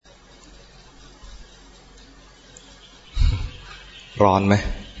ร้อนไหม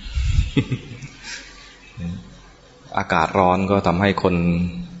อากาศร้อนก็ทำให้คน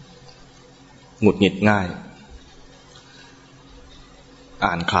หงุดหงิดง่าย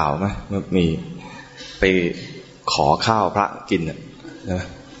อ่านข่าวไหมมีไปขอข้าวพระกินนะ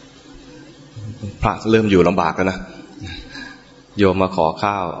พระเริ่มอยู่ลำบากแล้วนะโยมมาขอ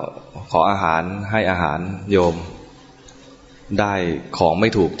ข้าวขออาหารให้อาหารโยมได้ของไม่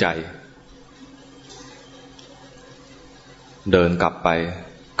ถูกใจเดินกลับม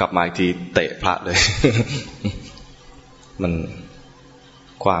าอีกทีเตะพระเลย มัน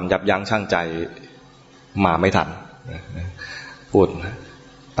ความยับยั้งชั่งใจมาไม่ทันพูด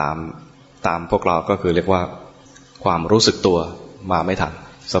ตามพวกเราก็คือเรียกว่าความรู้สึกตัวมาไม่ทัน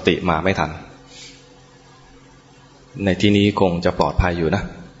สติมาไม่ทันในที่นี้คงจะปลอดภัยอยู่นะ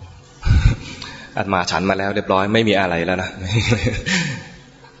อาตมาฉันมาแล้วเรียบร้อยไม่มีอะไรแล้วนะ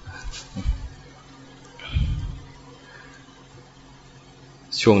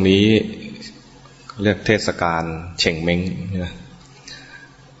ช่วงนี้เรียกเทศกาลเฉ่งเม้งนะ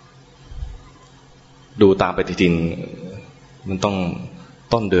ดูตามปฏิทินมันต้อง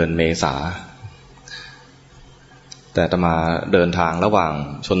ต้นเดือนเมษาแต่อาตมาเดินทางระหว่าง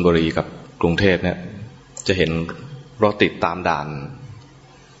ชลบุรีกับกรุงเทพเนี่ยจะเห็นรถติดตามด่าน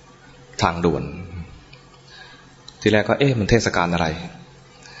ทางด่วนทีแรกก็มันเทศกาลอะไร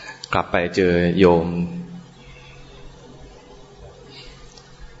กลับไปเจอโย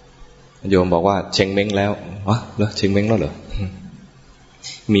มบอกว่าเชงเม้งแล้วเหรอเชงเม้งแล้วเหรอ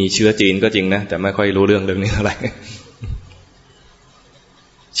มีเชื้อจีนก็จริงนะแต่ไม่ค่อยรู้เรื่องนี้เท่าไหร่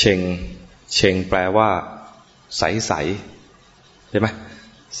เชงแปลว่าใสใช่ไหม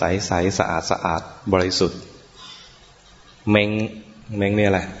ใสสะอาดบริสุทธิ์เม้งนี่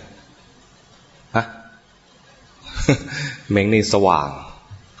อะไรฮะ เม้งนี่สว่าง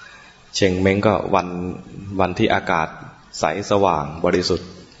เชงเม้งก็วันที่อากาศใสสว่างบริสุทธิ์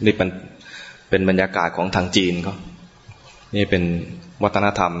นี่เป็นบรรยากาศของทางจีนเขานี่เป็นวัฒน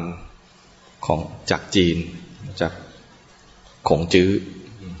ธรรมของจากจีนจากขงจื้อ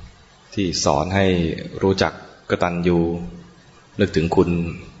ที่สอนให้รู้จักกตัญญูนึกถึงคุณ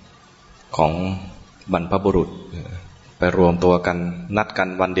ของบรรพบุรุษไปรวมตัวกันนัดกัน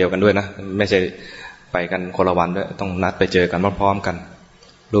วันเดียวกันด้วยนะไม่ใช่ไปกันคนละวันด้วยต้องนัดไปเจอกันพร้อมๆกัน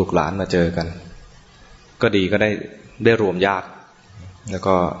ลูกหลานมาเจอกันก็ดีก็ได้รวมญาติแล้ว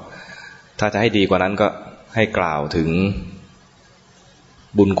ก็ถ้าจะให้ดีกว่านั้นก็ให้กล่าวถึง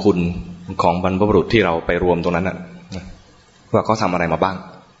บุญคุณของบรรพบุรุษที่เราไปรวมตรงนั้นน่ะว่าเขาทำอะไรมาบ้าง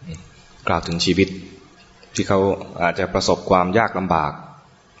กล่าวถึงชีวิตที่เขาอาจจะประสบความยากลำบาก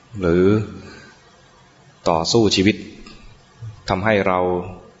หรือต่อสู้ชีวิตทำให้เรา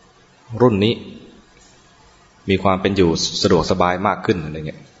รุ่นนี้มีความเป็นอยู่สะดวกสบายมากขึ้นอะไรเ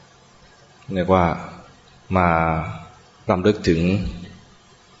งี้ยเรียกว่ามารำลึกถึง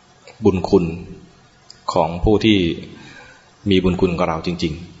บุญคุณของผู้ที่มีบุญคุณกับเราจริ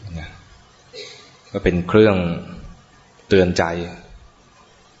งๆนะก็เป็นเครื่องเตือนใจ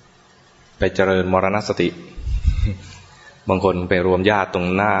ไปเจริญมรณสติบางคนไปรวมญาติตรง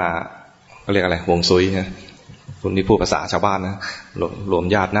หน้าเขาเรียกอะไรฮวงซุยนะคนที่พูดภาษาชาวบ้านนะรวม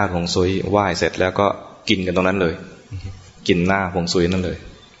ญาติหน้าฮวงซุยไหว้เสร็จแล้วก็กินกันตรงนั้นเลยกินหน้าฮวงซุยนั่นเลย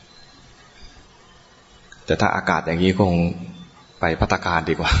แต่ถ้าอากาศอย่างนี้คงไปภัตตาคาร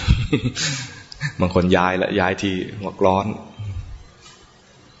ดีกว่า บางคนย้ายที่หัวร้อน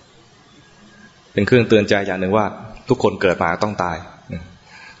เป็นเครื่องเตือนใจอย่างหนึ่งว่าทุกคนเกิดมาต้องตาย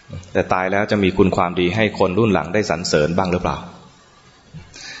แต่ตายแล้วจะมีคุณความดีให้คนรุ่นหลังได้สรรเสริญบ้างหรือเปล่า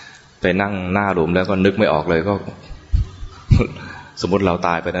ไปนั่งหน้าหลุมแล้วก็นึกไม่ออกเลยก็ สมมติเราต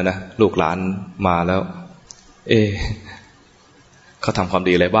ายไปนะลูกหลานมาแล้วเขาทำความ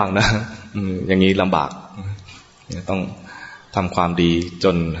ดีอะไรบ้างนะอย่างนี้ลำบากต้องทำความดีจ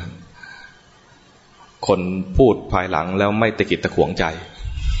นคนพูดภายหลังแล้วไม่ตะกิดตะขวงใจ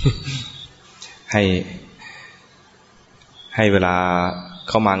ให้เวลา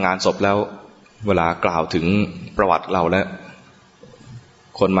เข้ามางานศพแล้วเวลากล่าวถึงประวัติเราแล้ว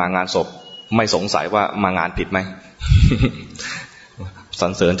คนมางานศพไม่สงสัยว่ามางานผิดไหม สร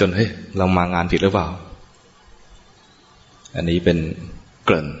รเสริญจนเรามางานผิดหรือเปล่าอันนี้เป็นเก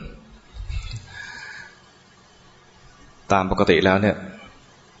ริ่นตามปกติแล้วเนี่ย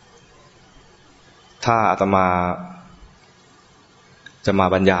ถ้าอาตมาจะมา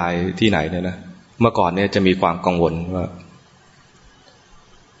บรรยายที่ไหนเนี่ยนะเมื่อก่อนเนี่ยจะมีความกังวลว่า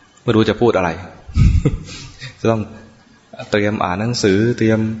ไม่รู้จะพูดอะไร จะต้องเตรียมอ่านหนังสือเต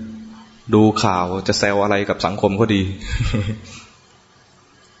รียมดูข่าวจะแซวอะไรกับสังคมก็ดี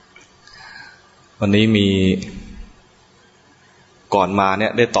วันนี้มีก่อนมาเนี่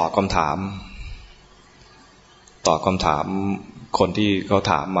ยได้ตอบคำถาม คนที่เขา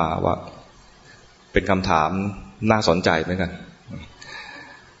ถามมาว่าเป็นคำถามน่าสนใจเหมือนกัน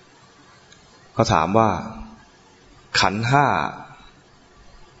เขาถามว่าขันธ์ห้า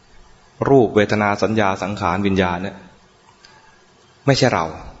รูปเวทนาสัญญาสังขารวิญญาณเนี่ยไม่ใช่เรา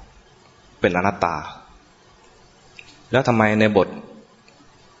เป็นอนัตตาแล้วทำไมในบท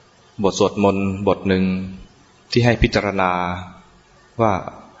สวดมนต์บทหนึ่งที่ให้พิจารณาว่า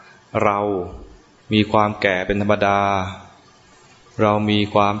เรามีความแก่เป็นธรรมดาเรามี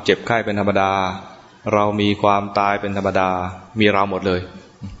ความเจ็บไข้เป็นธรรมดาเรามีความตายเป็นธรรมดามีเราหมดเลย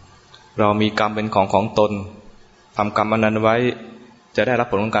เรามีกรรมเป็นของตนทำกรรมอันนั้นไว้จะได้รับ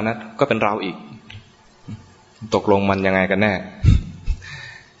ผลของกรรมนั้นก็เป็นเราอีกตกลงมันยังไงกันแน่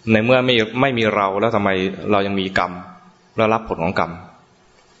ในเมื่อไม่มีเราแล้วทำไมเรายังมีกรรมแล้วรับผลของกรรม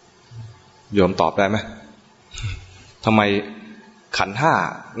โยมตอบได้ไหมทำไมขันธ์ห้า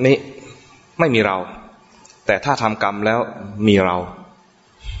นี้ไม่มีเราแต่ถ้าทำกรรมแล้วมีเรา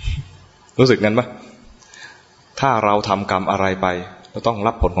รู้สึกงั้นปะถ้าเราทำกรรมอะไรไปเราต้อง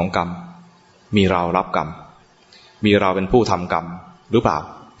รับผลของกรรมมีเรารับกรรมมีเราเป็นผู้ทำกรรมหรือเปล่า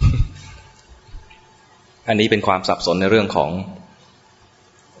อันนี้เป็นความสับสนในเรื่องของ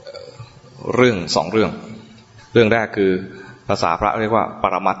สองเรื่องแรกคือภาษาพระเรียกว่าป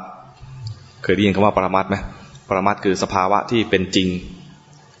รมัตถ์เคยได้ยินคำว่าปรมัตถ์ไหมปรมัตถ์คือสภาวะที่เป็นจริง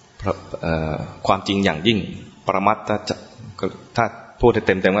ความจริงอย่างยิ่งปรมัตถ์ถ้าพูดให้เ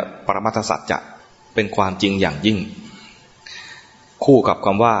ต็มว่าปรมัตถสัจจะเป็นความจริงอย่างยิ่งคู่กับค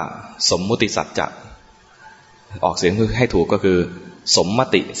ำว่าสมมุติสัจจะออกเสียงให้ถูกก็คือสมม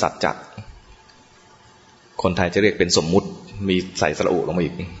ติสัจจะคนไทยจะเรียกเป็นสมมุติมีใส่สระอุลงมา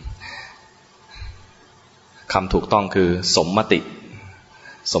อีกคำถูกต้องคือสมม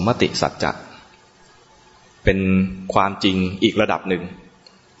ติสัจจะเป็นความจริงอีกระดับหนึ่ง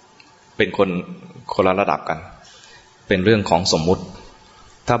เป็นคนละระดับกันเป็นเรื่องของสมมุติ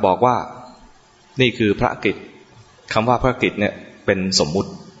ถ้าบอกว่านี่คือพระกิจคำว่าพระกิจเนี่ยเป็นสมมุติ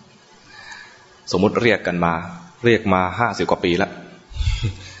เรียกมา50 กว่าปีแล้ว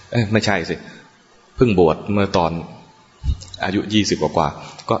ไม่ใช่สิเพิ่งบวชเมื่อตอนอายุ20 กว่า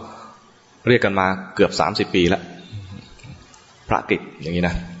ก็เรียกกันมาเกือบ30 ปีแล้วพระกิจอย่างนี้น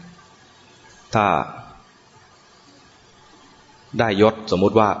ะถ้าได้ยศสมมุ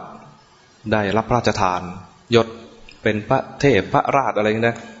ติว่าได้รับพระราชทานยศเป็นพระเทพพระราชอะไรอย่างนี้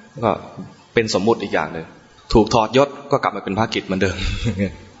นะก็เป็นสมมุติอีกอย่างหนึ่งถูกถอดยศก็กลับมาเป็นพระกิจเหมือนเดิม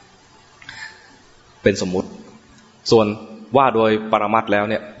เป็นสมมุติส่วนว่าโดยปรมัตถ์แล้ว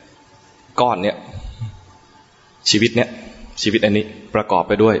เนี่ยก้อนเนี่ยชีวิตอันนี้ประกอบ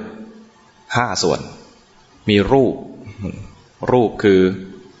ไปด้วย5 ส่วนมีรูปคือ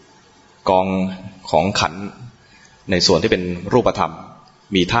กองของขันธ์ในส่วนที่เป็นรูปธรรม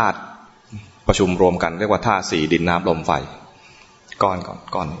มีธาตุประชุมรวมกันเรียกว่าธาตุ4ดินน้ำลมไฟก้อ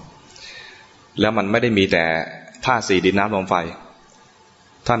นแล้วมันไม่ได้มีแต่ธาตุ4ดินน้ำลมไฟ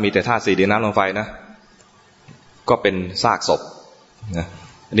ถ้ามีแต่ธาตุ4ดินน้ำลมไฟนะก็เป็นซากศพนะ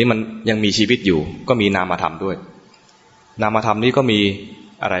อันนี้มันยังมีชีวิตอยู่ก็มีนามธรรมด้วยนามธรรมนี้ก็มี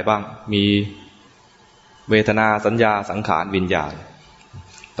อะไรบ้างมีเวทนาสัญญาสังขารวิญญาณ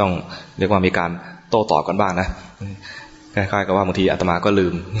ต้องเรียกว่ามีการโต้ตอบกันบ้างนะคล้ายๆกับว่าบางทีอาตมาก็ลื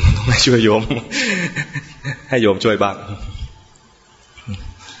มต้องให้ช่วยโยมให้โยมช่วยบ้าง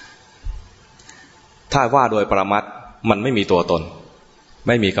ถ้าว่าโดยปรมัตถ์มันไม่มีตัวตนไ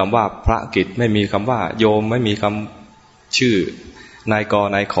ม่มีคำว่าพระกิจไม่มีคำว่าโยมไม่มีคำชื่อนายก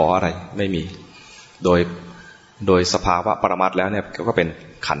นายขออะไรไม่มีโดยสภาวะปรมัตถ์แล้วเนี่ยก็เป็น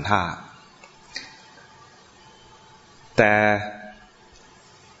ขันธ์ห้าแต่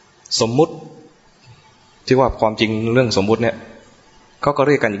สมมุติที่ว่าความจริงเรื่องสมมุติเนี่ยเขาก็เ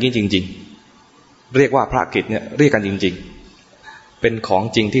รียกกันอย่างนี้จริงๆเรียกว่าพระกิจเนี่ยเรียกกันจริงๆเป็นของ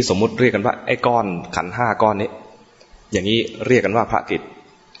จริงที่สมมุติเรียกกันว่าไอ้ก้อนขันธ์ห้าก้อนนี้อย่างนี้เรียกกันว่าพระกิจ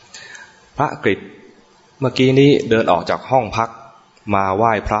เมื่อกี้นี้เดินออกจากห้องพักมาไห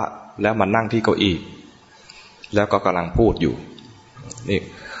ว้พระแล้วมานั่งที่เก้าอี้แล้วก็กำลังพูดอยู่นี่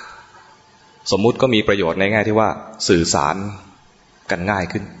สมมุติก็มีประโยชน์ในแง่ที่ว่าสื่อสารกันง่าย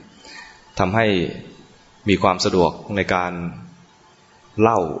ขึ้นทำให้มีความสะดวกในการเ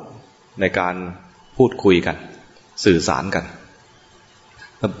ล่าในการพูดคุยกันสื่อสารกัน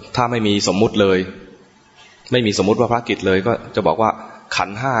ถ้าไม่มีสมมุติเลยไม่มีสมมุติว่าพระกิจเลยก็จะบอกว่าขัน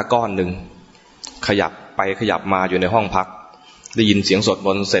ธ์ห้าก้อนหนึ่งขยับไปขยับมาอยู่ในห้องพักได้ยินเสียงสวดม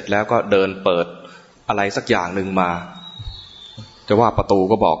นต์เสร็จแล้วก็เดินเปิดอะไรสักอย่างหนึ่งมาจะว่าประตู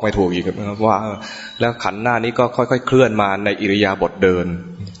ก็บอกไม่ถูกอีกว่าแล้วขันธ์หน้านี้ก็ค่อยๆเคลื่อนมาในอิริยาบถเดิน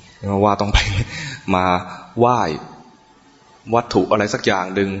ว่าต้องไปมาไหว้วัตถุอะไรสักอย่าง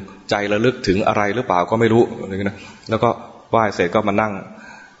หนึ่งใจระลึกถึงอะไรหรือเปล่าก็ไม่รู้อะไรนะแล้วก็ ไหว้เสร็จก็มานั่ง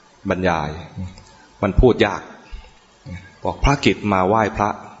บรรยายมันพูดยากบอกพระกิจมาไหว้พระ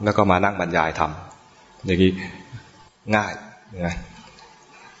แล้วก็มานั่งบรรยายธรรมอย่างนี้ง่ายนะ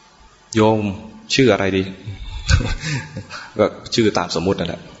โยมชื่ออะไรดี ก็ชื่อตามสมมุตินั่น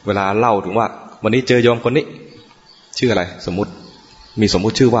แหละเวลาเล่าถึงว่าวันนี้เจอโยมคนนี้ชื่ออะไรสมมุติมีสมมุ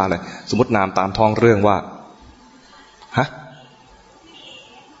ติชื่อว่าอะไรสมมุตินามตามท้องเรื่องว่าฮะ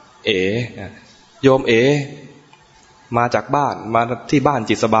เอ๋โยมเอ๋มาจากบ้านมาที่บ้าน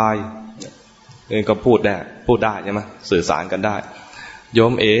จิตสบายก็พูดได้ใช่ไหมสื่อสารกันได้โย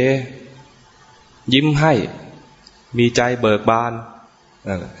มเอ๋ยิ้มให้มีใจเบิกบาน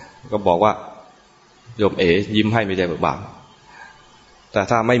ก็บอกว่าโยมเอ๋ยิ้มให้มีใจเบิกบานแต่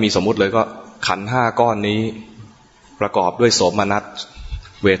ถ้าไม่มีสมมุติเลยก็ขันธ์5ก้อนนี้ประกอบด้วยโสมนัส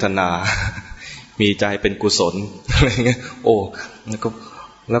เวทนามีใจเป็นกุศลอะไรเงี้ยโอ้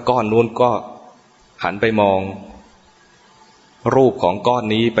แล้วก้อนนู้นก็หันไปมองรูปของก้อน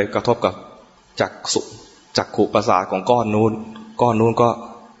นี้ไปกระทบกับจักขุประสาทของก้อนนู้นก็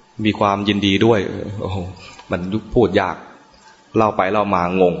มีความยินดีด้วยโอ้โหมันพูดยากเล่าไปเล่ามา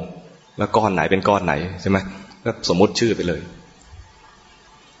งงแล้วก้อนไหนเป็นก้อนไหนใช่ไหมก็สมมุติชื่อไปเลย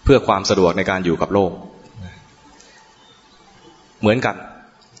เพื่อความสะดวกในการอยู่กับโลกเหมือนกัน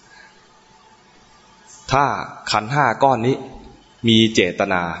ถ้าขันธ์5ก้อนนี้มีเจต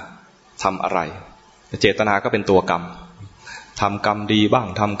นาทำอะไรเจตนาก็เป็นตัวกรรมทำกรรมดีบ้าง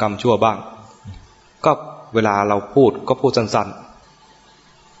ทำกรรมชั่วบ้างก็เวลาเราพูดก็พูดสั้น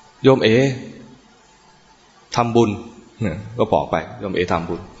ๆโยมเอ๋ทำบุญก็บอกไปโยมเอ๋ทำ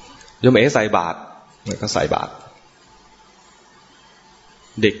บุญโยมเอ๋ใส่บาตรก็ใส่บาตร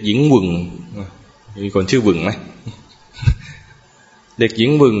เด็กหญิงวึงมีคนชื่อวึงไหมเด็กหญิ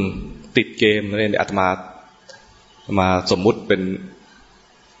งวึงติดเกมอะไรเนี่ยอาตมาสมมุติเป็น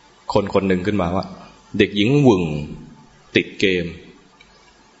คนหนึ่งขึ้นมาว่าเด็กหญิงวึงติดเกม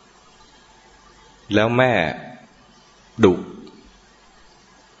แล้วแม่ดุ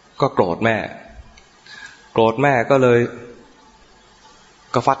ก็โกรธแม่ก็เลย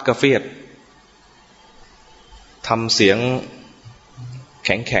กระฟัดกระเฟียดทำเสียงแ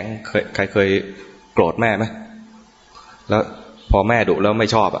ข็งใครเคยโกรธแม่ไหมแล้วพอแม่ดุแล้วไม่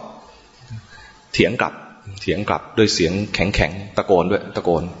ชอบอ่ะเถียงกลับด้วยเสียงแข็งตะโก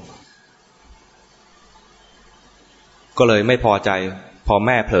นก็เลยไม่พอใจพอแ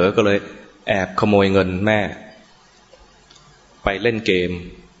ม่เผลอก็เลยแอบขโมยเงินแม่ไปเล่นเกม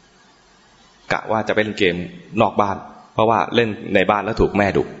กะว่าจะไปเล่นเกมนอกบ้านเพราะว่าเล่นในบ้านแล้วถูกแม่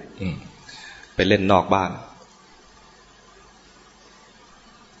ดุไปเล่นนอกบ้าน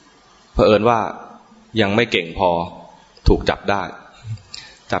เผอิญว่ายังไม่เก่งพอถูกจับไ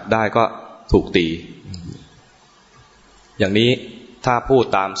ด้ก็ถูกตีอย่างนี้ถ้าพูด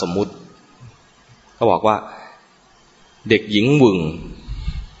ตามสมมุติก็บอกว่าเด็กหญิงวึง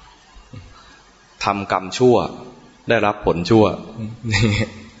ทำกรรมชั่วได้รับผลชั่ว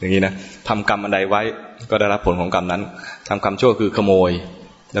อย่างนี้นะทำกรรมอันใดไว้ก็ได้รับผลของกรรมนั้นทำกรรมชั่วคือขโมย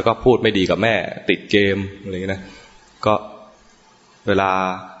แล้วก็พูดไม่ดีกับแม่ติดเกมอะไรอย่างนี้นะก็เวลา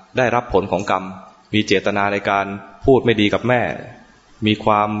ได้รับผลของกรรมมีเจตนาในการพูดไม่ดีกับแม่มีค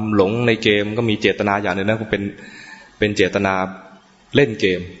วามหลงในเกมก็มีเจตนาอย่างหนึ่งนะก็เป็นเจตนาเล่นเก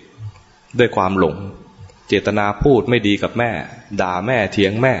มด้วยความหลงเจตนาพูดไม่ดีกับแม่ด่าแม่เถีย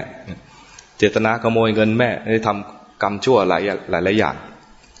งแม่เจตนาขโมยเงินแม่ได้ทำกรรมชั่วหลายอย่าง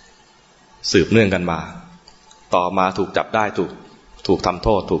สืบเนื่องกันมาต่อมาถูกจับได้ถูกทำโท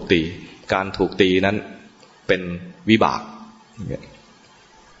ษถูกตีการถูกตีนั้นเป็นวิบาก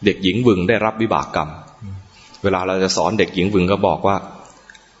เด็กหญิงวึงได้รับวิบากกรรมเวลาเราจะสอนเด็กหญิงวึงก็บอกว่า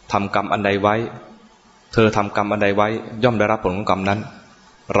ทำกรรมอันใดไว้เธอทำกรรมอันใดไว้ย่อมได้รับผลของกรรมนั้น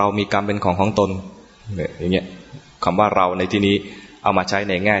เรามีกรรมเป็นของตนอย่างเงี้ยคำว่าเราในที่นี้เอามาใช้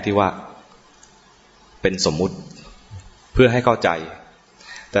ในแง่ที่ว่าเป็นสมมุติเพื่อให้เข้าใจ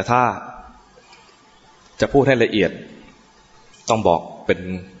แต่ถ้าจะพูดให้ละเอียดต้องบอกเป็น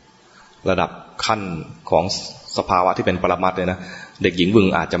ระดับขั้นของสภาวะที่เป็นปรมัตถ์เลยนะเด็กหญิงวึง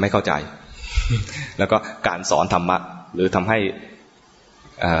อาจจะไม่เข้าใจแล้วก็การสอนธรรมะหรือทำให้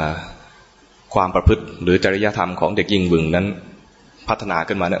ความประพฤติหรือจริยธรรมของเด็กหญิงวึงนั้นพัฒนา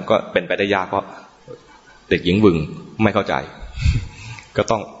ขึ้นมาเนี่ยก็เป็นไปได้ยากเพราะเด็กหญิงวึงไม่เข้าใจก็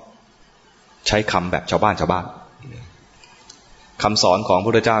ต้องใช้คำแบบชาวบ้านคำสอนของพระ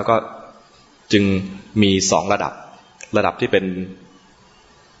พุทธเจ้าก็จึงมี2ระดับที่เป็น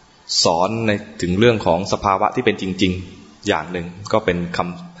สอนในถึงเรื่องของสภาวะที่เป็นจริงๆอย่างหนึ่งก็เป็น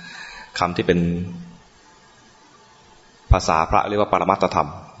คำที่เป็นภาษาพระเรียกว่าปรมัตถธรรม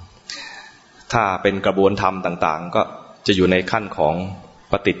ถ้าเป็นกระบวนธรรมต่างๆก็จะอยู่ในขั้นของ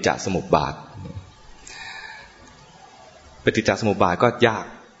ปฏิจจสมุปบาท ปฏิจจสมุปบาทก็ยาก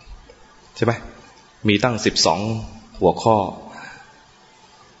ใช่ไหมมีตั้ง12หัวข้อ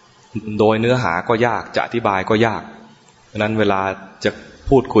โดยเนื้อหาก็ยากจะอธิบายก็ยากฉะนั้นเวลาจะ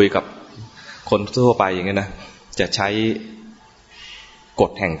พูดคุยกับคนทั่วไปอย่างเงี้ยนะจะใช้ก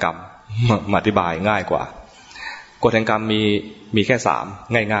ฎแห่งกรรมมาอธิบายง่ายกว่ากฎแห่งกรรมมีแค่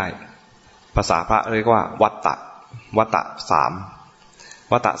3ง่ายๆภาษาพระเรียกว่าวัตตะ3วั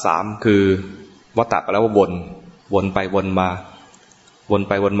ตตะ3คือวัตตะแปลว่าวนไปวนมา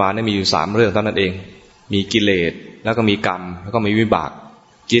เนี่ยมีอยู่3เรื่องเท่านั้นเองมีกิเลสแล้วก็มีกรรมแล้วก็มีวิบาก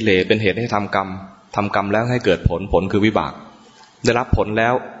กิเลสเป็นเหตุให้ทำกรรมแล้วให้เกิดผลคือวิบากได้รับผลแล้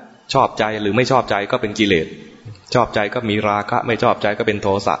วชอบใจหรือไม่ชอบใจก็เป็นกิเลสชอบใจก็มีราคะไม่ชอบใจก็เป็นโท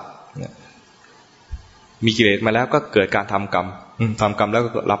สะมีกิเลสมาแล้วก็เกิดการทำกรรมแล้ว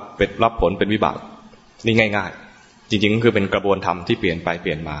ก็รับผลเป็นวิบากนี่ง่ายๆจริงๆก็คือเป็นกระบวนการที่เปลี่ยนไปเป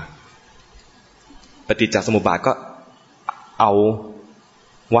ลี่ยนมาปฏิจจสมุปบาทก็เอา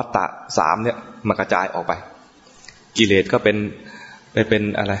วัฏฏะ3เนี่ยมากระจายออกไปกิเลสก็เป็น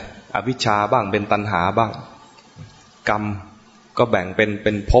อะไรอวิชชาบ้างเป็นตัณหาบ้างกรรมก็แบ่งเ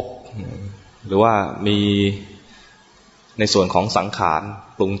ป็นภพหรือว่ามีในส่วนของสังขาร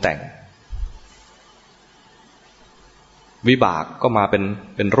ปรุงแต่งวิบากก็มาเ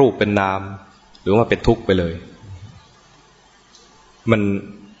ป็นรูปเป็นนามหรือว่าเป็นทุกข์ไปเลยมัน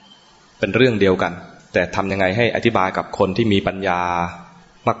เป็นเรื่องเดียวกันแต่ทำยังไงให้อธิบายกับคนที่มีปัญญา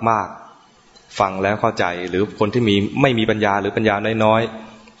มากๆฟังแล้วเข้าใจหรือคนที่ไม่มีปัญญาหรือปัญญาน้อย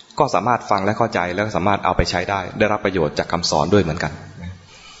ๆก็สามารถฟังและเข้าใจแล้วสามารถเอาไปใช้ได้รับประโยชน์จากคำสอนด้วยเหมือนกัน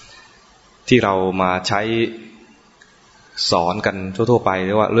ที่เรามาใช้สอนกันทั่วๆไปเ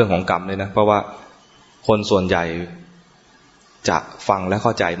รียกว่าเรื่องของกรรมเลยนะเพราะว่าคนส่วนใหญ่จะฟังและเข้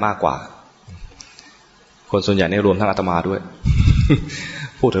าใจมากกว่าคนส่วนใหญ่ในรวมทั้งอาตมาด้วย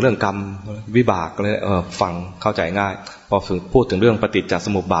พูดถึงเรื่องกรรมวิบากเลยฟังเข้าใจง่ายพอพูดถึงเรื่องปฏิจจส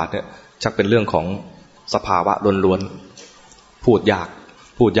มุปบาทเนี่ยชักเป็นเรื่องของสภาวะล้วนๆพูดยาก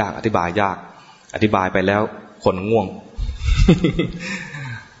อธิบายยากอธิบายไปแล้วคนง่วง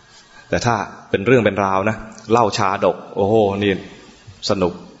แต่ถ้าเป็นเรื่องเป็นราวนะเล่าชาดกโอ้โหนี่สนุ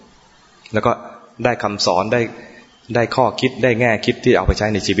กแล้วก็ได้คำสอนได้ข้อคิดได้แง่คิดที่เอาไปใช้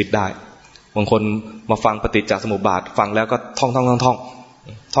ในชีวิตได้บางคนมาฟังปฏิจจสมุปบาทฟังแล้วก็ท่อ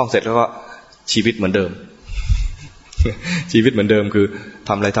งเสร็จแล้วก็ชีวิตเหมือนเดิม ชีวิตเหมือนเดิมคือท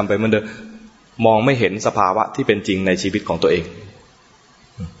ำอะไรทำไปเหมือนเดิมมองไม่เห็นสภาวะที่เป็นจริงในชีวิตของตัวเอง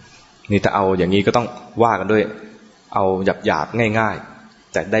นี่ถ้าเอาอย่างนี้ก็ต้องว่ากันด้วยเอาหยาบๆง่าย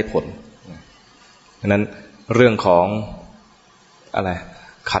ๆแต่ได้ผลฉะนั้นเรื่องของอะไร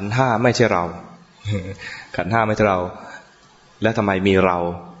ขันธ์5ไม่ใช่เราขันธ์5ไม่ใช่เราแล้วทำไมมีเรา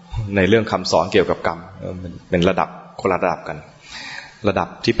ในเรื่องคำสอนเกี่ยวกับกรรมเป็นระดับคนละระดับกันระดับ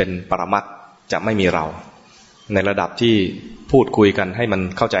ที่เป็นปรมัตถ์จะไม่มีเราในระดับที่พูดคุยกันให้มัน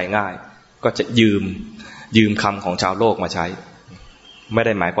เข้าใจง่ายก็จะยืมคำของชาวโลกมาใช้ไม่ไ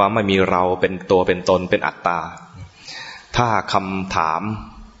ด้หมายความไม่มีเราเป็นตัวเป็นตนเป็นอัตตาถ้าคำถาม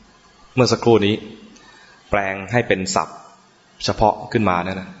เมื่อสักครู่นี้แปลงให้เป็นศัพท์เฉพาะขึ้นมาเ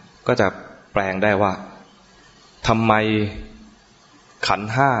นี่ยนะก็จะแปลงได้ว่าทำไมขันธ์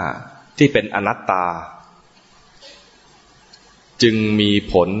5ที่เป็นอนัตตาจึงมี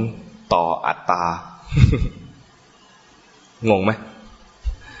ผลต่ออัตตา งงไหม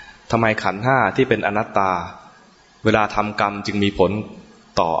ทำไมขันธ์5ที่เป็นอนัตตาเวลาทำกรรมจึงมีผล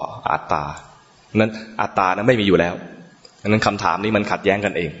ต่ออัตตานั้นอัตตานั้นไม่มีอยู่แล้วนั้นคำถามนี้มันขัดแย้งกั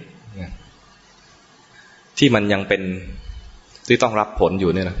นเองที่มันยังเป็นที่ต้องรับผลอ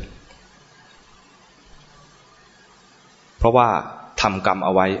ยู่เนี่ยนะเพราะว่าทำกรรมเอ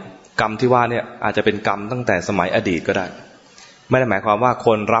าไว้กรรมที่ว่าเนี่ยอาจจะเป็นกรรมตั้งแต่สมัยอดีตก็ได้ไม่ได้หมายความว่าค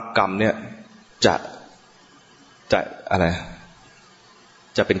นรับกรรมเนี่ยจะอะไร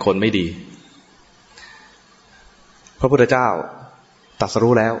จะเป็นคนไม่ดีพระพุทธเจ้าตรัส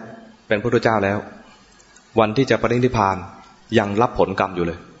รู้แล้วเป็นพระพุทธเจ้าแล้ววันที่จะปรินิพพานยังรับผลกรรมอยู่เ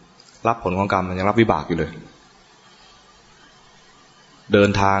ลยรับผลของกรรมยังรับวิบากอยู่เลยเดิน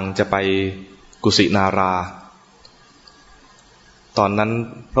ทางจะไปกุสินาราตอนนั้น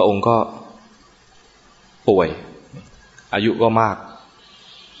พระองค์ก็ป่วยอายุก็มาก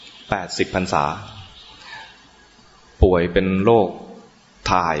80 พรรษาป่วยเป็นโรค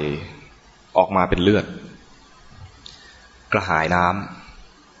ถ่ายออกมาเป็นเลือดกระหายน้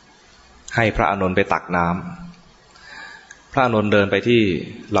ำให้พระอานนท์ไปตักน้ำพระอานนท์เดินไปที่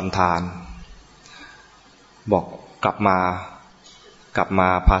ลำธารบอกกลับมา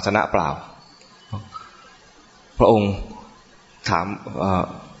ภาชนะเปล่าพระองค์ถาม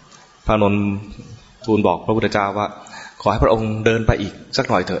พระอานนท์ทูลบอกพระพุทธเจ้าว่าขอให้พระองค์เดินไปอีกสัก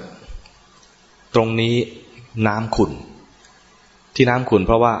หน่อยเถอะตรงนี้น้ำขุ่น ที่น้ำขุ่นเ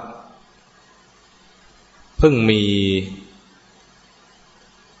พราะว่าเพิ่งมี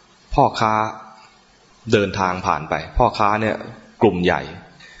พ่อค้าเดินทางผ่านไปพ่อค้าเนี่ยกลุ่มใหญ่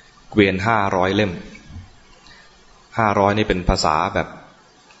เกวียน500 เล่ม500นี่เป็นภาษาแบบ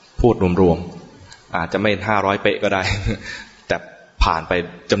พูดรวมๆอาจจะไม่500เป๊ะก็ได้แต่ผ่านไป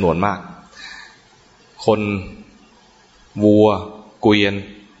จำนวนมากคนวัวเกวียน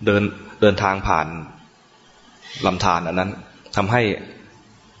เดินทางผ่านลำธารอันนั้นทำให้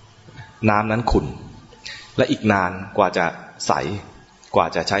น้ำนั้นขุ่นและอีกนานกว่าจะใสกว่า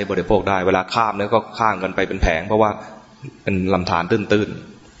จะใช้บริโภคได้เวลาข้ามเนี่ยก็ข้ามกันไปเป็นแผงเพราะว่าเป็นลำธารตื้น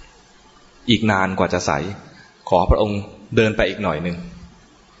ๆอีกนานกว่าจะใสขอพระองค์เดินไปอีกหน่อยหนึ่ง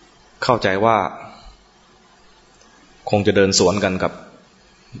เข้าใจว่าคงจะเดินสวนกันกับ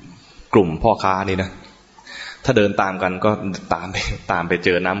กลุ่มพ่อค้านี่นะถ้าเดินตามกันก็ตามไปเจ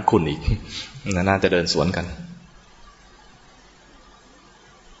อน้ำขุ่นอีกน่าจะเดินสวนกัน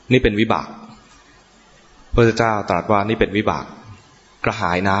นี่เป็นวิบากพระเจ้าตรัสว่านี่เป็นวิบากกระห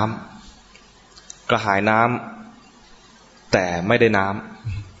ายน้ำแต่ไม่ได้น้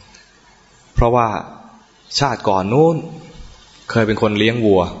ำเพราะว่าชาติก่อนนู้นเคยเป็นคนเลี้ยง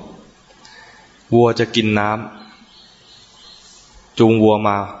วัวจะกินน้ำจูงวัวม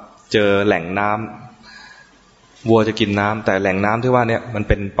าเจอแหล่งน้ำวัวจะกินน้ำแต่แหล่งน้ำที่ว่าเนี่ยมัน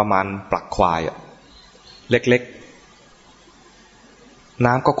เป็นประมาณปลักควายเล็กๆ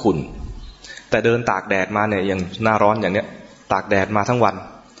น้ำก็ขุ่นแต่เดินตากแดดมาเนี่ยอย่างหน้าร้อนอย่างเนี้ยตากแดดมาทั้งวัน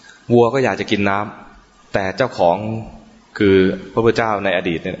วัวก็อยากจะกินน้ำแต่เจ้าของคือพระพุทธเจ้าในอ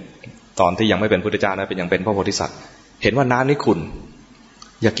ดีตเนี่ยตอนที่ยังไม่เป็นพุทธเจ้านะยังเป็นพระโพธิสัตว์เห็นว่าน้ำนี้ขุ่น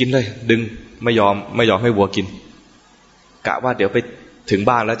อย่ากินเลยดึงไม่ยอมให้วัวกินกะว่าเดี๋ยวไปถึง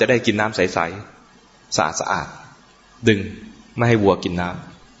บ้านแล้วจะได้กินน้ำใสๆสะอาดดึงไม่ให้วัวกินน้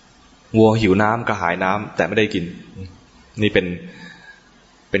ำวัวหิวน้ำกระหายน้ำแต่ไม่ได้กินนี่เ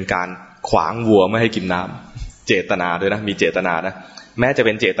ป็นการขวางวัวไม่ให้กินน้ำเจตนาด้วยนะมีเจตนานะแม้จะเ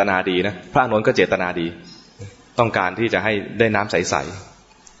ป็นเจตนาดีนะพระอานนท์ก็เจตนาดีต้องการที่จะให้ได้น้ำใส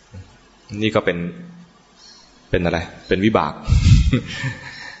ๆนี่ก็เป็นอะไรเป็นวิบาก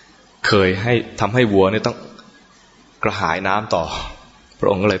เคยให้ทำให้วัวเนี่ยต้องกระหายน้ำต่อพระ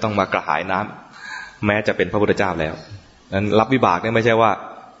องค์ก็เลยต้องมากระหายน้ำแม้จะเป็นพระพุทธเจ้าแล้วนั้นรับวิบากเนี่ยไม่ใช่ว่า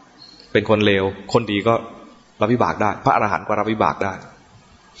เป็นคนเลวคนดีก็รับวิบากได้พระอรหันต์ก็รับวิบากได้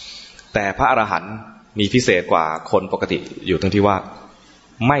แต่พระอรหันต์มีพิเศษกว่าคนปกติอยู่ตรงที่ว่า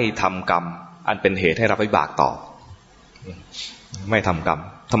ไม่ทำกรรมอันเป็นเหตุให้รับวิบากต่อไม่ทำกรรม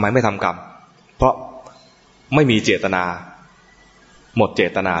ทำไมไม่ทำกรรมเพราะไม่มีเจตนาหมดเจ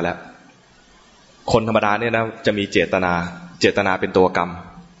ตนาแล้วคนธรรมดาเนี่ยนะจะมีเจตนาเป็นตัวกรรม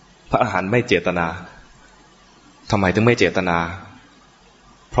พระอรหันต์ไม่เจตนาทำไมถึงไม่เจตนา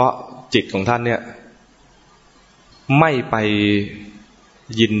เพราะจิตของท่านเนี่ยไม่ไป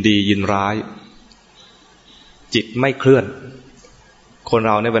ยินดียินร้ายจิตไม่เคลื่อนคนเ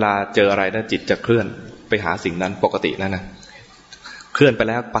ราเนี่ยเวลาเจออะไรนะจิตจะเคลื่อนไปหาสิ่งนั้นปกตินั่นนะเคลื่อนไป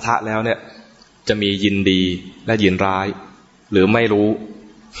แล้วปะทะแล้วเนี่ยจะมียินดีและยินร้ายหรือไม่รู้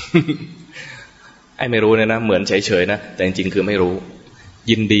ไอ้ไม่รู้เนี่ยนะเหมือนเฉยๆนะแต่จริงๆคือไม่รู้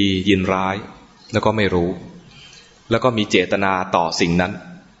ยินดียินร้ายแล้วก็ไม่รู้แล้วก็มีเจตนาต่อสิ่งนั้น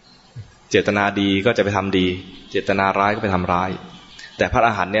เจตนาดีก็จะไปทำดีเจตนาร้ายก็ไปทำร้ายแต่พระอร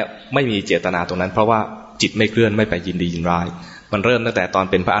หันต์เนี่ยไม่มีเจตนาตรงนั้นเพราะว่าจิตไม่เคลื่อนไม่ไปยินดียินร้ายมันเริ่มตั้งแต่ตอน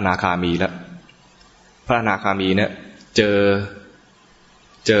เป็นพระอนาคามีแล้วพระอนาคามีเนี่ยเ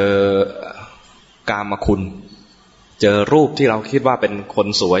จอกามคุณเจอรูปที่เราคิดว่าเป็นคน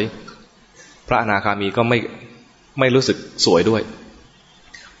สวยพระอนาคามีก็ไม่รู้สึกสวยด้วย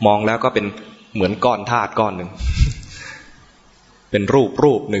มองแล้วก็เป็นเหมือนก้อนธาตุก้อนหนึ่ง เป็น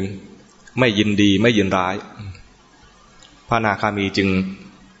รูปหนึ่งไม่ยินดีไม่ยินร้ายพระอนาคามี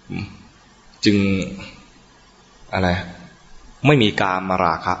จึงอะไรไม่มีกามร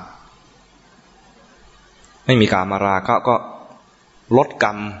าคะไม่มีกามราคะก็ลดกร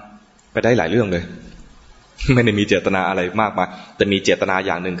รมไปได้หลายเรื่องเลยไม่ได้มีเจตนาอะไรมากมายแต่มีเจตนาอ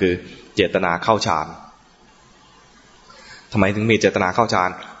ย่างหนึ่งคือเจตนาเข้าฌานทำไมถึงมีเจตนาเข้าฌาน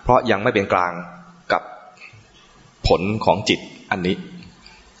เพราะยังไม่เป็นกลางกับผลของจิตอันนี้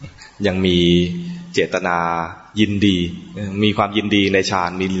ยังมีเจตนายินดีมีความยินดีในฌาน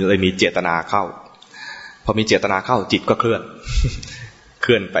เลยมีเจตนาเข้าพอมีเจตนาเข้าจิตก็เคลื่อน เค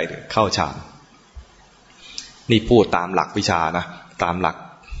ลื่อนไปเข้าฌานนี่พูดตามหลักวิชานะตามหลัก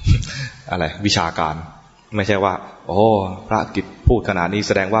อะไรวิชาการไม่ใช่ว่าโอ้พระกิตติพูดขนาดนี้แ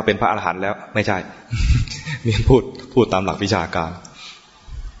สดงว่าเป็นพระอรหันต์แล้วไม่ใช่ นี่พูดตามหลักวิชาการ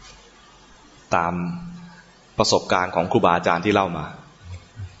ตามประสบการณ์ของครูบาอาจารย์ที่เล่ามา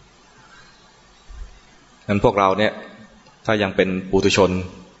งั้นพวกเราเนี่ย ถ้ายังเป็นปุถุชน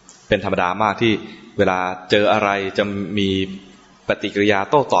เป็นธรรมดามากที่เวลาเจออะไรจะมีปฏิกิริยา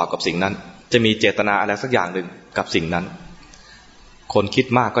โต้ตอบกับสิ่งนั้นจะมีเจตนาอะไรสักอย่างหนึ่งกับสิ่งนั้นคนคิด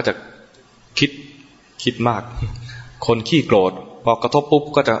มากก็จะคิดมากคนขี้โกรธพอกระทบปุ๊บ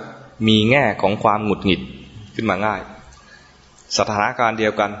ก็จะมีแง่ของความหงุดหงิดขึ้นมาง่ายสถานการณ์เดี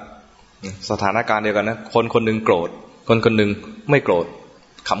ยวกันนะคนคนหนึ่งโกรธคนคนหนึ่งไม่โกรธ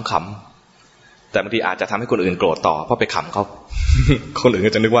ขำๆแต่บางทีอาจจะทำให้คนอื่นโกรธต่อเพราะไปขำเขาคนอื่น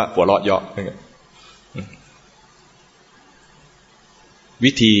ก็จะนึกว่าหัวเราะเยาะ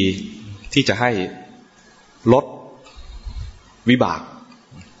วิธีที่จะให้ลดวิบาก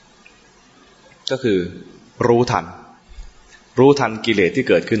ก็คือรู้ทันกิเลสที่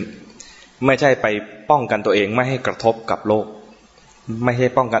เกิดขึ้นไม่ใช่ไปป้องกันตัวเองไม่ให้กระทบกับโลกไม่ให้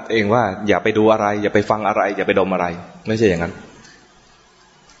ป้องกันเองว่าอย่าไปดูอะไรอย่าไปฟังอะไรอย่าไปดมอะไรไม่ใช่อย่างนั้น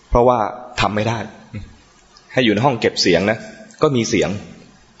เพราะว่าทำไม่ได้ให้อยู่ในห้องเก็บเสียงนะก็มีเสียง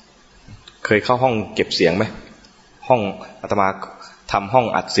เคยเข้าห้องเก็บเสียงไหมห้องอาตมาทำห้อง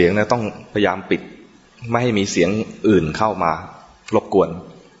อัดเสียงนะต้องพยายามปิดไม่ให้มีเสียงอื่นเข้ามารบกวน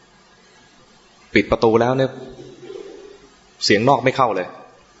ปิดประตูแล้วเนี่ยเสียงนอกไม่เข้าเลย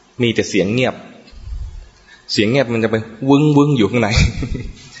มีแต่เสียงเงียบมันจะไปวึ้งอยู่ข้างใน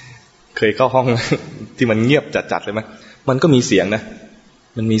เคยเข้าห้องที่มันเงียบจัดๆเลยไหมมันก็มีเสียงนะ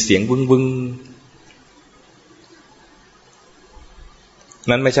มันมีเสียงวึ้ง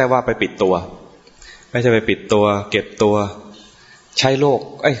นั้นไม่ใช่ว่าไปปิดตัวไม่ใช่ไปปิดตัวเก็บตัวใช้โลก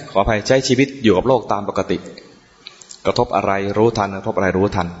ขออภัยใช้ชีวิตอยู่กับโลกตามปกติกระทบอะไรรู้ทันกระทบอะไรรู้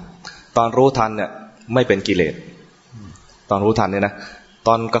ทันตอนรู้ทันเนี่ยไม่เป็นกิเลสตอนรู้ทันเนี่ยนะต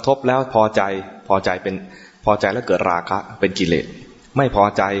อนกระทบแล้วพอใจแล้วเกิดราคะเป็นกิเลสไม่พอ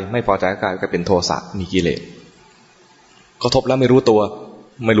ใจก็เป็นโทสะมีกิเลสกระทบแล้วไม่รู้ตัว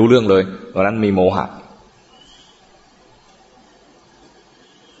ไม่รู้เรื่องเลยตอนนั้นมีโมหะ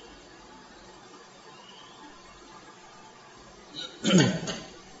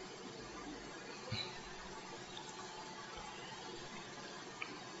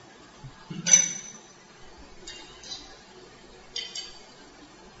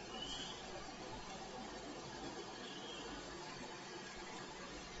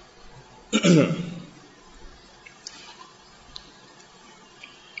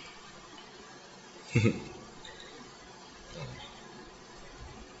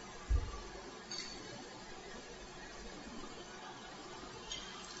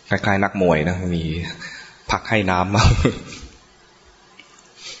คล้ายๆนักมวยนะมีพักให้น้ำมา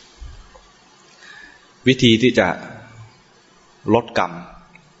วิธีที่จะลดกรรม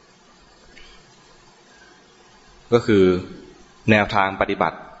ก็คือแนวทางปฏิบั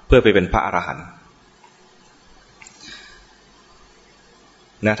ติเพื่อไปเป็นพระอรหันต์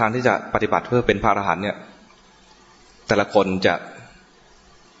แนวทางที่จะปฏิบัติเพื่อเป็นพระอรหันต์เนี่ยแต่ละคนจะ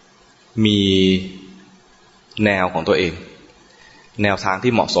มีแนวของตัวเองแนวทาง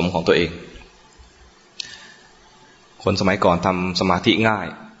ที่เหมาะสมของตัวเองคนสมัยก่อนทำสมาธิง่าย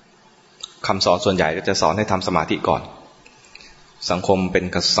คำสอนส่วนใหญ่ก็จะสอนให้ทำสมาธิก่อนสังคมเป็น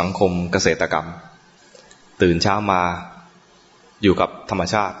สังคมเกษตรกรรมตื่นเช้ามาอยู่กับธรรม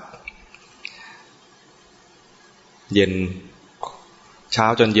ชาติเย็นเช้า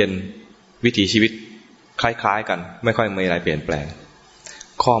จนเย็นวิถีชีวิตคล้ายๆกันไม่ค่อยมีอะไรเปลี่ยนแปลง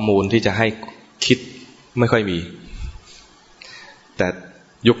ข้อมูลที่จะให้คิดไม่ค่อยมีแต่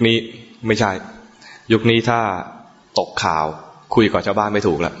ยุคนี้ไม่ใช่ยุคนี้ถ้าตกข่าวคุยกับชาวบ้านไม่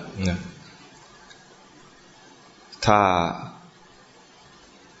ถูกแล้วถ้า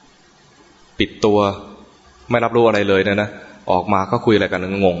ปิดตัวไม่รับรู้อะไรเลยนะออกมาก็คุยอะไรกัน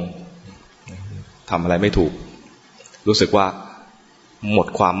งงทำอะไรไม่ถูกรู้สึกว่าหมด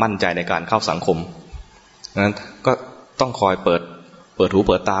ความมั่นใจในการเข้าสังคมนั้นก็ต้องคอยเปิดหูเ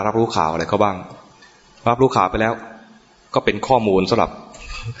ปิดตารับรู้ข่าวอะไรเขาบ้างรับรู้ข่าวไปแล้วก็เป็นข้อมูลสำห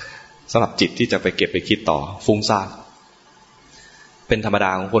รับจิตที่จะไปเก็บไปคิดต่อฟุ้งซ่านเป็นธรรมด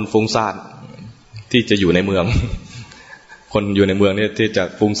าของคนฟุ้งซ่านที่จะอยู่ในเมืองคนอยู่ในเมืองเนี่ยที่จะ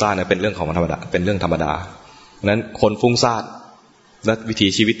ฟุ้งซ่านเนี่ยเป็นเรื่องของธรรมดาเป็นเรื่องธรรมดานั้นคนฟุ้งซ่านและวิถี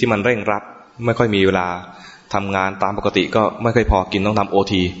ชีวิตที่มันเร่งรัดไม่ค่อยมีเวลาทำงานตามปกติก็ไม่ค่อยพอกินต้องทำ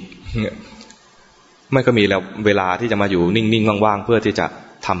OT ไม่ก็มีแล้วเวลาที่จะมาอยู่นิ่งๆว่างๆเพื่อที่จะ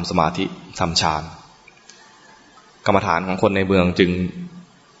ทำสมาธิทำฌานกรรมฐานของคนในเมืองจึง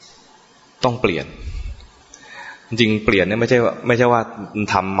ต้องเปลี่ยนจริงเปลี่ยนเนี่ยไม่ใช่ว่า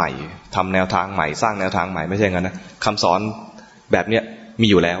ทำใหม่ทำแนวทางใหม่สร้างแนวทางใหม่ไม่ใช่งั้นนะคำสอนแบบเนี้ยมี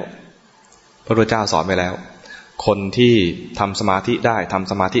อยู่แล้วพระพุทธเจ้าสอนไปแล้วคนที่ทำสมาธิได้ท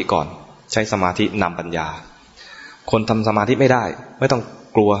ำสมาธิก่อนใช้สมาธินำปัญญาคนทำสมาธิไม่ได้ไม่ต้อง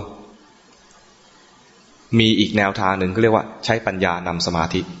กลัว มีอีกแนวทางหนึ่งก็เรียกว่าใช้ปัญญานำสมา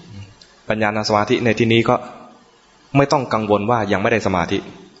ธิปัญญานำสมาธิในที่นี้ก็ไม่ต้องกังวลว่ายังไม่ได้สมาธิ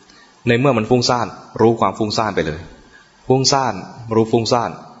ในเมื่อมันฟุ้งซ่านรู้ความฟุ้งซ่านไปเลยฟุ้งซ่านรู้ฟุ้งซ่า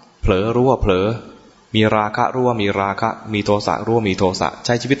นเผลอรู้ว่าเผลอมีราคะรู้ว่ามีราคะมีโทสะรู้ว่ามีโทสะใ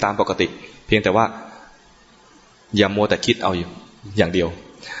ช้ชีวิตตามปกติเพียงแต่ว่าอย่ามัวแต่คิดเอาอยู่อย่างเดียว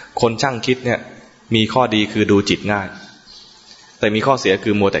คนช่างคิดเนี่ยมีข้อดีคือดูจิตง่ายแต่มีข้อเสียคื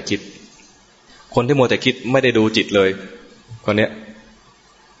อมัวแต่คิดคนที่มัวแต่คิดไม่ได้ดูจิตเลยคนนี้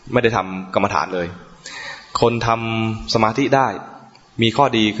ไม่ได้ทำกรรมฐานเลยคนทำสมาธิได้มีข้อ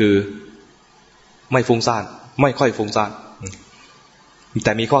ดีคือไม่ฟุ้งซ่านไม่ค่อยฟุ้งซ่านแ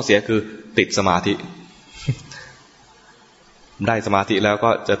ต่มีข้อเสียคือติดสมาธิได้สมาธิแล้วก็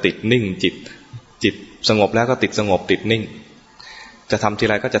จะติดนิ่งจิตสงบแล้วก็ติดสงบติดนิ่งจะทำที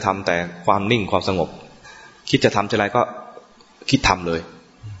ไรก็จะทำแต่ความนิ่งความสงบคิดจะทำทีไรก็คิดทำเลย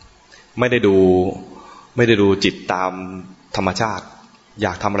ไม่ได้ดูจิตตามธรรมชาติอย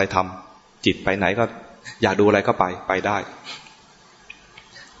ากทำอะไรทำจิตไปไหนก็อยากดูอะไรก็ไปได้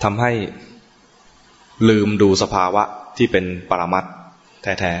ทำให้ลืมดูสภาวะที่เป็นปรมัตถ์แ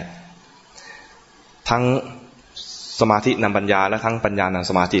ท้ๆทั้งสมาธินำปัญญาและทั้งปัญญานำ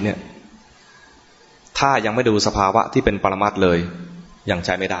สมาธิเนี่ยถ้ายังไม่ดูสภาวะที่เป็นปรมัตถ์เลยยังใ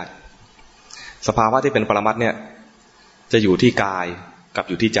ช้ไม่ได้สภาวะที่เป็นปรมัตถ์เนี่ยจะอยู่ที่กายกับ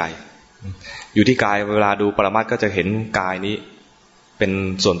อยู่ที่ใจอยู่ที่กายเวลาดูปรมัตถ์ก็จะเห็นกายนี้เป็น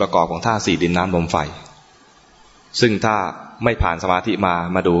ส่วนประกอบของธาตุสี่ดินน้ำลมไฟซึ่งถ้าไม่ผ่านสมาธิ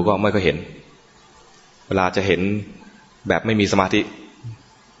มาดูก็ไม่ค่อยเห็นเวลาจะเห็นแบบไม่มีสมาธิ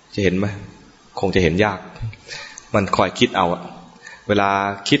จะเห็นไหมคงจะเห็นยากมันคอยคิดเอาเวลา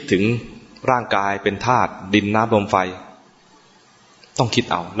คิดถึงร่างกายเป็นธาตุดินน้ำลมไฟต้องคิด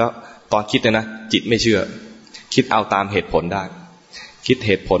เอาแล้วตอนคิดเนี่ยนะจิตไม่เชื่อคิดเอาตามเหตุผลได้คิดเ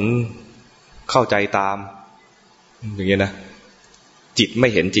หตุผลเข้าใจตามอย่างเงี้ยนะจิตไม่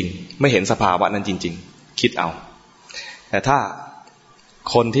เห็นจริงไม่เห็นสภาวะนั้นจริงๆคิดเอาแต่ถ้า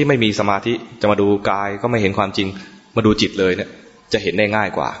คนที่ไม่มีสมาธิจะมาดูกายก็ไม่เห็นความจริงมาดูจิตเลยเนี่ยจะเห็นได้ง่าย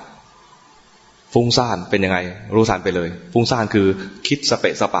กว่าฟุ้งซ่านเป็นยังไงรู้ซ่านไปเลยฟุ้งซ่านคือคิดสเป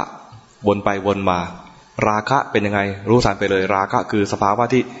ะสปะวนไปวนมาราคะเป็นยังไงรู้ซ่านไปเลยราคะคือสภาวะ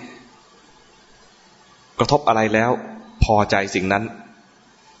ที่กระทบอะไรแล้วพอใจสิ่งนั้น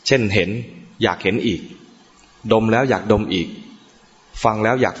เช่นเห็นอยากเห็นอีกดมแล้วอยากดมอีกฟังแ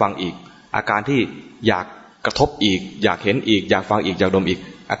ล้วอยากฟังอีกอาการที่อยากกระทบอีกอยากเห็นอีกอยากฟังอีกอยากดมอีก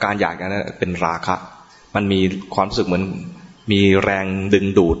อาการอยากนั้นเป็นราคะมันมีความรู้สึกเหมือนมีแรงดึง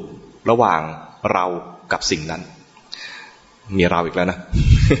ดูดระหว่างเรากับสิ่งนั้นมีเราอีกแล้วนะ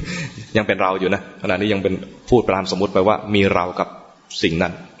ยังเป็นเราอยู่นะขณะนี้ยังเป็นพูดตามสมมุติไปว่ามีเรากับสิ่งนั้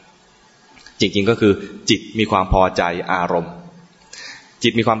นจริงๆก็คือจิตมีความพอใจอารมณ์จิ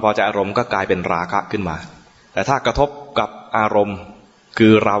ตมีความพอใจอารมณ์ก็กลายเป็นราคะขึ้นมาแต่ถ้ากระทบกับอารมณ์คื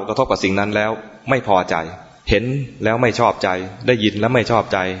อเรากระทบกับสิ่งนั้นแล้วไม่พอใจเห็นแล้วไม่ชอบใจได้ยินแล้วไม่ชอบ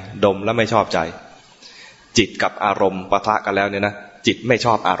ใจดมแล้วไม่ชอบใจจิตกับอารมณ์ปะทะกันแล้วเนี่ยนะจิตไม่ช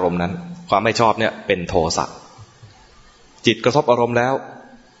อบอารมณ์นั้นความไม่ชอบเนี่ยเป็นโทสะจิตกระทบอารมณ์แล้ว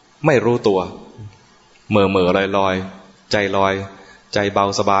ไม่รู้ตัวเม่อๆลอยๆใจลอยใจเบา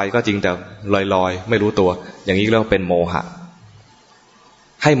สบายก็จริงแต่ลอยๆไม่รู้ตัวอย่างนี้เรียกว่าเป็นโมหะ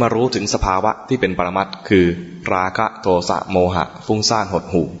ให้มารู้ถึงสภาวะที่เป็นปรมัตถ์คือราคะโทสะโมหะฟุ้งซ่านหด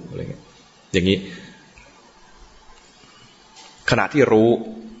หู่อะไรอย่างนี้ขณะที่รู้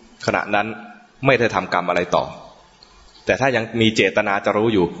ขณะนั้นไม่ได้ทำกรรมอะไรต่อแต่ถ้ายังมีเจตนาจะรู้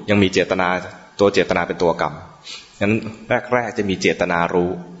อยู่ยังมีเจตนาตัวเจตนาเป็นตัวกรรมงั้นแรกๆจะมีเจตนารู้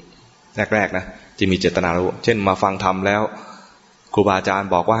แรกๆนะจะมีเจตนารู้เช่นมาฟังธรรมแล้วครูบาอาจารย์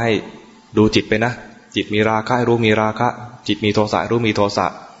บอกว่าให้ดูจิตไปนะจิตมีราคะให้รู้มีราคะจิตมีโทสะรู้มีโทสะ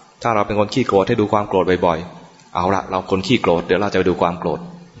ถ้าเราเป็นคนขี้โกรธให้ดูความโกรธบ่อยๆเอาละเราคนขี้โกรธเดี๋ยวเราจะไปดูความโกรธ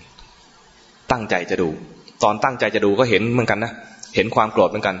ตั้งใจจะดูตอนตั้งใจจะดูก็เห็นเหมือนกันนะเห็นความโกรธ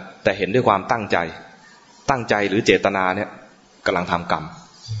เหมือนกันแต่เห็นด้วยความตั้งใจหรือเจตนาเนี่ยกำลังทำกรรม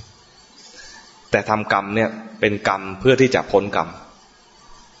แต่ทำกรรมเนี่ยเป็นกรรมเพื่อที่จะพ้นกรรม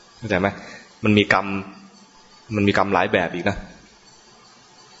เข้าใจไหมมันมีกรรมหลายแบบอีกนะ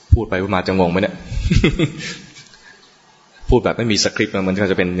พูดไปพูดมาจะงงไหมเนี่ย พูดแบบไม่มีสคริปต์มันก็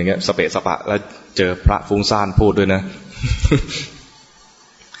จะเป็นอย่างเงี้ยสเปะสปะแล้วเจอพระฟุ้งซ่านพูดด้วยนะ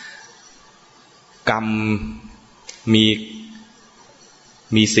กรรม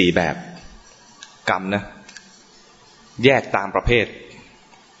มี4แบบกรรมนะแยกตามประเภท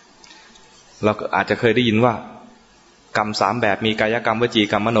เราอาจจะเคยได้ยินว่ากรรม3แบบมีกายกรรมวจี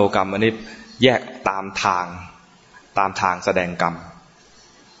กรรมมโนกรรมอันนี้แยกตามทางแสดงกรรม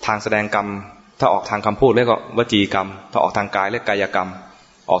ทางแสดงกรรมถ้าออกทางคำพูดเรียกว่าวจีกรรมถ้าออกทางกายเรียกกายกรรม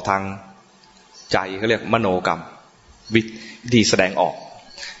ออกทาง ใจเขาเรียกมโนกรรมวิธีแสดงออก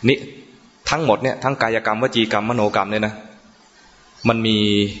นี่ทั้งหมดเนี่ยทั้งกายกรรมวจีกรรมมโนกรรมเนี่ยนะมันมี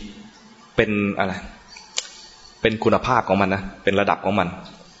เป็นอะไรเป็นคุณภาพของมันนะเป็นระดับของมัน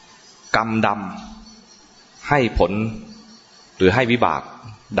กรรมดำให้ผลหรือให้วิบาก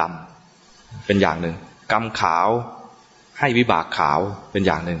ดำเป็นอย่างหนึ่งกรรมขาวให้วิบากขาวเป็นอ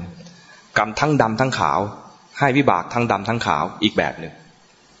ย่างหนึ่งกรรมทั้งดำทั้งขาวให้วิบากทั้งดำทั้งขาวอีกแบบหนึ่ง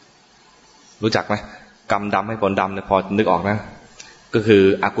รู้จักไหมกรรมดำให้ผลดำเนี่ยพอนึกออกนะก็คือ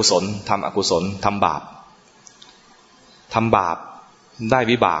อกุศลทำอกุศลทำบาปได้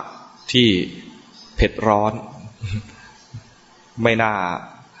วิบากที่เผ็ดร้อนไม่น่า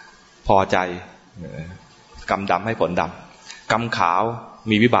พอใจกรรมดำให้ผลดำกรรมขาว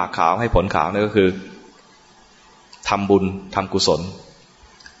มีวิบากขาวให้ผลขาวนั่นก็คือทำบุญทำกุศล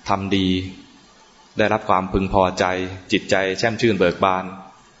ทำดีได้รับความพึงพอใจจิตใจแช่มชื่นเบิกบาน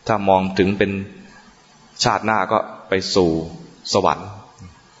ถ้ามองถึงเป็นชาติหน้าก็ไปสู่สวรรค์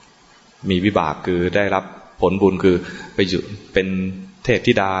มีวิบากคือได้รับผลบุญคือไปอยู่เป็นเทพ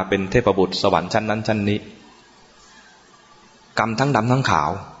ธิดาเป็นเทพบุตรสวรรค์ชั้นนั้นชั้นนี้กรรมทั้งดำทั้งขาว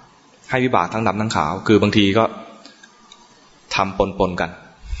ให้วิบากทั้งดำทั้งขาวคือบางทีก็ทำปนกัน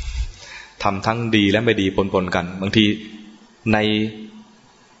ทำทั้งดีและไม่ดีปนกันบางทีใ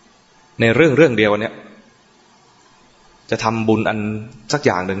นเรื่องเดียวเนี่ยจะทำบุญอันสักอ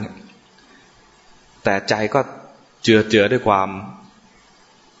ย่างหนึ่งแต่ใจก็เจือด้วยความ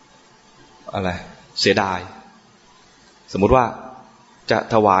อะไรเสียดายสมมุติว่าจะ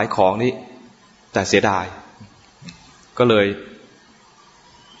ถวายของนี้แต่เสียดายก็เลย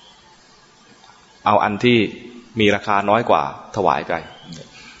เอาอันที่มีราคาน้อยกว่าถวายไป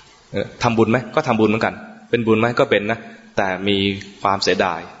ทำบุญไหมก็ทำบุญเหมือนกันเป็นบุญไหมก็เป็นนะแต่มีความเสียด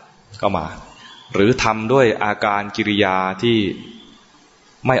ายก็มาหรือทำด้วยอาการกิริยาที่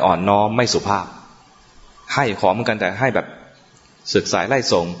ไม่อ่อนน้อมไม่สุภาพให้ของเหมือนกันแต่ให้แบบสึกสายไล่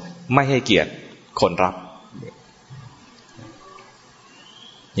ส่งไม่ให้เกียรติคนรับ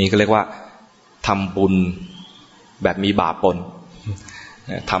นี่ก็เรียกว่าทำบุญแบบมีบาปปน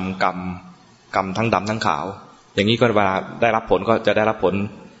ทำกรรมทั้งดำทั้งขาวอย่างนี้ก็เวลาได้รับผลก็จะได้รับผล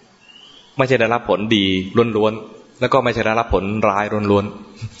ไม่ใช่ได้รับผลดีล้วนๆแล้วก็ไม่ใช่ได้รับผลร้ายล้วน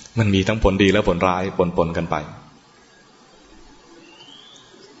ๆมันมีทั้งผลดีและผลร้ายปนกันไป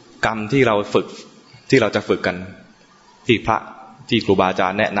กรรมที่เราฝึกที่เราจะฝึกกันที่พระที่ครูบาอาจา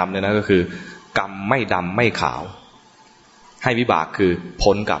รย์แนะนำเนี่ยนะก็คือกรรมไม่ดำไม่ขาวให้วิบากคือ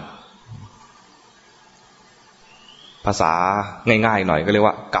พ้นกรรมภาษาง่ายๆหน่อยก็เรียก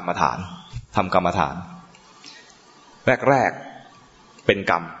ว่ากรรมฐานทำกรรมฐานแรกเป็น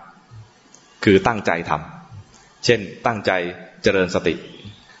กรรมคือตั้งใจทำเช่นตั้งใจเจริญสติ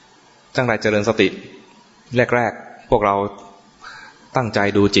ตั้งใจเจริญสติแรกพวกเราตั้งใจ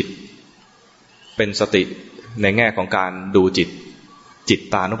ดูจิตเป็นสติในแง่ของการดูจิต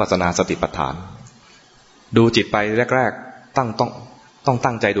ตานุปัสสนาสติปัฏฐานดูจิตไปแรกๆต้อง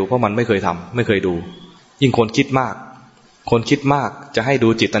ตั้งใจดูเพราะมันไม่เคยทำไม่เคยดูยิ่งคนคิดมากจะให้ดู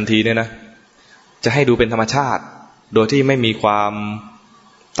จิตทันทีเนี่ยนะจะให้ดูเป็นธรรมชาติโดยที่ไม่มีความ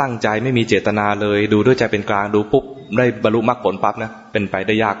ตั้งใจไม่มีเจตนาเลยดูด้วยใจเป็นกลางดูปุ๊บได้บรรลุมรรคผลปั๊บนะเป็นไปไ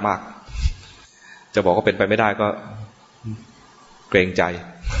ด้ยากมากจะบอกว่าเป็นไปไม่ได้ก็เกรงใจ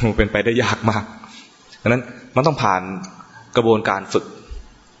เป็นไปได้ยากมากดังนั้นมันต้องผ่านกระบวนการฝึก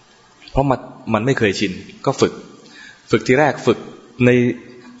เพราะมันไม่เคยชินก็ฝึกที่แรกฝึ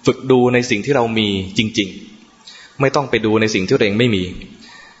กดูในสิ่งที่เรามีจริงๆไม่ต้องไปดูในสิ่งที่ตัวเองไม่มี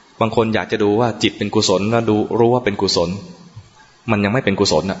บางคนอยากจะดูว่าจิตเป็นกุศลแล้วดูรู้ว่าเป็นกุศลมันยังไม่เป็นกุ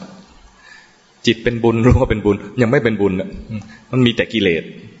ศลน่ะจิตเป็นบุญรู้ว่าเป็นบุญยังไม่เป็นบุญน่ะมันมีแต่กิเลส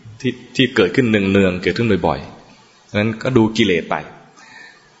ที่เกิดขึ้นเนืองๆเกิดขึ้นบ่อยๆดังนั้นก็ดูกิเลสไป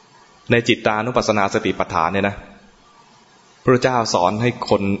ในจิตตานุปัสสนาสติปัฏฐานเนี่ยนะพระเจ้าสอนให้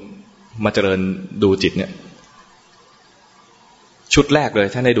คนมาเจริญดูจิตเนี่ยชุดแรกเลย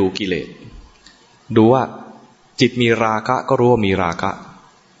ท่านให้ดูกิเลสดูว่าจิตมีราคะก็รู้ว่ามีราคะ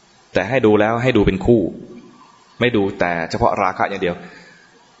แต่ให้ดูแล้วให้ดูเป็นคู่ไม่ดูแต่เฉพาะราคะอย่างเดียว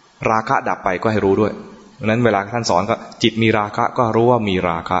ราคะดับไปก็ให้รู้ด้วยดังนั้นเวลาท่านสอนก็จิตมีราคะก็รู้ว่ามี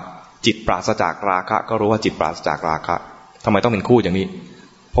ราคะจิตปราศจากราคะก็รู้ว่าจิตปราศจากราคะทำไมต้องเป็นคู่อย่างนี้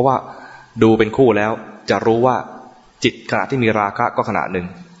เพราะว่าดูเป็นคู่แล้วจะรู้ว่าจิตขณะที่มีราคะก็ขณะหนึ่ง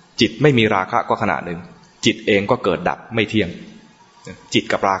จิตไม่มีราคะก็ขณะหนึ่งจิตเองก็เกิดดับไม่เที่ยงจิต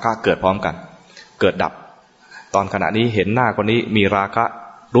กับราคะเกิดพร้อมกันเกิดดับตอนขณะนี้เห็นหน้าคนนี้มีราคะ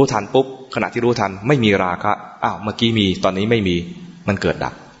รู้ทันปุ๊บขณะที่รู้ทันไม่มีราคะอ้าวเมื่อกี้มีตอนนี้ไม่มีมันเกิดดั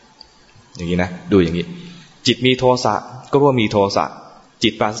บอย่างนี้นะดูอย่างนี้จิตมีโทสะก็รู้ว่ามีโทสะจิ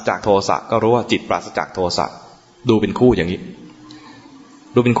ตปราศจากโทสะก็รู้ว่าจิตปราศจากโทสะดูเป็นคู่อย่างนี้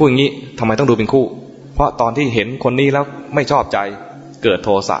ดูเป็นคู่อย่างนี้ทำไมต้องดูเป็นคู่เพราะตอนที่เห็นคนนี้แล้วไม่ชอบใจเกิดโท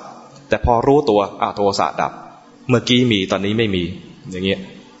สะแต่พอรู้ตัวโทสะดับเมื่อกี้มีตอนนี้ไม่มีอย่างเงี้ย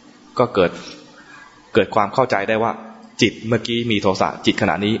ก็เกิดความเข้าใจได้ว่าจิตเมื่อกี้มีโทสะจิตข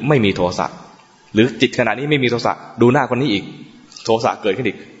ณะนี้ไม่มีโทสะหรือจิตขณะนี้ไม่มีโทสะดูหน้าคนนี้อีกโทสะเกิดขึ้น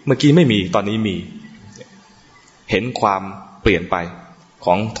อีกเมื่อกี้ไม่มีตอนนี้มีเห็นความเปลี่ยนไปข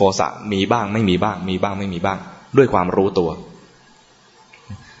องโทสะมีบ้างไม่มีบ้างมีบ้างไม่มีบ้างด้วยความรู้ตัว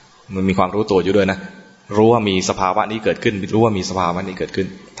มันมีความรู้ตัวอยู่ด้วยนะรู้ว่ามีสภาวะนี้เกิดขึ้นรู้ว่ามีสภาวะนี้เกิดขึ้น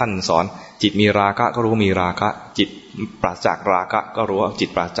ท่านสอนจิตมีราคะก็รู้ว่ามีราคะจิตปราศจากราคะก็รู้ว่าจิต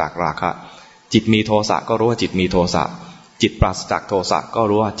ปราศจากราคะจิตมีโทสะก็รู้ว่าจิตมีโทสะจิตปราศจากโทสะก็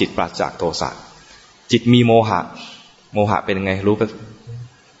รู้ว่าจิตปราศจากโทสะจิตมีโมหะโมหะเป็นยังไงรู้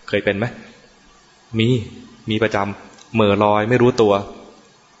เคยเป็นไหมมีประจำเหม่อลอยไม่รู้ตัว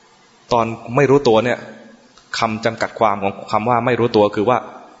ตอนไม่รู้ตัวเนี่ยคำจำกัดความของคำว่าไม่รู้ตัวคือว่า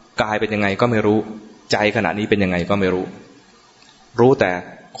กายเป็นยังไงก็ไม่รู้ใจขณะนี้เป็นยังไงก็ไม่รู้รู้แต่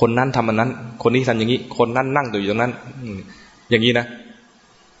คนนั้นทำอันนั้นคนนี้ทำอย่างนี้คนนั้นนั่งอยู่ตรงนั้นอย่างนี้นะ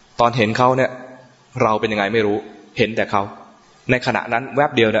ตอนเห็นเขาเนี่ยเราเป็นยังไงไม่รู้เห็นแต่เขาในขณะนั้นแว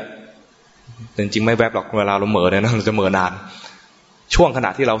บเดียวเนี่ยจริงๆไม่แวบหรอกเวลาเราเหม่อเนี่ยนะเราจะเหม่อนานช่วงขณะ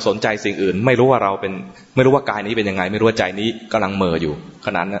ที่เราสนใจสิ่งอื่นไม่รู้ว่าเราเป็นไม่รู้ว่ากายนี้เป็นยังไงไม่รู้ว่าใจนี้กำลังเหม่ออยู่ข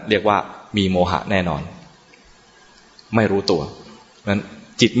ณะนั้นเรียกว่ามีโมหะแน่นอนไม่รู้ตัวนั้น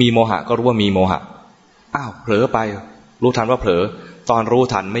จิตมีโมหะก็รู้ว่ามีโมหะเผลอไปรู้ทันว่าเผลอตอนรู้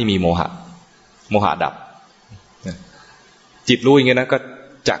ทันไม่มีโมหะโมหะดับจิตรู้อย่างนี้นะก็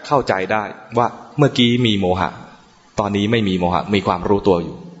จะเข้าใจได้ว่าเมื่อกี้มีโมหะตอนนี้ไม่มีโมหะมีความรู้ตัวอ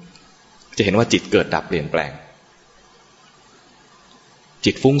ยู่จะเห็นว่าจิตเกิดดับเปลี่ยนแปลง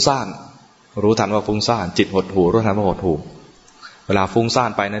จิตฟุ้งซ่านรู้ทันว่าฟุ้งซ่านจิตหดหู่รู้ทันว่าหดหู่เวลาฟุ้งซ่าน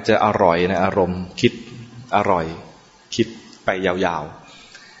ไปนะจะอร่อยนะอารมณ์คิดอร่อยคิดไปยาว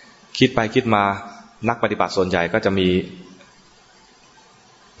ๆคิดไปคิดมานักปฏิบัติส่วนใหญ่ก็จะมี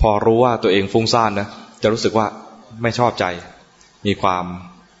พอรู้ว่าตัวเองฟุ้งซ่านนะจะรู้สึกว่าไม่ชอบใจมีความ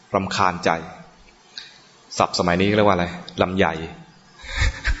รำคาญใจศัพท์สมัยนี้เรียกว่าอะไรลำใหญ่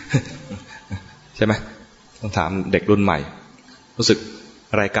ใช่ไหมต้องถามเด็กรุ่นใหม่รู้สึก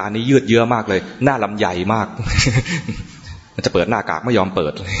รายการนี้ยืดเยื้อมากเลยหน้าลำใหญ่มาก มันจะเปิดหน้ากากไม่ยอมเปิ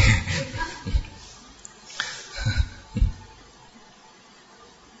ด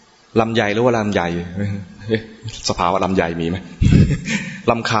ลำใหญ่หรือว่าลำใหญ่สภาวะลำใหญ่มีไหม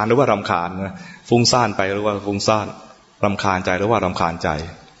รำคาญหรือว่ารำคาญฟุ้งซ่านไปหรือว่าฟุ้งซ่านรำคาญใจหรือว่ารำคาญใจ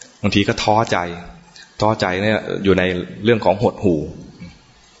บางทีก็ท้อใจเนี่ยอยู่ในเรื่องของหดหู่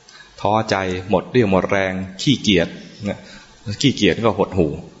ท้อใจหมดเรี่ยวหมดแรงขี้เกียจเนี่ยขี้เกียจก็หด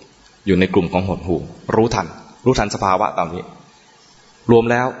หู่อยู่ในกลุ่มของหดหู่รู้ทันสภาวะตามนี้รวม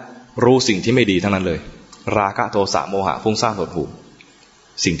แล้วรู้สิ่งที่ไม่ดีทั้งนั้นเลยราคะโทสะโมหะฟุ้งซ่านหดหู่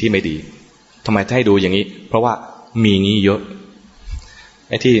สิ่งที่ไม่ดีทำไมให้ดูอย่างนี้เพราะว่ามีงี้เยอะ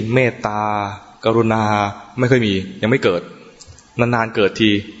ไอ้ที่เมตตากรุณาไม่ค่อยมียังไม่เกิดนานๆเกิด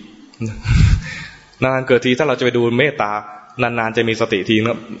ทีถ้าเราจะไปดูเมตตานานๆจะมีสติทีน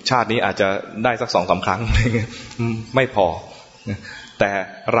ะชาตินี้อาจจะได้สัก 2-3 ครั้งไม่พอแต่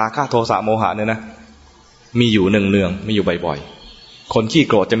ราคะโทสะโมหะเนี่ยนะมีอยู่เนืองๆมีอยู่บ่อยๆคนขี้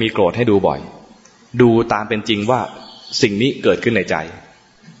โกรธจะมีโกรธให้ดูบ่อยดูตามเป็นจริงว่าสิ่งนี้เกิดขึ้นในใจ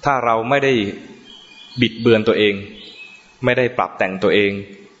ถ้าเราไม่ได้บิดเบือนตัวเองไม่ได้ปรับแต่งตัวเอง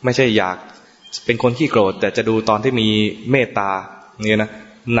ไม่ใช่อยากเป็นคนขี้โกรธแต่จะดูตอนที่มีเมตตาเนี่ยนะ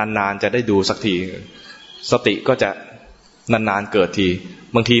นานๆจะได้ดูสักทีสติก็จะนานๆเกิดที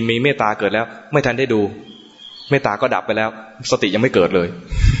บางทีมีเมตตาเกิดแล้วไม่ทันได้ดูเมตตาก็ดับไปแล้วสติยังไม่เกิดเลย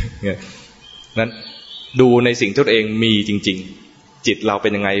นั้นดูในสิ่งที่ตัวเองมีจริงๆจิตเราเป็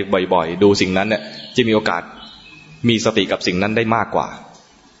นยังไงบ่อยๆดูสิ่งนั้นเนี่ยจะมีโอกาสมีสติกับสิ่งนั้นได้มากกว่า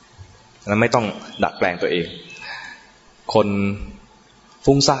แล้วไม่ต้องดัดแปลงตัวเองคน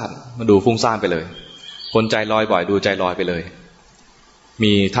ฟุ้งซ่านมาดูฟุ้งซ่านไปเลยคนใจลอยบ่อยดูใจลอยไปเลย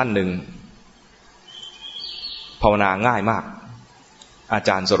มีท่านหนึ่งภาวนาง่ายมากอาจ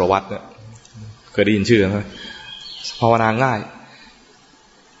ารย์สรวัตรเนี่ยเคยได้ยินชื่อไหมภาวนาง่าย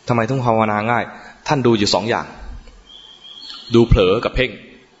ทำไมต้องภาวนาง่ายท่านดูอยู่2 อย่างดูเผลอกับเพ่ง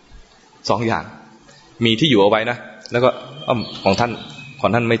2 อย่างมีที่อยู่เอาไว้นะแล้วก็ของท่าน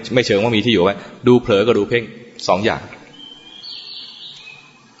ไม่เชิงว่ามีที่อยู่ไว้ดูเผลอกับดูเพ่ง2 อย่าง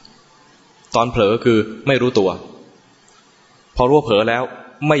ตอนเผลอคือไม่รู้ตัวพอรู้ว่าเผลอแล้ว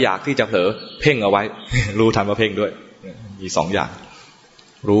ไม่อยากที่จะเผลอเพ่งเอาไว้รู้ทันว่าเพ่งด้วยมี2 อย่าง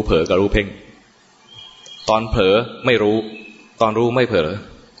รู้เผลอกับรู้เพ่งตอนเผลอไม่รู้ตอนรู้ไม่เผลอ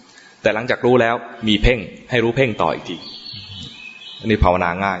แต่หลังจากรู้แล้วมีเพ่งให้รู้เพ่งต่ออีกทีอันนี้ภาวนา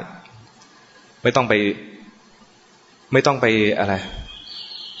ง่ายไม่ต้องไปอะไร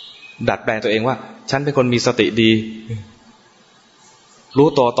ดัดแปลงตัวเองว่าฉันเป็นคนมีสติดีรู้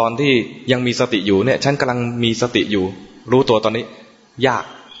ตัวตอนที่ยังมีสติอยู่เนี่ยฉันกำลังมีสติอยู่รู้ตัวตอนนี้ยาก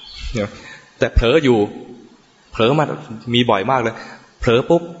แต่เผลออยู่เผลอมามีบ่อยมากเลยเผลอ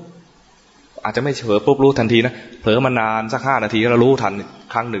ปุ๊บอาจจะไม่เผลอปุ๊บรู้ทันทีนะเผลอมานานสัก5 นาทีแล้วรู้ทัน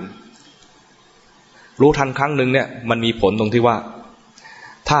ครั้งหนึ่งรู้ทันครั้งหนึ่งเนี่ยมันมีผลตรงที่ว่า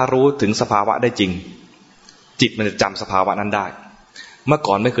ถ้ารู้ถึงสภาวะได้จริงจิตมันจะจำสภาวะนั้นได้เมื่อ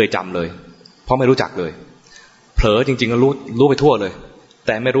ก่อนไม่เคยจำเลยเพราะไม่รู้จักเลยเผลอจริงๆก็รู้ไปทั่วเลยแ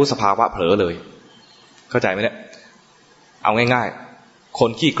ต่ไม่รู้สภาวะเผลอเลยเข้าใจไหมเนี่ยเอาง่ายๆค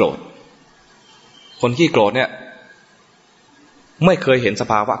นขี้โกรธเนี่ยไม่เคยเห็นส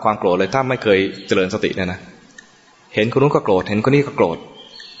ภาวะความโกรธเลยถ้าไม่เคยเจริญสติเนี่ยนะเห็นคนนู้นก็โกรธเห็นคนนี้ก็โกรธ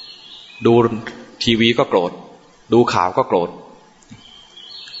ดูทีวีก็โกรธดูข่าวก็โกรธ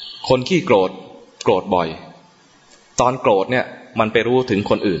คนขี้โกรธบ่อยตอนโกรธเนี่ยมันไปรู้ถึง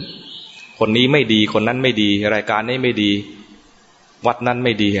คนอื่นคนนี้ไม่ดีคนนั้นไม่ดีรายการนี้ไม่ดีวัดนั้นไ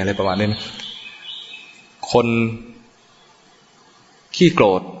ม่ดีอะไรประมาณนี้นะคนขี้โกร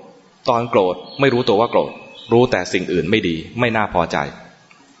ธตอนโกรธไม่รู้ตัวว่าโกรธรู้แต่สิ่งอื่นไม่ดีไม่น่าพอใจ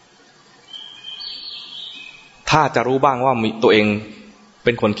ถ้าจะรู้บ้างว่าตัวเองเ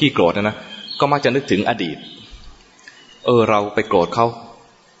ป็นคนขี้โกรธนะก็มักจะนึกถึงอดีตเราไปโกรธเขา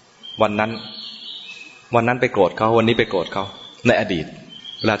วันนั้นไปโกรธเขาวันนี้ไปโกรธเขาในอดีต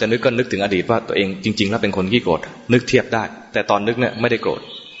เวลาจะนึกก็นึกถึงอดีตว่าตัวเองจริงๆแล้วเป็นคนขี้โกรธนึกเทียบได้แต่ตอนนึกเนี่ยไม่ได้โกรธ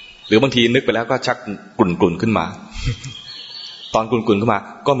หรือบางทีนึกไปแล้วก็ชักกลุ่นขึ้นมาตอนกลุ่นขึ้นมา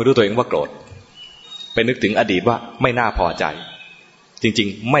ก็ไม่รู้ตัวเองว่าโกรธไปนึกถึงอดีตว่าไม่น่าพอใจจริง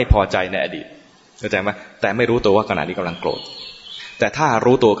ๆไม่พอใจในอดีตเข้าใจไหมแต่ไม่รู้ตัวว่าขณะนี้กำลังโกรธแต่ถ้า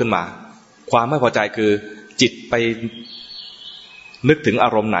รู้ตัวขึ้นมาความไม่พอใจคือจิตไปนึกถึงอา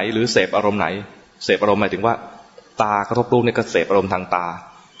รมณ์ไหนหรือเสพอารมณ์ไหนเสพอารมณ์หมายถึงว่าตากระทบรูปเนี่ยก็เสพอารมณ์ทางตา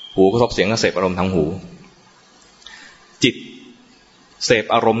หูกระทบเสียงก็เสพอารมณ์ทางหูจิตเสพ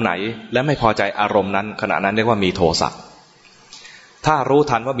อารมณ์ไหนและไม่พอใจอารมณ์นั้นขณะนั้นเรียกว่ามีโทสะถ้ารู้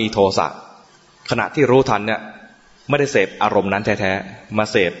ทันว่ามีโทสะขณะที่รู้ทันเนี่ยไม่ได้เสพอารมณ์นั้นแท้ๆมา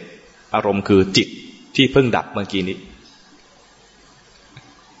เสพอารมณ์คือจิตที่เพิ่งดับเมื่อกี้นี้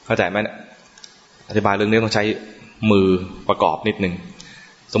เข้าใจไหมเนี่ยอธิบายเรื่องนี้ต้องใช้มือประกอบนิดนึง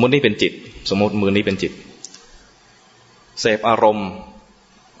สมมตินี่เป็นจิตสมมติมือนี้เป็นจิตเสพอารมณ์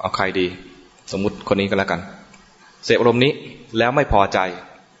เอาใครดีสมมติคนนี้ก็แล้วกันเสพอารมณ์นี้แล้วไม่พอใจ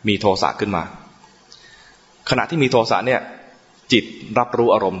มีโทสะขึ้นมาขณะที่มีโทสะเนี่ยจิตรับรู้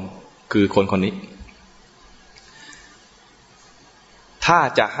อารมณ์คือคนนี้ถ้า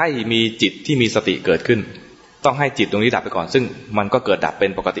จะให้มีจิตที่มีสติเกิดขึ้นต้องให้จิตตรงนี้ดับไปก่อนซึ่งมันก็เกิดดับเป็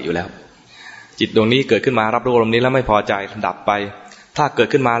นปกติอยู่แล้วจิตดวงนี้เกิดขึ้นมารับรู้อารมณ์นี้แล้วไม่พอใจดับไปถ้าเกิด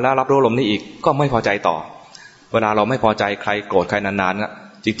ขึ้นมาแล้วรับรู้อารมณ์นี้อีกก็ไม่พอใจต่อเวลาเราไม่พอใจใครโกรธใครนานๆนะ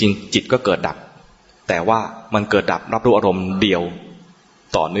จริงๆจิตก็เกิดดับแต่ว่ามันเกิดดับรับรู้อารมณ์เดียว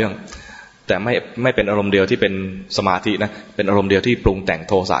ต่อเนื่องแต่ไม่เป็นอารมณ์เดียวที่เป็นสมาธินะเป็นอารมณ์เดียวที่ปรุงแต่ง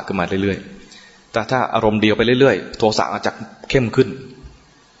โทสะขึ้นมาเรื่อยๆแต่ถ้าอารมณ์เดียวไปเรื่อยๆโทสะอาจจะเข้มขึ้น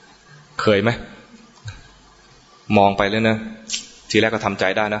เคยไหมมองไปแล้วนะทีแรกก็ทำใจ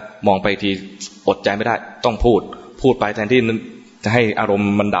ได้นะมองไปทีอดใจไม่ได้ต้องพูดไปแทนที่จะให้อารมณ์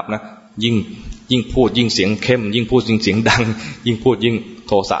มันดับนะยิ่งพูดยิ่งเสียงเข้มยิ่งพูดยิ่งเสียงดังยิ่งพูดยิ่งโ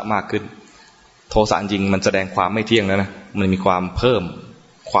ทสะมากขึ้นโทสะจริงมันแสดงความไม่เที่ยงนะมันมีความเพิ่ม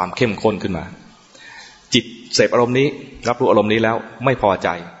ความเข้มข้นขึ้นมาจิตเสพอารมณ์นี้รับรู้อารมณ์นี้แล้วไม่พอใจ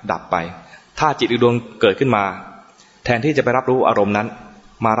ดับไปถ้าจิตอีกดวงเกิดขึ้นมาแทนที่จะไปรับรู้อารมณ์นั้น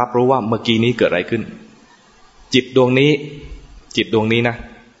มารับรู้ว่าเมื่อกี้นี้เกิดอะไรขึ้นจิตดวงนี้นะ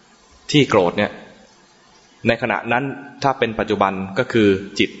ที่โกรธเนี่ยในขณะนั้นถ้าเป็นปัจจุบันก็คือ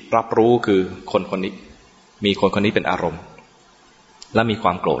จิตรับรู้คือคนนี้มีคนนี้เป็นอารมณ์และมีคว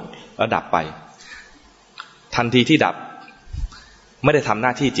ามโกรธแล้วดับไปทันทีที่ดับไม่ได้ทำหน้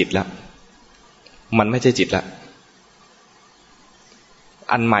าที่จิตแล้วมันไม่ใช่จิตแล้ว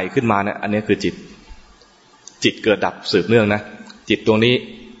อันใหม่ขึ้นมาเนี่ยอันนี้คือจิตเกิดดับสืบเนื่องนะจิตดวงนี้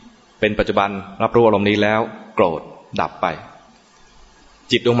เป็นปัจจุบันรับรู้อารมณ์นี้แล้วโกรธดับไป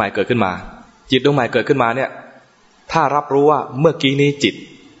จิตดวงใหม่เกิดขึ้นมาจิตดวงใหม่เกิดขึ้นมาเนี่ยถ้ารับรู้ว่าเมื่อกี้นี้จิต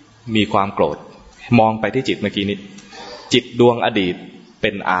มีความโกรธมองไปที่จิตเมื่อกี้นี้จิตดวงอดีตเป็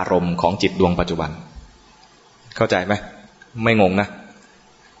นอารมณ์ของจิตดวงปัจจุบันเข้าใจไหมไม่งงนะ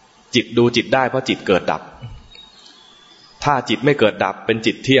จิตดูจิตได้เพราะจิตเกิดดับถ้าจิตไม่เกิดดับเป็น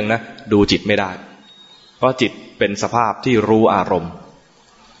จิตเที่ยงนะดูจิตไม่ได้เพราะจิตเป็นสภาพที่รู้อารมณ์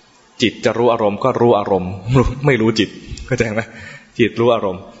จิตจะรู้อารมณ์ก็รู้อารมณ์ไม่รู้จิตเข้าใจไหมจิตรู้อาร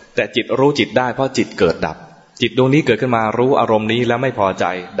มณ์แต่จิตรู้จิตได้เพราะจิตเกิดดับจิตดวงนี้เกิดขึ้นมารู้อารมณ์นี้แล้วไม่พอใจ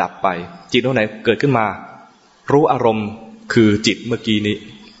ดับไปจิตดวงไหนเกิดขึ้นมารู้อารมณ์คือจิตเมื่อกี้นี้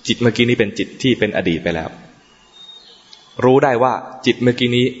จิตเมื่อกี้นี้เป็นจิตที่เป็นอดีตไปแล้วรู้ได้ว่าจิตเมื่อกี้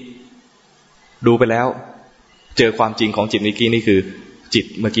นี้ดูไปแล้วเจอความจริงของจิตเมื่อกี้นี้คือจิต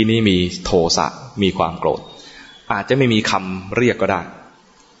เมื่อกี้นี้มีโทสะมีความโกรธอาจจะไม่มีคำเรียกก็ได้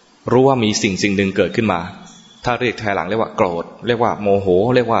รู้ว่ามีสิ่งหนึ่งเกิดขึ้นมาถ้าเรียกภายหลังเรียกว่าโกรธเรียกว่าโมโห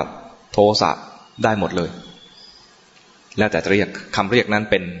เรียกว่าโทสะได้หมดเลยแล้วแต่จะเรียกคำเรียกนั้น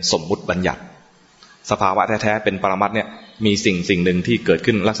เป็นสมมุติบัญญัติสภาวะแท้ๆเป็นปรมัตถ์เนี่ยมีสิ่งหนึ่งที่เกิด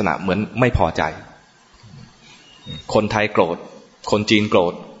ขึ้นลักษณะเหมือนไม่พอใจคนไทยโกรธคนจีนโกร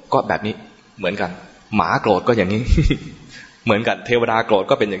ธก็แบบนี้เหมือนกันหมาโกรธก็อย่างนี้ เหมือนกันเทวดาโกรธ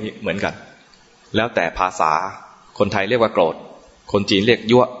ก็เป็นอย่างนี้เหมือนกันแล้วแต่ภาษาคนไทยเรียกว่าโกรธคนจีนเรียก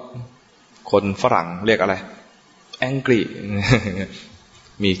ยั่วคนฝรั่งเรียกอะไร angry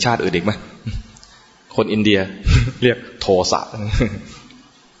มีชาติอื่นอีกไหมคนอินเดีย เรียกโทสะ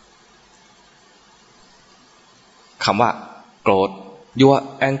คำว่าโกรธยั่ว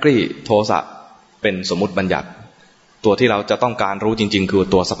angry โทสะเป็นสมมุติบัญญัติตัวที่เราจะต้องการรู้จริงๆคือ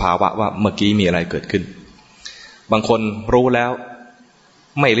ตัวสภาวะว่าเมื่อกี้มีอะไรเกิดขึ้นบางคนรู้แล้ว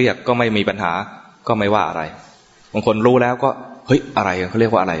ไม่เรียกก็ไม่มีปัญหาก็ไม่ว่าอะไรบางคนรู้แล้วก็เฮ้ยอะไรเขาเรีย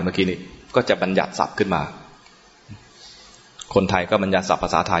กว่าอะไรเมื่อกี้นี้ก็จะบัญญัติศัพท์ขึ้นมาคนไทยก็บัญญัติศัพท์ภ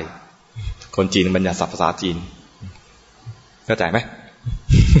าษาไทยคนจีนบัญญัติศัพท์ภาษาจีนเข้าใจไหม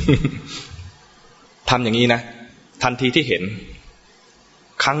ทำอย่างนี้นะทันทีที่เห็น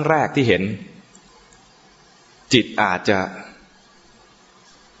ครั้งแรกที่เห็นจิตอาจ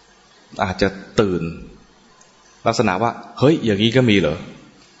จะตื่นลักษณะว่าเฮ้ยอย่างนี้ก็มีเหรอ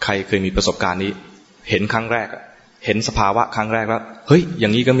ใครเคยมีประสบการณ์นี้เห็นครั้งแรกเห็นสภาวะครั้งแรกแล้วเฮ้ยอย่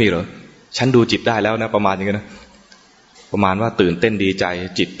างนี้ก็มีเหรอฉันดูจิตได้แล้วนะประมาณอย่างนี้นะประมาณว่าตื่นเต้นดีใจ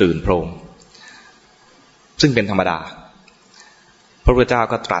จิตตื่นโพลงซึ่งเป็นธรรมดาพระพุทธเจ้า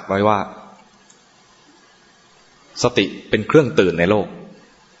ก็ตรัสไว้ว่าสติเป็นเครื่องตื่นในโลก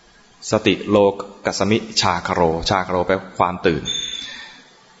สติโลกัสสมิชาคโรชาคโรแปลความตื่น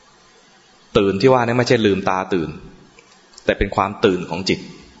ที่ว่านี่ไม่ใช่ลืมตาตื่นแต่เป็นความตื่นของจิต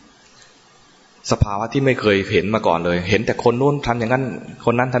สภาวะที่ไม่เคยเห็นมาก่อนเลยเห็นแต่คนนู้นทำอย่างนั้นค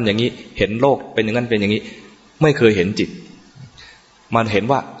นนั้นทำอย่างนี้เห็นโลกเป็นอย่างนั้นเป็นอย่างนี้ไม่เคยเห็นจิตมันเห็น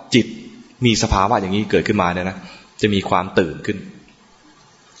ว่าจิตมีสภาวะอย่างนี้เกิดขึ้นมาเนี่ยนะจะมีความตื่นขึ้น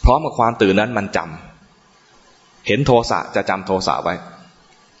พร้อมกับความตื่นนั้นมันจำเห็นโทสะจะจำโทสะไว้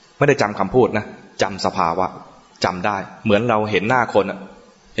ไม่ได้จำคำพูดนะจำสภาวะจำได้เหมือนเราเห็นหน้าคน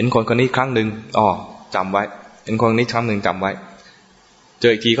เห็นคนคนนี้ครั้งหนึ่งจำไว้เห็นคนนี้ครั้งหนึ่งจำไว้เจ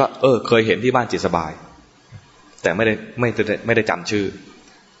ออีกทีก็เคยเห็นที่บ้านจิตสบายแต่ไม่ได้จำชื่อ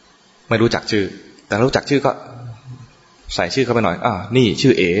ไม่รู้จักชื่อแต่รู้จักชื่อก็ใส่ชื่อเข้าไปหน่อยนี่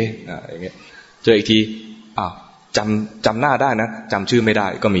ชื่อเออย่างเงี้ยเจออีกทีจำหน้าได้นะจำชื่อไม่ได้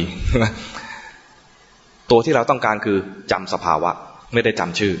ก็มี ตัวที่เราต้องการคือจำสภาวะไม่ได้จ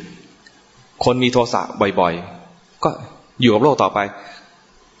ำชื่อคนมีโทสะบ่อยๆก็อยู่กับโลกต่อไป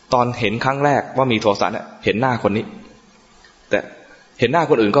ตอนเห็นครั้งแรกว่ามีโทสะเนี่ยเห็นหน้าคนนี้แต่เห็นหน้า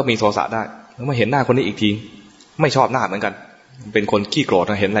คนอื่นก็มีโทสะได้แล้วมาเห็นหน้าคนนี้อีกทีไม่ชอบหน้าเหมือนกันเป็นคนขี้โกรธ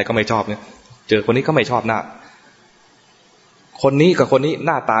เห็นอะไรก็ไม่ชอบเนี่ยเจอคนนี้ก็ไม่ชอบหน้าคนนี้กับคนนี้ห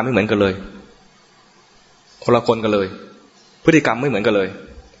น้าตาไม่เหมือนกันเลยคนละคนกันเลยพฤติกรรมไม่เหมือนกันเลย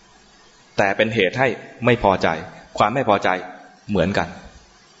แต่เป็นเหตุให้ไม่พอใจความไม่พอใจเหมือนกัน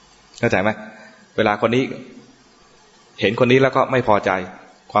เข้าใจไหมเวลาคนนี้เห็นคนนี้แล้วก็ไม่พอใจ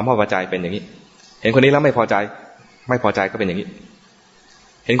ความไม่พอใจเป็นอย่างนี้เห็นคนนี้แล้วไม่พอใจก็เป็นอย่างนี้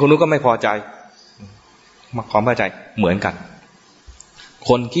เห็นคนนู้นก็ไม่พอใจความไม่พอใจเหมือนกันค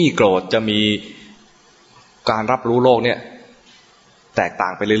นขี้โกรธจะมีการรับรู้โลกเนี่ยแตกต่า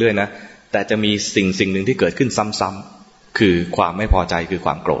งไปเรื่อยๆนะแต่จะมีสิ่งหนึ่งที่เกิดขึ้นซ้ำๆคือความไม่พอใจคือค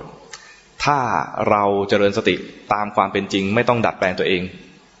วามโกรธถ้าเราเจริญสติตามความเป็นจริงไม่ต้องดัดแปลงตัวเอง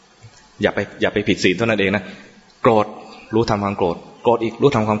อย่าไปผิดศีลเท่านั้นเองนะโกรธรู้ทำความโกรธโกรธอีก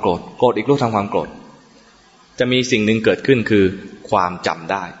รู้ทำความโกรธโกรธอีกรู้ทำความโกรธจะมีสิ่งหนึ่งเกิดขึ้นคือความจ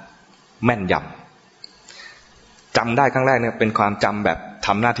ำได้แม่นยำจำได้ครั้งแรกเนี่ยเป็นความจำแบบท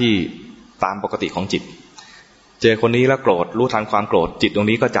ำหน้าที่ตามปกติของจิตเจอคนนี้แล้วโกรธรู้ทันความโกรธจิตตรง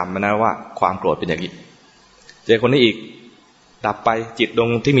นี้ก็จำมานะว่าความโกรธเป็นอย่างนี้เจอคนนี้อีกดับไปจิตตรง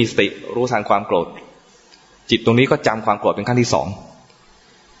ที่มีสติรู้ทันความโกรธจิตตรงนี้ก็จำความโกรธเป็นขั้นที่สอง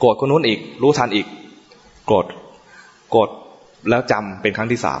โกรธคนนู้นอีกรู้ทันอีกโกรธแล้วจำเป็นครั้ง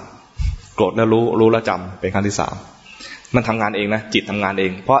ที่สามโกรธแล้วรู้แล้วจำเป็นครั้งที่สามมันทำงานเองนะจิตทำงานเอ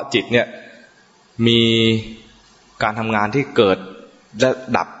งเพราะจิตเนี่ยมีการทำงานที่เกิดและ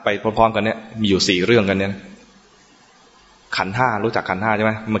ดับไปพร้อมๆกันเนี่ยมีอยู่4เรื่องกันเนี่ยขันธ์ห้ารู้จักขันธ์ห้าใช่ไห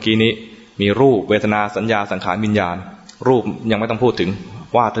มเมื่อกี้นี้มีรูปเวทนาสัญญาสังขารวิญญาณรูปยังไม่ต้องพูดถึง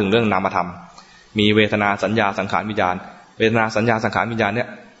ว่าถึงเรื่องนามธรรมมีเวทนาสัญญาสังขารวิญญาณเวทนาสัญญาสังขารวิญญาณเนี่ย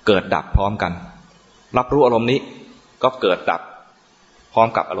เกิดดับพร้อมกันรับรู้อารมณ์นี้ก็เกิดดับพร้อม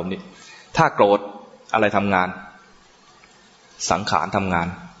กับอารมณ์นี้ถ้าโกรธอะไรทำงานสังขารทำงาน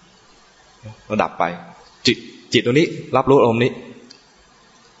แล้วดับไปจิตตรงนี้รับรู้อารมณ์นี้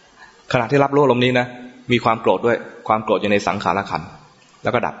ขณะที่รับรู้อารมณ์นี้นะมีความโกรธด้วยความโกรธอยู่ในสังขารขันธ์แล้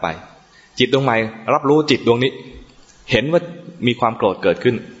วก็ดับไปจิตดวงใหม่รับรู้จิตดวงนี้เห็นว่ามีความโกรธเกิด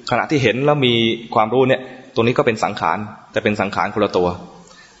ขึ้นขณะที่เห็นแล้วมีความรู้เนี่ยตรงนี้ก็เป็นสังขารแต่เป็นสังขารคนละตัว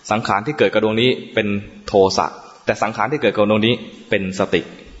สังขารที่เกิดกับดวงนี้เป็นโทสะแต่สังขารที่เกิดกับดวงนี้เป็นสติ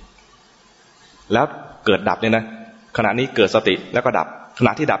แล้วเกิดดับเนี่ยนะขณะนี้เกิดสติแล้วก็ดับขณ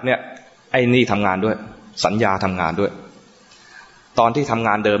ะที่ดับเนี่ยไอ้นี่ทำงานด้วยสัญญาทำงานด้วยตอนที่ทำง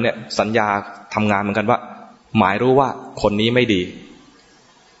านเดิมเนี่ยสัญญาทำงานเหมือนกันว่าหมายรู้ว่าคนนี้ไม่ดี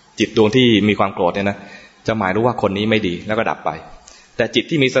จิตดวงที่มีความโกรธเนี่ยนะจะหมายรู้ว่าคนนี้ไม่ดีแล้วก็ดับไปแต่จิต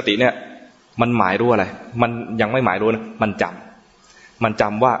ที่มีสติเนี่ยมันหมายรู้อะไรมันยังไม่หมายรู้นะมันจ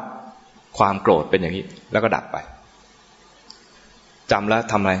ำว่าความโกรธเป็นอย่างนี้แล้วก็ดับไปจำแล้ว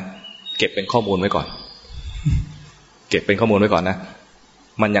ทำอะไรเก็บเป็นข้อมูลไว้ก่อนเก็บเป็นข้อมูลไว้ก่อนนะ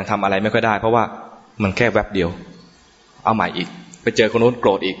มันยังทำอะไรไม่ค่อยได้เพราะว่ามันแค่แวบเดียวเอาใหม่อีกไปเจอคนนู้นโกร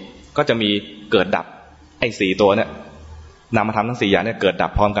ธอีกก็จะมีเกิดดับไอ้4ตัวเนี่ยนามธรรมทั้ง4อย่างเนี่ยเกิดดั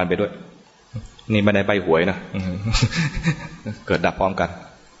บพร้อมกันไปด้วยนี่ไม่ได้ใบหวยนะเกิดดับพร้อมกัน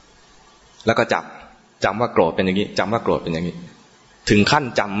แล้วก็จำว่าโกรธเป็นอย่างนี้จำว่าโกรธเป็นอย่างนี้ถึงขั้น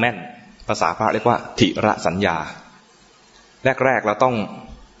จำแม่นภาษาพระเรียกว่าถิระสัญญาแรกเราต้อง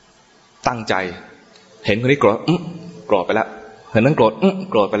ตั้งใจเห็นคนนี้โกรธโกรธไปแล้วเห็นนั้นโกรธ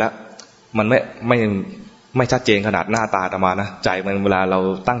โกรธไปแล้วมันไม่ชัดเจนขนาดหน้าตาอาตมานะใจมันเวลาเรา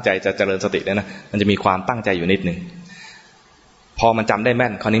ตั้งใจจะเจริญสติเนี่ยนะมันจะมีความตั้งใจอยู่นิดนึงพอมันจำได้แม่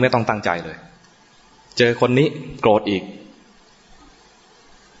นคราวนี้ไม่ต้องตั้งใจเลยเจอคนนี้โกรธอีก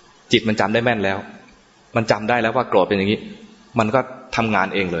จิตมันจำได้แม่นแล้วมันจำได้แล้วว่าโกรธเป็นอย่างนี้มันก็ทำงาน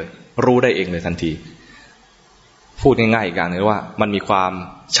เองเลยรู้ได้เองเลยทันทีพูดง่ายๆอีกอย่างนึงว่ามันมีความ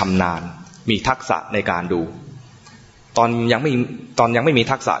ชำนาญมีทักษะในการดูตอนยังไม่มี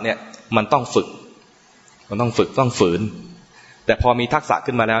ทักษะเนี่ยมันต้องฝึกต้องฝืนแต่พอมีทักษะ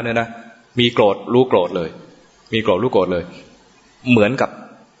ขึ้นมาแล้วเนี่ยนะมีโกรธรู้โกรธเลยมีโกรธรู้โกรธเลยเหมือนกับ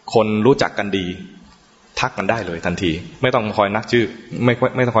คนรู้จักกันดีทักกันได้เลยทันทีไม่ต้องคอยนักชื่อไ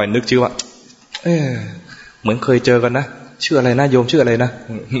ม่ต้องคอยนึกชื่อว่าเหมือนเคยเจอกันนะชื่ออะไรนะโยมชื่ออะไรนะ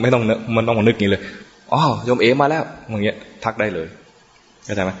ไม่ต้องมันต้องมานึกอย่างนี้เลยอ๋อโยมเอ๋มาแล้วอย่างเงี้ยทักได้เลยเ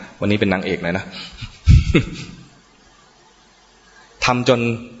ข้าใจไหมวันนี้เป็นนางเอกเลยนะ ทำจน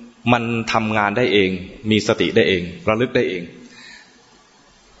มันทำงานได้เองมีสติได้เองระลึกได้เอง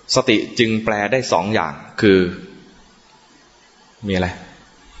สติจึงแปลได้2อย่างคือมีอะไร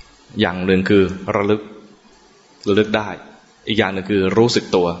อย่างหนึ่งคือระลึกได้อีกอย่างหนึ่งคือรู้สึก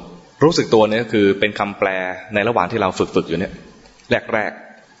ตัวเนี่ยคือเป็นคำแปลในระหว่างที่เราฝึกอยู่เนี่ยแรก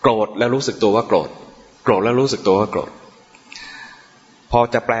โกรธแล้วรู้สึกตัวว่าโกรธแล้วรู้สึกตัวว่าโกรธพอ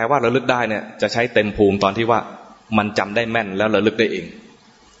จะแปลว่าระลึกได้เนี่ยจะใช้เต็มภูมิตอนที่ว่ามันจำได้แม่นแล้วระลึกได้เอง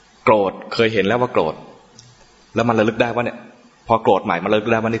โกรธเคยเห็นแล้วว่าโกรธแล้วมันระลึกได้ว่าเนี่ยพอโกรธใหม่มันระลึก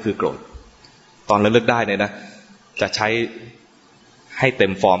ได้ว่านี่คือโกรธตอนระลึกได้เนี่ยนะจะใช้ให้เต็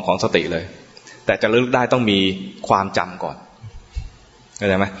มฟอร์มของสติเลยแต่จะระลึกได้ต้องมีความจำก่อนเข้า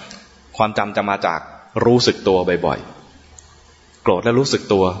ใจไหมความจำจะมาจากรู้สึกตัวบ่อยๆโกรธแล้วรู้สึก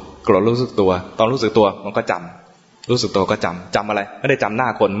ตัวโกรธรู้สึกตัวตอนรู้สึกตัวมันก็จำรู้สึกตัวก็จำอะไรไม่ได้จำหน้า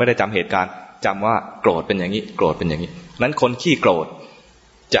คนไม่ได้จำเหตุการณ์จำว่าโกรธเป็นอย่างนี้โกรธเป็นอย่างนี้นั้นคนขี้โกรธ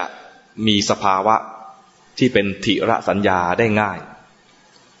จะมีสภาวะที่เป็นถิระสัญญาได้ง่าย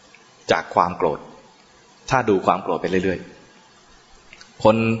จากความโกรธถ้าดูความโกรธไปเรื่อยๆค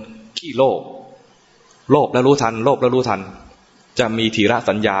นขี้โลภแล้วรู้ทันจะมีถิระ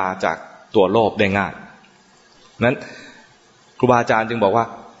สัญญาจากตัวโลภได้ง่ายนั้นครูบาอาจารย์จึงบอกว่า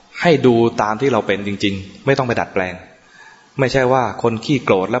ให้ดูตามที่เราเป็นจริงๆไม่ต้องไปดัดแปลงไม่ใช่ว่าคนขี้โก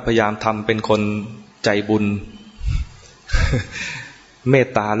รธแล้วพยายามทำเป็นคนใจบุญ เมต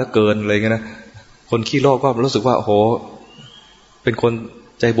ตาเหลือเกินอะไรเงี้ยนะคนขี้โลภก็รู้สึกว่าโอ้โหเป็นคน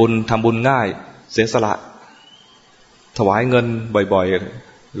ใจบุญทำบุญง่ายเสียสละถวายเงินบ่อย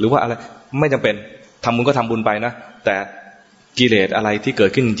ๆหรือว่าอะไรไม่จำเป็นทำบุญก็ทำบุญไปนะแต่กิเลสอะไรที่เกิ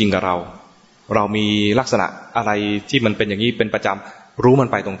ดขึ้นจริงๆกับเรามีลักษณะอะไรที่มันเป็นอย่างนี้เป็นประจำรู้มัน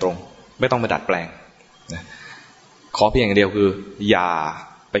ไปตรงๆไม่ต้องไปดัดแปลงนะขอเพียงอย่างเดียวคืออย่า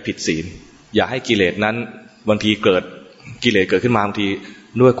ไปผิดศีลอย่าให้กิเลสนั้นบางทีเกิดกิเลสเกิดขึ้นมาบางที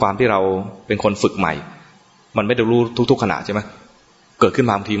ด้วยความที่เราเป็นคนฝึกใหม่มันไม่ได้รู้ทุกๆขณะใช่ไหมเกิดขึ้น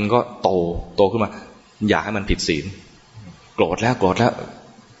มาบางทีมันก็โตขึ้นมาอย่าให้มันผิดศีลโกรธแล้ว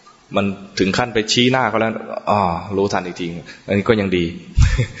มันถึงขั้นไปชี้หน้าเขาแล้วรู้ทันอีกทีอันนี้ก็ยังดี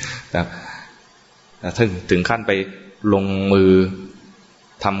แต่ถึงขั้นไปลงมือ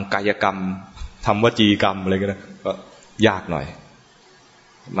ทำกายกรรมทำวจีกรรมอะไรกันนะก็ยากหน่อย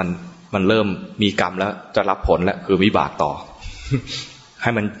มันเริ่มมีกรรมแล้วจะรับผลแล้วคือวิบากต่อ ให้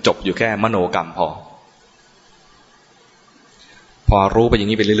มันจบอยู่แค่มโนกรรมพอรู้ไปอย่า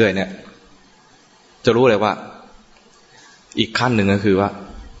งนี้ไปเรื่อยๆเนี่ยจะรู้เลยว่าอีกขั้นหนึ่งก็คือว่า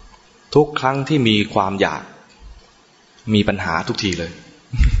ทุกครั้งที่มีความอยากมีปัญหาทุกทีเลย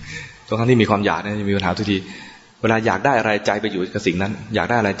ทุกครั้งที่มีความอยากเนี่ยจะมีปัญหาทุกทีเวลาอยากได้อะไรใจไปอยู่กับสิ่งนั้นอยาก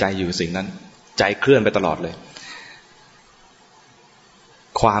ได้อะไรใจอยู่กับสิ่งนั้นใจเคลื่อนไปตลอดเลย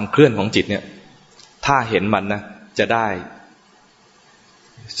ความเคลื่อนของจิตเนี่ยถ้าเห็นมันนะจะได้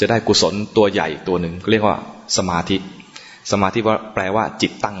กุศลตัวใหญ่ตัวหนึ่งเรียกว่าสมาธิว่าแปลว่าจิ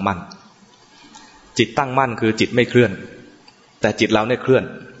ตตั้งมั่นจิตตั้งมั่นคือจิตไม่เคลื่อนแต่จิตเราเนี่ยเคลื่อน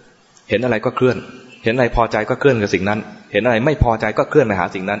เห็นอะไรก็เคลื่อนเห็นอะไรพอใจก็เคลื่อนกับสิ่งนั้นเห็นอะไรไม่พอใจก็เคลื่อนไปหา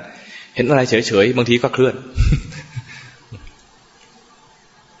สิ่งนั้นเห็นอะไรเฉยๆบางทีก็เคลื่อน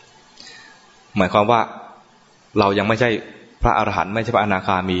หมายความว่าเรายังไม่ใช่พระอรหันต์ไม่ใช่พระอนาค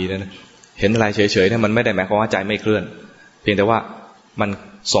ามีนะเห็นอะไรเฉยๆเนี่ยมันไม่ได้หมายความว่าใจไม่เคลื่อนเพียงแต่ว่ามัน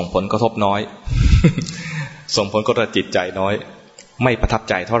ส่งผลกระทบน้อย ส่งผลกระทบจิตใจน้อยไม่ประทับ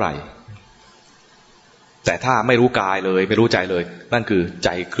ใจเท่าไหร่แต่ถ้าไม่รู้กายเลยไม่รู้ใจเลยนั่นคือใจ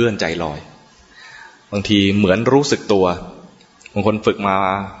เคลื่อนใจลอยบางทีเหมือนรู้สึกตัวบางคนฝึกมา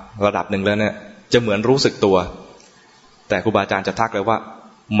ระดับหนึ่งแล้วเนี่ยจะเหมือนรู้สึกตัวแต่ครูบาอาจารย์จะทักเลยว่า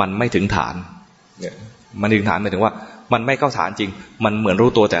มันไม่ถึงฐานเนี่ยมันถึงฐานหมายถึงว่ามันไม่เข้าฐานจริงมันเหมือนรู้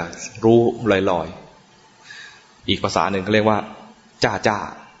ตัวแต่รู้ลอยๆอีกภาษาหนึ่งเขาเรียกว่าจ้า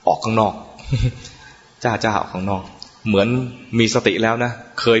ออกข้างนอก จ้าออกข้างนอกเหมือนมีสติแล้วนะ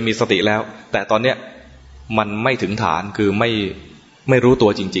เคยมีสติแล้วแต่ตอนเนี้ยมันไม่ถึงฐานคือไม่รู้ตั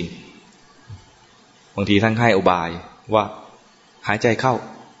วจริงๆบางทีท่านให้อุบายว่าหายใจเข้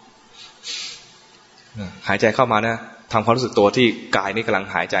ามานะทำความรู้สึกตัวที่กายนี่กำลัง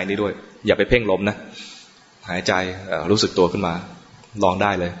หายใจนี่ด้วยอย่าไปเพ่งลมนะหายใจรู้สึกตัวขึ้นมาลองไ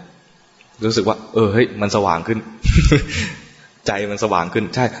ด้เลยรู้สึกว่าเฮ้ยมันสว่างขึ้น ใจมันสว่างขึ้น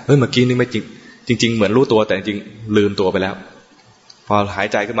ใช่เมื่อกี้นี่ไม่จริงเหมือนรู้ตัวแต่จริงลืมตัวไปแล้วพอหาย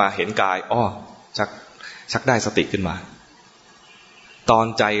ใจขึ้นมาเห็นกายชักได้สติขึ้นมาตอน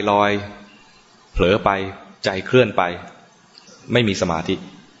ใจลอยเผลอไปใจเคลื่อนไปไม่มีสมาธิ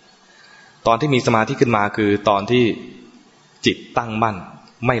ตอนที่มีสมาธิขึ้นมาคือตอนที่จิตตั้งมั่น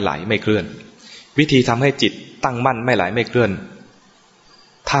ไม่ไหลไม่เคลื่อนวิธีทำให้จิตตั้งมั่นไม่ไหลไม่เคลื่อน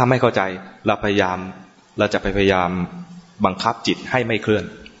ถ้าไม่เข้าใจเราจะพยายามบังคับจิตให้ไม่เคลื่อน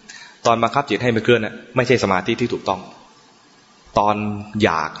ตอนบังคับจิตให้ไม่เคลื่อนน่ะไม่ใช่สมาธิที่ถูกต้องตอนอ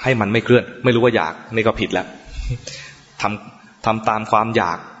ยากให้มันไม่เคลื่อนไม่รู้ว่าอยากนี่ก็ผิดแล้วทำตามความอย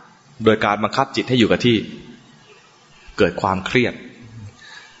ากโดยการบังคับจิตให้อยู่กับที่เกิดความเครียด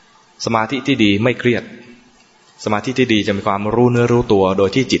สมาธิที่ดีไม่เครียดสมาธิที่ดีจะมีความรู้เนื้อรู้ตัวโดย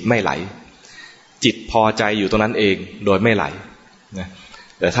ที่จิตไม่ไหลจิตพอใจอยู่ตรงนั้นเองโดยไม่ไหลนะ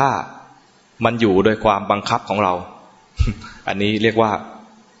แต่ถ้ามันอยู่โดยความบังคับของเรา อันนี้เรียกว่า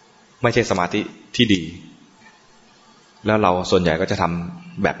ไม่ใช่สมาธิที่ดีแล้วเราส่วนใหญ่ก็จะท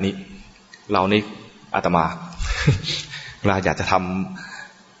ำแบบนี้เรานี่อาตมา เวลาอยากจะท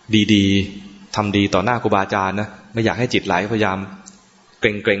ำดีๆทำดีต่อหน้าครูบาอาจารย์นะไม่อยากให้จิตไหลพยายามเก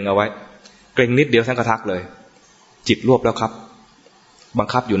รงเอาไว้เกรงนิดเดียวท่านก็ทักเลยจิตรวบแล้วครับบัง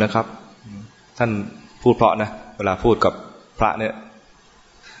คับอยู่นะครับท่านพูดเพราะนะเวลาพูดกับพระเนี่ย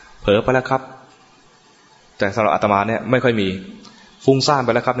เผลอไปแล้วครับแต่สำหรับอาตมาเนี่ยไม่ค่อยมีฟุ้งซ่านไป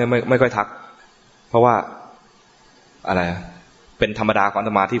แล้วครับเนี่ยไม่ค่อยทักเพราะว่าอะไรเป็นธรรมดาของอา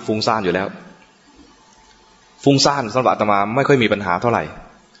ตมาที่ฟุ้งซ่านอยู่แล้วฟุ้งซ่านสำหรับอาตมาไม่ค่อยมีปัญหาเท่าไหร่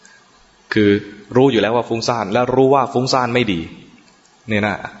คือรู้อยู่แล้วว่าฟุ้งซ่านแล้วรู้ว่าฟุ้งซ่านไม่ดีเนี่ยน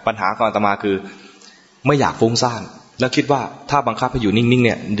ะปัญหาของอาตมาคือไม่อยากฟุ้งซ่านแล้วคิดว่าถ้าบังคับให้อยู่นิ่งๆเ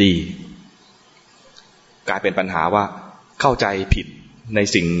นี่ยดีกลายเป็นปัญหาว่าเข้าใจผิดใน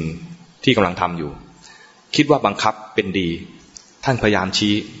สิ่งที่กำลังทำอยู่คิดว่าบังคับเป็นดีท่านพยายาม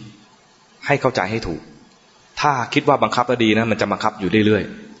ชี้ให้เข้าใจให้ถูกถ้าคิดว่าบังคับแล้วดีนะมันจะบังคับอยู่เรื่อย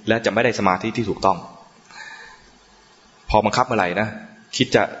ๆและจะไม่ได้สมาธิที่ถูกต้องพอบังคับเมื่อไหร่นะคิด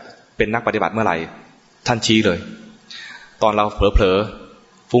จะเป็นนักปฏิบัติเมื่อไหร่ท่านชี้เลยตอนเราเผลอ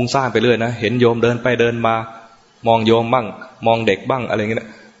ๆฟุ้งซ่านไปเรื่อยนะเห็นโยมเดินไปเดินมามองโยมบ้างมองเด็กบ้างอะไรอย่างเงี้ย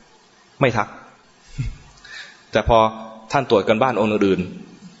ไม่ทักแต่พอท่านตรวจกันบ้านองค์อื่น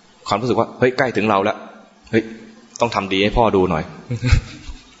ความรู้สึกว่าเฮ้ยใกล้ถึงเราแล้วเฮ้ยต้องทำดีให้พ่อดูหน่อย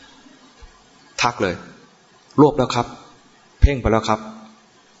ทักเลยรวบแล้วครับเพ่งไปแล้วครับ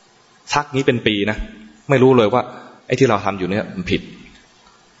ทักนี้เป็นปีนะไม่รู้เลยว่าไอ้ที่เราทำอยู่เนี่ยมันผิด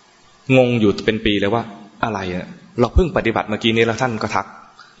งงอยู่เป็นปีเลยว่าอะไรเนี่ยเราเพิ่งปฏิบัติเมื่อกี้นี้แล้วท่านก็ทัก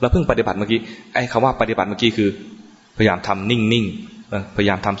เราเพิ่งปฏิบัติเมื่อกี้ไอ้คำว่าปฏิบัติเมื่อกี้คือพยายามทำนิ่งๆ พยา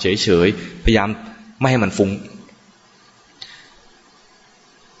ยามทำเฉยๆพยายามไม่ให้มันฟุ้ง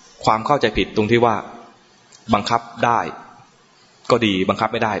ความเข้าใจผิดตรงที่ว่าบังคับได้ก็ดีบังคับ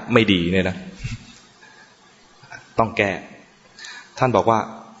ไม่ได้ไม่ดีเนี่ยนะต้องแก้ท่านบอกว่า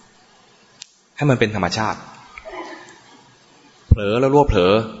ให้มันเป็นธรรมชาติเผลอแล้วรู้ว่าเผล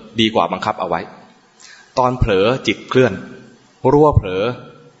อดีกว่าบังคับเอาไว้ตอนเผลอจิตเคลื่อนรู้ว่าเผลอ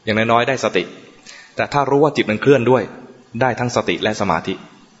อย่างน้อยๆได้สติแต่ถ้ารู้ว่าจิตมันเคลื่อนด้วยได้ทั้งสติและสมาธิ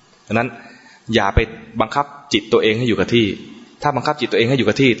ดังนั้นอย่าไปบังคับจิตตัวเองให้อยู่กับที่ถ้าบังคับจิตตัวเองให้อยู่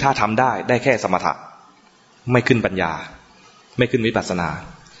กับที่ถ้าทำได้แค่สมถะไม่ขึ้นปัญญาไม่ขึ้นวิปัสสนา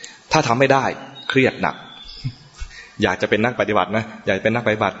ถ้าทำไม่ได้เครียดหนักอยากจะเป็นนักปฏิบัตินะอยากเป็นนักป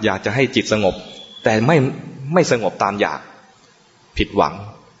ฏิบัติอยากจะให้จิตสงบแต่ไม่สงบตามอยากผิดหวัง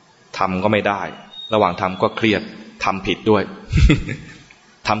ทำก็ไม่ได้ระหว่างทำก็เครียดทำผิดด้วย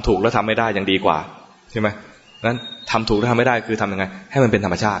ทำถูกแล้วทำไม่ได้ยังดีกว่าใช่ไหมนั้นทำถูกแล้วทำไม่ได้คือทำยังไงให้มันเป็นธร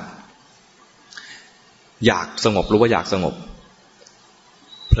รมชาติอยากสงบรู้ว่าอยากสงบ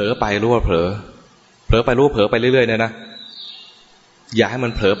เผลอไปรู้ว่าเผลอไปรู้เผลอไปเรื่อยๆเนี่ยนะอย่าให้มั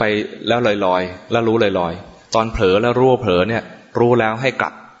นเผลอไปแล้วลอยๆแล้วรู้ลอยๆตอนเผลอแล้วรู้ว่าเผลอเนี่ยรู้แล้วให้กลั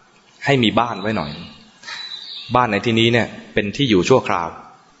บให้มีบ้านไว้หน่อยบ้านในที่นี้เนี่ยเป็นที่อยู่ชั่วคราว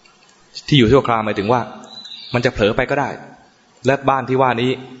ที่อยู่ชั่วคราวหมายถึงว่ามันจะเผลอไปก็ได้และบ้านที่ว่า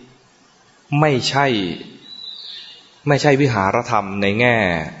นี้ไม่ใช่วิหารธรรมในแ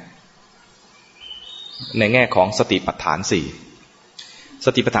ง่ของสติปัฏฐานสี่ส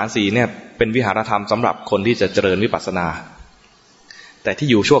ติปัฏฐานสี่เนี่ยเป็นวิหารธรรมสำหรับคนที่จะเจริญวิปัสสนาแต่ที่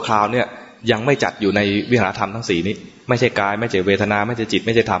อยู่ชั่วคราวเนี่ยยังไม่จัดอยู่ในวิหารธรรมทั้งสี่นี้ไม่ใช่กายไม่ใช่เวทนาไม่ใช่จิตไ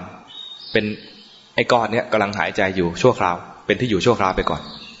ม่ใช่ธรรมเป็นไอ้ก้อนเนี่ยกำลังหายใจอยู่ชั่วคราวเป็นที่อยู่ชั่วคราวไปก่อน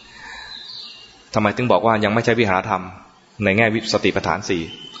ทำไมถึงบอกว่ายังไม่ใช่วิหารธรรมในแง่สติปัฏฐานสี่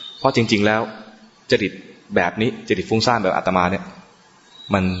เพราะจริงๆแล้วจริตแบบนี้จริตฟุ้งซ่านแบบอาตมาเนี่ย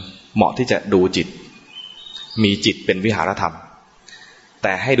มันเหมาะที่จะดูจิตมีจิตเป็นวิหารธรรมแ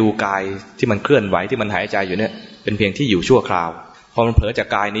ต่ให้ดูกายที่มันเคลื่อนไหวที่มันหายใจอยู่เนี่ยเป็นเพียงที่อยู่ชั่วคราวพอมันเผลอจาก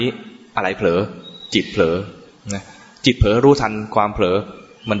กายนี้อะไรเผลอจิตเผลอนะจิตเผลอรู้ทันความเผลอ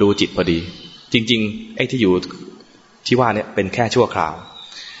มันดูจิตพอดีจริงๆไอ้ที่อยู่ที่ว่าเนี่ยเป็นแค่ชั่วคราว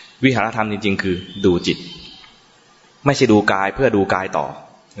วิหารธรรมจริงๆคือดูจิตไม่ใช่ดูกายเพื่อดูกายต่อ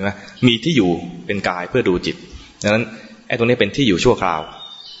ใช่ไหมมีที่อยู่เป็นกายเพื่อดูจิตดังนั้นไอ้ตรงนี้เป็นที่อยู่ชั่วคราว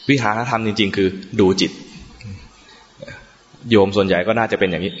วิหารธรรมจริงๆคือดูจิตโยมส่วนใหญ่ก็น่าจะเป็น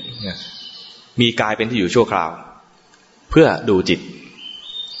อย่างนี้มีกายเป็นที่อยู่ชั่วคราวเพื่อดูจิต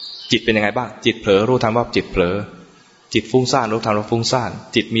จิตเป็นยังไงบ้างจิตเผลอรู้ทันว่าจิตเผลอจิตฟุ้งซ่านรู้ทันว่าฟุ้งซ่าน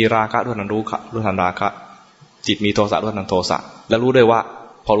จิตมีราคะรู้ทันราคะจิตมีโทสะรู้ทันโทสะแล้วรู้ด้วยว่า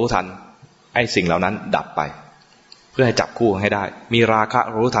พอรู้ทันไอ้สิ่งเหล่านั้นดับไปเพื่อให้จับคู่ให้ได้มีราคะ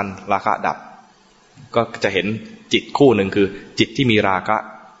รู้ทันราคะดับก็จะเห็นจิตคู่หนึ่งคือจิตที่มีราคะ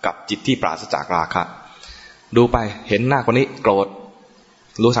กับจิตที่ปราศจากราคะดูไปเห็นหน้าคนนี้โกรธ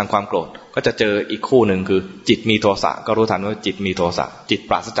รู้ทันความโกรธก็จะเจออีกคู่หนึ่งคือจิตมีโทสะก็รู้ทันว่าจิตมีโทสะจิต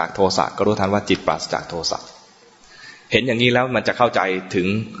ปราศจากโทสะก็รู้ทันว่าจิตปราศจากโทสะเห็นอย่างนี้แล้วมันจะเข้าใจถึง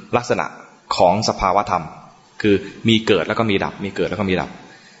ลักษณะของสภาวธรรมคือมีเกิดแล้วก็มีดับมีเกิดแล้วก็มีดับ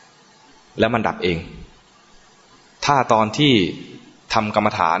แล้วมันดับเองถ้าตอนที่ทำกรรม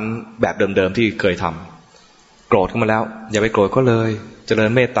ฐานแบบเดิมๆที่เคยทำโกรธขึ้นมาแล้วอย่าไปโกรธก็เลยเจริ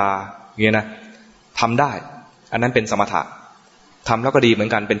ญเมตตาอย่างนี้นะทำได้อันนั้นเป็นสมถะทำแล้วก็ดีเหมือ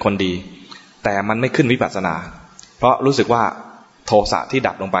นกันเป็นคนดีแต่มันไม่ขึ้นวิปัสสนาเพราะรู้สึกว่าโทสะที่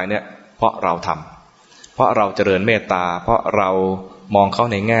ดับลงไปเนี่ยเพราะเราทำเพราะเราเจริญเมตตาเพราะเรามองเขา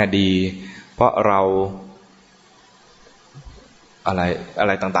ในแง่ดีเพราะเราอะไ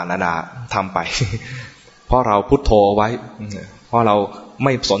รต่างๆนานาทำไปเพราะเราพุทโธไว้เพราะเราไ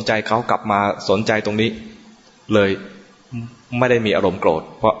ม่สนใจเขากลับมาสนใจตรงนี้เลยไม่ได้มีอารมณ์โกรธ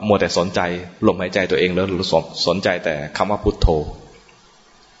เพราะมัวแต่สนใจลมหายใจตัวเองแล้วสนใจแต่คำว่าพุทโธ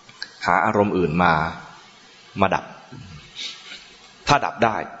หาอารมณ์อื่นมาดับถ้าดับไ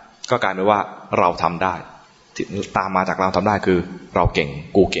ด้ก็กลายเป็นว่าเราทำได้ตามมาจากเราทำได้คือเราเก่ง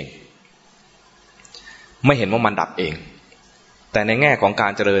กูเก่งไม่เห็นว่ามันดับเองแต่ในแง่ของกา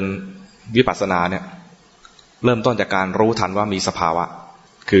รเจริญวิปัสสนาเนี่ยเริ่มต้นจากการรู้ทันว่ามีสภาวะ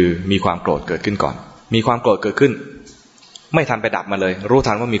คือมีความโกรธเกิดขึ้นก่อนมีความโกรธเกิดขึ้นไม่ทันไปดับมันเลยรู้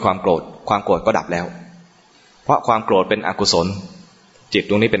ทันว่ามีความโกรธความโกรธก็ดับแล้วเพราะความโกรธเป็นอกุศลจิต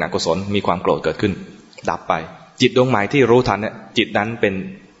ดวงนี้เป็นอกุศลมีความโกรธเกิดขึ้นดับไปจิตดวงใหม่ที่รู้ทันเนี่ยจิตนั้นเป็น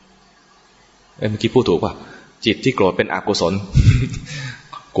เมื่อกี้พูดถูกป่ะจิตที่โกรธเป็นอกุศล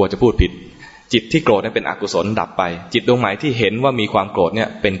กลัวจะพูดผิดจิตที่โกรธเนี่ยเป็นอกุศลดับไปจิตดวงใหม่ที่เห็นว่ามีความโกรธเนี่ย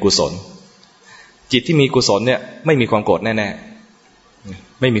เป็นกุศลจิตที่มีกุศลเนี่ยไม่มีความโกรธแน่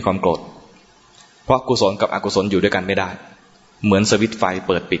ๆไม่มีความโกรธเพราะกุศลกับอกุศลอยู่ด้วยกันไม่ได้ เหมือนสวิตช์ไฟ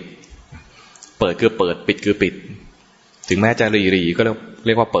เปิดปิดเปิดคือเปิดปิดคือปิดถึงแม้จะรีก็เ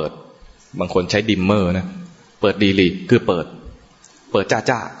รียกว่าเปิดบางคนใช้ดิมเมอร์นะเปิดรีคือเปิด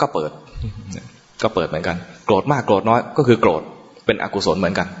จ้าก็เปิดเหมือนกันโกรธมากโกรธน้อยก็คือโกรธเป็นอกุศลเหมื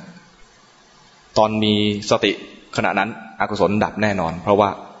อนกันตอนมีสติขณะนั้นอกุศลดับแน่นอนเพราะว่า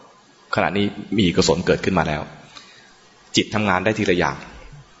ขณะนี้มีกุศลเกิดขึ้นมาแล้วจิตทำงานได้ทีละอย่าง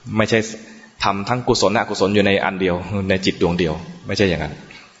ไม่ใช่ทำทั้งกุศลอกุศลอยู่ในอันเดียวในจิตดวงเดียวไม่ใช่อย่างนั้น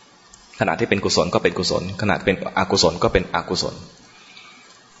ขณะที่เป็นกุศลก็เป็นกุศลขณะเป็นอกุศลก็เป็นอกุศล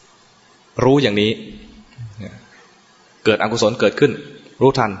รู้อย่างนี้เกิดอกุศลเกิดขึ้น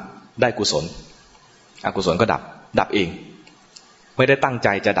รู้ทันได้กุศลอกุศลก็ดับเองไม่ได้ตั้งใจ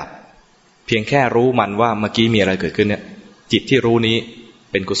จะดับเพียงแค่รู้มันว่าเมื่อกี้มีอะไรเกิดขึ้นเนี่ยจิตที่รู้นี้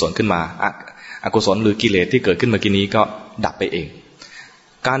เป็นกุศลขึ้นมาอกุศลหรือกิเลสที่เกิดขึ้นเมื่อกี้นี้ก็ดับไปเอง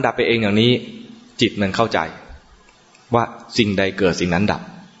การดับไปเองอย่างนี้จิตมันเข้าใจว่าสิ่งใดเกิดสิ่งนั้นดับ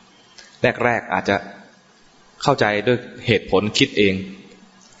แรกอาจจะเข้าใจด้วยเหตุผลคิดเอง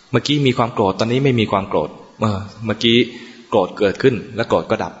เมื่อกี้มีความโกรธตอนนี้ไม่มีความโกรธเมื่อกี้โกรธเกิดขึ้นแล้วโกรธ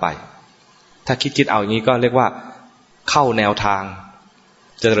ก็ดับไปถ้าคิดเอาอย่างนี้ก็เรียกว่าเข้าแนวทาง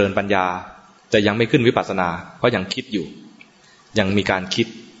เจริญปัญญาแต่ยังไม่ขึ้นวิปัสสนาเพราะยังคิดอยู่ยังมีการคิด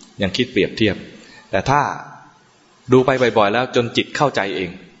ยังคิดเปรียบเทียบแต่ถ้าดูไปบ่อยๆแล้วจนจิตเข้าใจเอง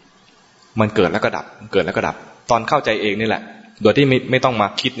มันเกิดแล้วก็ดับเกิดแล้วก็ดับตอนเข้าใจเองนี่แหละโดยที่ไม่ต้องมา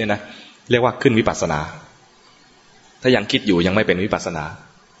คิดเนี่ยนะเรียกว่าขึ้นวิปัสสนาถ้ายังคิดอยู่ยังไม่เป็นวิปัสสนา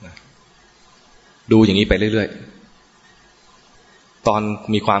ดูอย่างนี้ไปเรื่อยๆตอน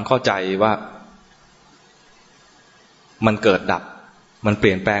มีความเข้าใจว่ามันเกิดดับมันเป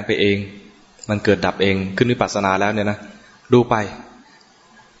ลี่ยนแปลงไปเองมันเกิดดับเองขึ้นวิปัสสนาแล้วเนี่ยนะดูไป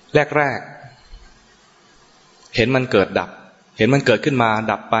แรกเห็นมันเกิดดับเห็นมันเกิดขึ้นมา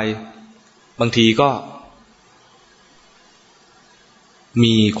ดับไปบางทีก็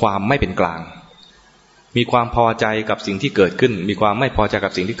มีความไม่เป็นกลางมีความพอใจกับสิ่งที่เกิดขึ้นมีความไม่พอใจกั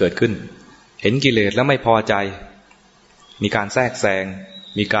บสิ่งที่เกิดขึ้นเห็นกิเลสแล้วไม่พอใจมีการแทรกแซง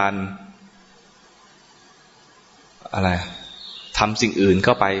มีการอะไรทำสิ่งอื่นเ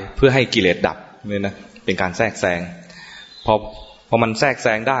ข้าไปเพื่อให้กิเลสดับเนี่ยนะเป็นการแทรกแซงพอมันแทรกแซ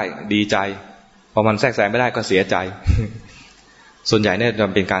งได้ดีใจพอมันแทรกแซงไม่ได้ก็เสียใจ ส่วนใหญ่เนี่ยจะ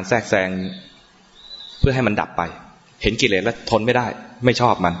เป็นการแทรกแซงเพื่อให้มันดับไปเห็นกิเลสแล้วทนไม่ได้ไม่ชอ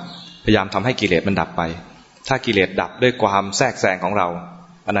บมันพยายามทำให้กิเลสมันดับไปถ้ากิเลสดับด้วยความแทรกแซงของเรา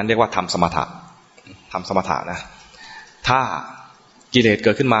อันนั้นเรียกว่าทำสมถะนะถ้ากิเลสเ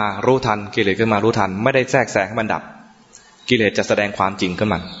กิดขึ้นมารู้ทันกิเลสขึ้นมารู้ทันไม่ได้แทรกแซงให้มันดับกิเลสจะแสดงความจริงขึ้น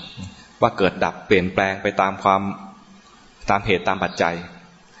มาว่าเกิดดับเปลี่ยนแปลงไปตามเหตุตามปัจจัย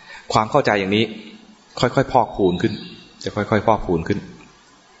ความเข้าใจอย่างนี้ค่อยๆพอกพูนขึ้นจะค่อยๆพอกพูนขึ้น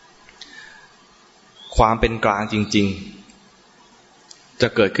ความเป็นกลางจริงๆจะ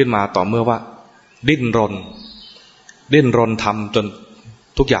เกิดขึ้นมาต่อเมื่อว่าดิ้นรนทำจน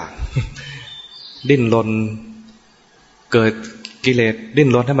ทุกอย่าง ดิ้นรนเกิดกิเลสดิ้น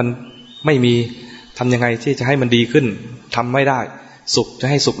รนให้มันไม่มีทำยังไงที่จะให้มันดีขึ้นทำไม่ได้สุขจะ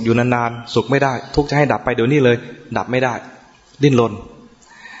ให้สุขอยู่นานๆสุขไม่ได้ทุกข์จะให้ดับไปเดี๋ยวนี้เลยดับไม่ได้ดิ้นรน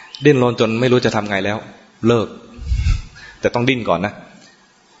จนไม่รู้จะทำไงแล้วเลิกแต่ต้องดิ้นก่อนนะ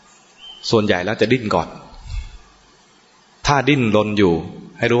ส่วนใหญ่แล้วจะดิ้นก่อนถ้าดิ้นรนอยู่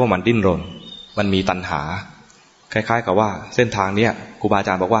ให้รู้ว่ามันดิ้นรนมันมีตัณหาคล้ายๆกับว่าเส้นทางเนี้ยครูบาอาจ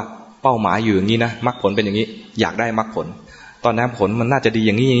ารย์บอกว่าเป้าหมายอยู่อย่างนี้นะมรรคผลเป็นอย่างนี้อยากได้มรรคผลตอนนั้นผลมันน่าจะดีอ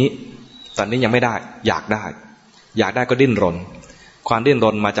ย่างนี้ตอนนี้ยังไม่ได้อยากได้ก็ดิ้นรนความดิ้นร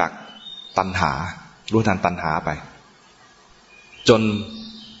นมาจากตัณหารู้ทันตัณหาไปจน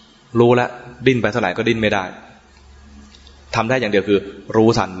รู้แล้วดิ้นไปเท่าไหร่ก็ดิ้นไม่ได้ทำได้อย่างเดียวคือรู้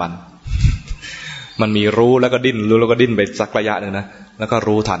ทันมันมีรู้แล้วก็ดิ้นไปสักระยะหนึ่งนะแล้วก็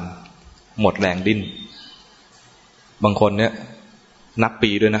รู้ทันหมดแรงดิ้นบางคนเนี่ยนับ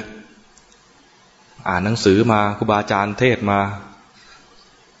ปีด้วยนะอ่านหนังสือมาครูบาอาจารย์เทศมา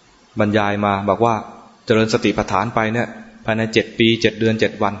บรรยายมาบอกว่าเจริญสติปัฏฐานไปเนี่ยภายใน7 ปี 7 เดือน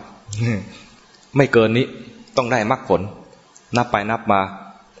 7 วันไม่เกินนี้ต้องได้มรรคผลนับไปนับมา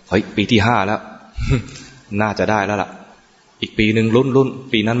เฮ้ยปีที่5แล้ว น่าจะได้แล้วล่ะอีกปีนึงลุ้น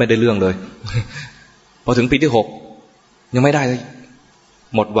ปีนั้นไม่ได้เรื่องเลย พอถึงปีที่6ยังไม่ได้เลย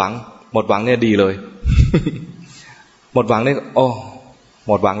หมดหวังเนี่ยดีเลย หมดหวังเนี่ยห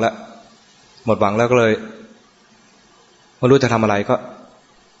มดหวังแล้วก็เลยไม่รู้จะทำอะไรก็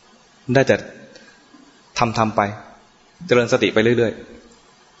ได้แต่ทำไปเจริญสติไปเรื่อย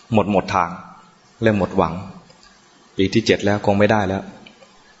ๆหมดทางเริ่มหมดหวังปีที่7แล้วคงไม่ได้แล้ว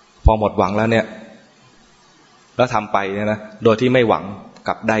พอหมดหวังแล้วเนี่ยแล้วทำไปเนี่ยนะโดยที่ไม่หวังก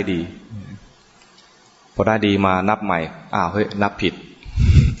ลับได้ดีพอ อได้ดีมานับใหม่อ้าวเฮ้ยนับผิด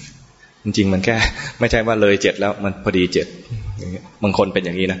จริงๆมันแค่ไม่ใช่ว่าเลย7แล้วมันพอดี7บางคนเป็นอ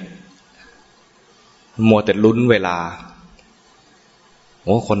ย่างนี้นะมัวแต่ลุ้นเวลาโ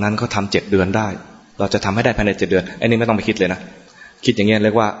อ้คนนั้นเขาทำ7 เดือนได้เราจะทำให้ได้ภายใน7 เดือนไอ้นี่ไม่ต้องไปคิดเลยนะคิดอย่างเงี้ยเรี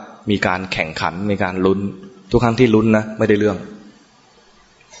ยกว่ามีการแข่งขันมีการลุ้นทุกครั้งที่ลุ้นนะไม่ได้เรื่อง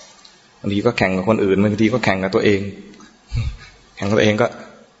บางทีก็แข่งกับคนอื่นบางทีก็แข่งกับตัวเองแข่งกับตัวเองก็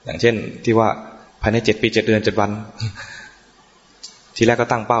อย่างเช่นที่ว่าภายใน7 ปี 7 เดือน 7 วันทีแรกก็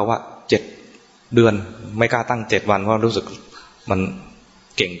ตั้งเป้าว่า7 เดือนไม่กล้าตั้ง7 วันเพราะรู้สึกมัน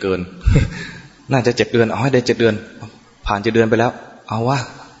เก่งเกินน่าจะ7 เดือนเอาให้ได้7 เดือนผ่าน7 เดือนไปแล้วเอาว่า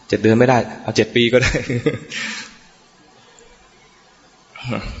7 เดือนไม่ได้เอา7 ปีก็ได้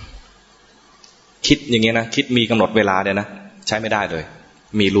คิดอย่างเงี้ยนะคิดมีกำหนดเวลาเนี่ยนะใช้ไม่ได้เลย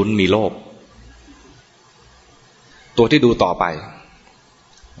มีลุ้นมีโลภตัวที่ดูต่อไป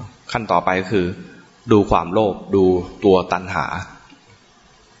ขั้นต่อไปก็คือดูความโลภดูตัวตัณหา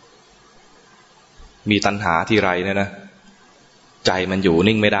มีตัณหาทีไรเนี่ยนะใจมันอยู่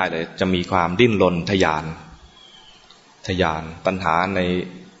นิ่งไม่ได้เลยจะมีความดิ้นรนทะยานตัณหาใน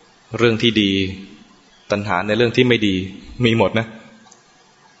เรื่องที่ดีตัณหาในเรื่องที่ไม่ดีมีหมดนะ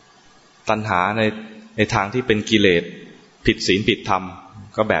ตัณหาในทางที่เป็นกิเลสผิดศีลผิดธรรม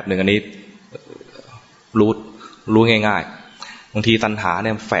ก็แบบหนึ่งอันนี้รู้ง่ายๆบางทีตัณหาเ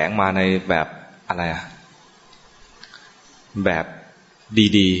นี่ยแฝงมาในแบบอะไรอะแบบ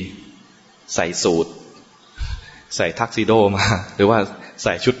ดีๆใส่สูทใส่ทักซิโดมาหรือว่าใ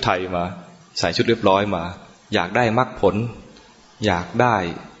ส่ชุดไทยมาใส่ชุดเรียบร้อยมาอยากได้มรรคผลอยากได้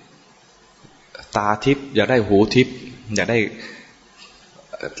ตาทิพย์อยากได้หูทิพย์อยากได้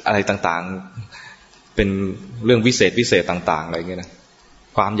อะไรต่างๆเป็นเรื่องวิเศษต่างๆอะไรอย่างเงี้ยนะ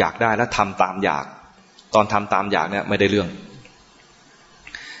ความอยากได้แล้วทำตามอยากตอนทำตามอยากเนี่ยไม่ได้เรื่อง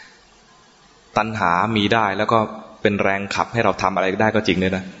ตัณหามีได้แล้วก็เป็นแรงขับให้เราทำอะไรได้ก็จริงเนี่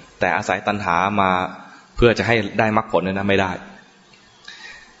ยนะแต่อาศัยตัณหามาเพื่อจะให้ได้มรรคผลเนี่ยนะไม่ได้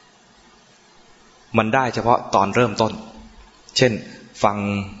มันได้เฉพาะตอนเริ่มต้นเช่นฟัง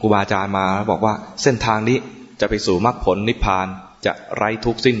ครูบาอาจารย์มาแล้วบอกว่าเส้นทางนี้จะไปสู่มรรคผลนิพพานจะไร้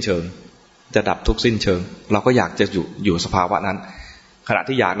ทุกข์สิ้นเชิงจะดับทุกข์สิ้นเชิงเราก็อยากจะอยู่สภาวะนั้นขณะ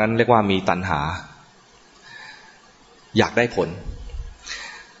ที่อยากนั้นเรียกว่ามีตัณหาอยากได้ผล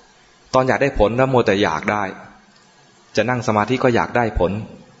ตอนอยากได้ผลแล้วมัวแต่อยากได้จะนั่งสมาธิก็อยากได้ผล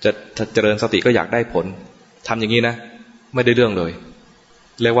จะเจริญสติก็อยากได้ผลทำอย่างนี้นะไม่ได้เรื่องเลย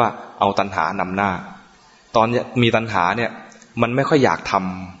เรียกว่าเอาตัณหานำหน้าตอนมีตัณหาเนี่ยมันไม่ค่อยอยากท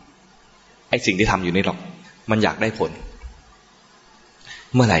ำไอ้สิ่งที่ทำอยู่นี่หรอกมันอยากได้ผล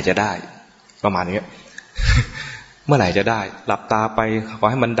เมื่อไหร่จะได้ประมาณนี้ เมื่อไหร่จะได้หลับตาไปขอ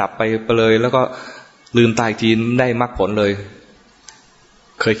ให้มันดับไปเลยแล้วก็ลืมตาอีกทีได้มรรคผลเลย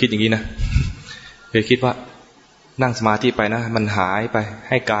เคยคิดอย่างนี้นะ เคยคิดว่านั่งสมาธิไปนะมันหายไป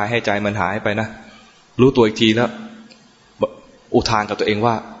ให้กายให้ใจมันหายไปนะรู้ตัวอีกทีแล้วอุทานกับตัวเอง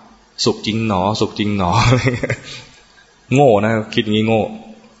ว่าสุขจริงหนอสุขจริงหนอ โง่นะคิดอย่างนี้โง่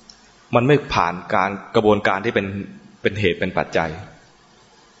มันไม่ผ่านกระบวนการที่เป็นเหตุเป็นปัจจัย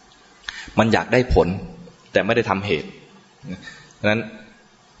มันอยากได้ผลแต่ไม่ได้ทำเหตุดังนั้น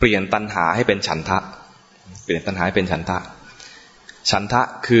เปลี่ยนตัณหาให้เป็นฉันทะเปลี่ยนตัณหาให้เป็นฉันทะฉันทะ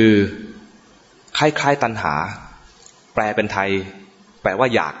คือคล้ายๆตัณหาแปลเป็นไทยแปลว่า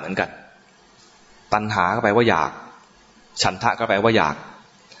อยากเหมือนกันตัณหาก็แปลว่าอยากฉันทะก็แปลว่าอยาก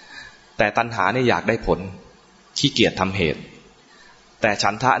แต่ตัณหาเนี่ยอยากได้ผลขี้เกียจทำเหตุแต่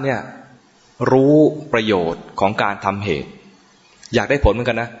ฉันทะเนี่ยรู้ประโยชน์ของการทำเหตุอยากได้ผลเหมือน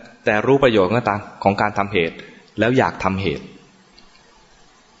กันนะแต่รู้ประโยชน์ของการทำเหตุแล้วอยากทำเหตุ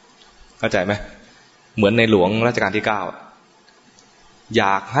เข้าใจไหมเหมือนในหลวงรัชกาลที่9อย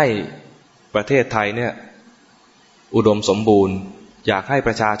ากให้ประเทศไทยเนี่ยอุดมสมบูรณ์อยากให้ป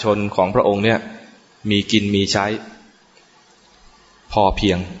ระชาชนของพระองค์เนี่ยมีกินมีใช้พอเพี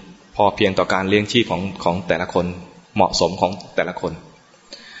ยงต่อการเลี้ยงชีพของแต่ละคนเหมาะสมของแต่ละคน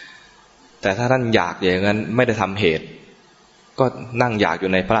แต่ถ้าท่านอยากอย่างนั้นไม่ได้ทำเหตุก็นั่งอยากอ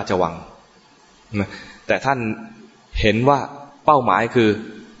ยู่ในพระราชวังแต่ท่านเห็นว่าเป้าหมายคือ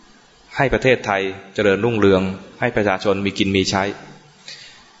ให้ประเทศไทยเจริญรุ่งเรืองให้ประชาชนมีกินมีใช้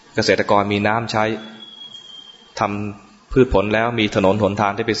เกษตรกรมีน้ำใช้ทำพืชผลแล้วมีถนนหนทา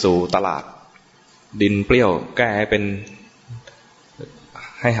งที่ไปสู่ตลาดดินเปรี้ยวแก้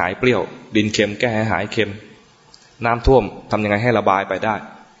ให้หายเปรี้ยวดินเค็มแก้ให้หายเค็มน้ำท่วมทำยังไงให้ระบายไปได้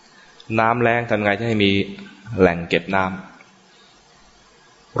น้ำแล้งทำยังไงให้มีแหล่งเก็บน้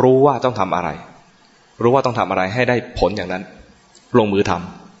ำรู้ว่าต้องทำอะไรให้ได้ผลอย่างนั้นลงมือ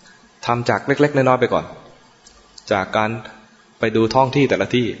ทำจากเล็กๆน้อยๆไปก่อนจากการไปดูท้องที่แต่ละ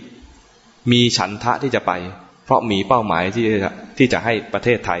ที่ มีฉันทะที่จะไปเพราะมีเป้าหมายที่จะให้ประเท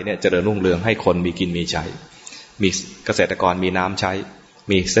ศไทยเนี่ยเจริญรุ่งเรืองให้คนมีกินมีใช้มีเกษตรกรมีน้ำใช้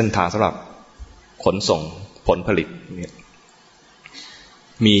มีเส้นทางสำหรับขนส่งผลผลิตเนี่ย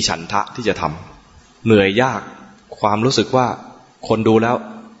มีฉันทะที่จะทำเหนื่อยยากความรู้สึกว่าคนดูแล้ว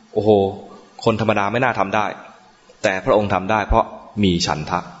โอ้โหคนธรรมดาไม่น่าทำได้แต่พระองค์ทำได้เพราะมีฉัน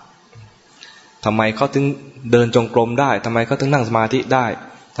ทะทำไมเขาถึงเดินจงกรมได้ทำไมเขาถึงนั่งสมาธิได้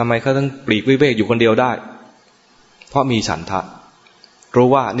ทำไมเขาถึงปลีกวิเวกอยู่คนเดียวได้เพราะมีฉันทะรู้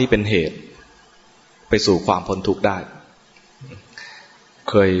ว่านี่เป็นเหตุไปสู่ความพ้นทุกข์ได้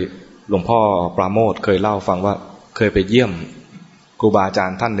เคยหลวงพ่อปราโมทย์เคยเล่าฟังว่าเคยไปเยี่ยมครูบาอาจาร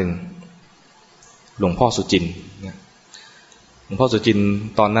ย์ท่านหนึ่งหลวงพ่อสุจินต์หลวงพ่อสุจินต์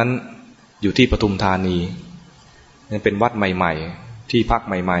ตอนนั้นอยู่ที่ปทุมธานีเป็นวัดใหม่ๆที่พัก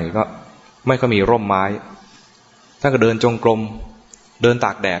ใหม่ๆก็ไม่ค่อยมีร่มไม้ท่านก็เดินจงกรมเดินต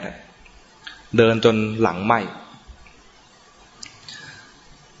ากแดดเดินจนหลังไหม้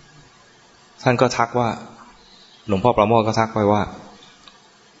ท่านก็ทักว่าหลวงพ่อประโมทก็ทักไปว่า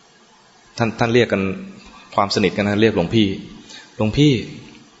ท่านเรียกกันความสนิทกันนะเรียกหลวงพี่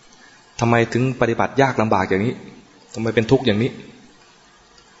ทำไมถึงปฏิบัติยากลำบากอย่างนี้ทำไมเป็นทุกข์อย่างนี้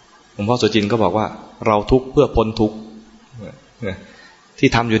หลวงพ่อสุจินต์ก็บอกว่าเราทุกข์เพื่อพ้นทุกข์ที่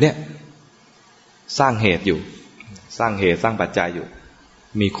ทำอยู่เนี่ยสร้างเหตุอยู่สร้างเหตุสร้างปัจจัยอยู่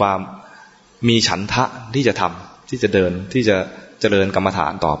มีฉันทะที่จะทำที่จะเดินที่จะเจริญกรรมฐา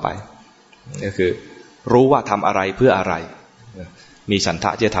นต่อไปก็คือรู้ว่าทำอะไรเพื่ออะไรมีฉันท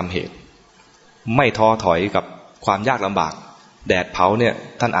ะที่จะทำเหตุไม่ท้อถอยกับความยากลำบากแดดเผาเนี่ย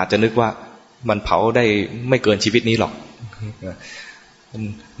ท่านอาจจะนึกว่ามันเผาได้ไม่เกินชีวิตนี้หรอก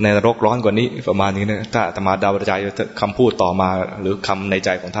ในนรกร้อนกว่านี้ประมาณนี้นะถ้าอาตมาเดาใจคำพูดต่อมาหรือคำในใจ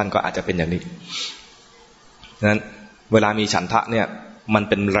ของท่านก็อาจจะเป็นอย่างนี้นั้นเวลามีฉันทะเนี่ยมัน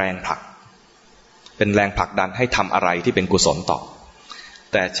เป็นแรงผลักดันให้ทำอะไรที่เป็นกุศลต่อ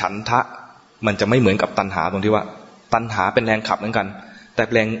แต่ฉันทะมันจะไม่เหมือนกับตัณหาตรงที่ว่าตัณหาเป็นแรงขับเหมือนกันแต่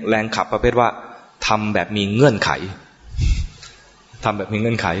แรงขับประเภทว่าทำแบบมีเงื่อนไขทำแบบมีเ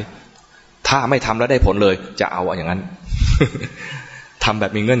งื่อนไขถ้าไม่ทำแล้วได้ผลเลยจะเอาอย่างนั้น ทำแบ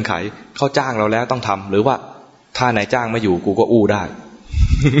บมีเงื่อนไขเขาจ้างเราแล้วต้องทำหรือว่าถ้านายจ้างไม่อยู่กูก็อู้ได้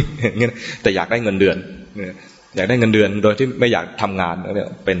แต่อยากได้เงินเดือนอยากได้เงินเดือนโดยที่ไม่อยากทำงานเนี่ย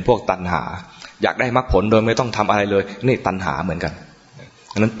เป็นพวกตัณหาอยากได้มรรคผลโดยไม่ต้องทำอะไรเลยนี่ตัณหาเหมือนกัน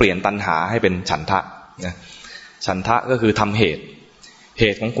ฉะนั้นเปลี่ยนตัณหาให้เป็นฉันทะนะฉันทะก็คือทำเหตุ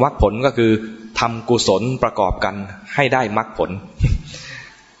ของมรรคผลก็คือทำกุศลประกอบกันให้ได้มรรคผล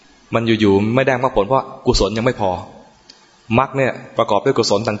มันอยู่ๆไม่ได้มรรคผลเพราะกุศลยังไม่พอมรรคเนี่ยประกอบด้วยกุ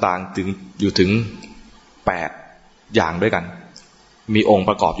ศลต่างๆถึง8อย่างด้วยกันมีองค์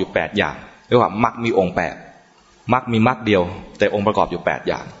ประกอบอยู่8อย่างเรียกว่ามรรคมีองค์8มรรคมีมรรคเดียวแต่องค์ประกอบอยู่8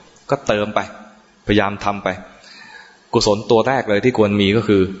อย่างก็เติมไปพยายามทำไปกุศลตัวแรกเลยที่ควรมีก็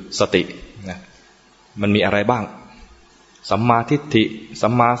คือสตินะมันมีอะไรบ้างสัมมาทิฏฐิสั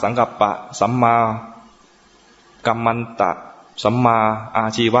มมาสังกัปปะสัมมากัมมันตะสัมมาอา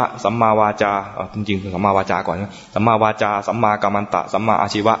ชีวะสัมมาวาจาจริงๆสัมมาวาจาก่อนนะสัมมาวาจาสัมมากัมมันตะสัมมาอา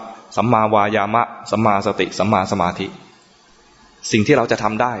ชีวะสัมมาวายามะสัมมาสติสัมมาสมาธิสิ่งที่เราจะท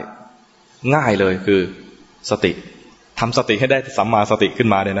ำได้ง่ายเลยคือสติทำสติให้ได้สัมมาสติขึ้น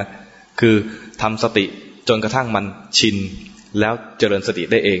มาเลยนะคือทำสติจนกระทั่งมันชินแล้วเจริญสติ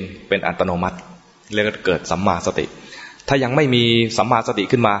ได้เองเป็นอัตโนมัติเรียกว่าเกิดสัมมาสติถ้ายังไม่มีสัมมาสติ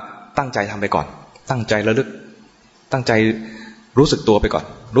ขึ้นมาตั้งใจทำไปก่อนตั้งใจระลึกตั้งใจรู้สึกตัวไปก่อน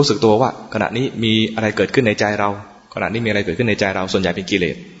รู้สึกตัวว่าขณะนี้มีอะไรเกิดขึ้นในใจเราขณะนี้มีอะไรเกิดขึ้นในใจเราส่วนใหญ่เป็นกิเล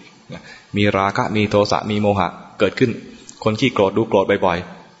สมีราคะมีโทสะมีโมหะเกิดขึ้นคนขี้โกรธดูโกรธบ่อย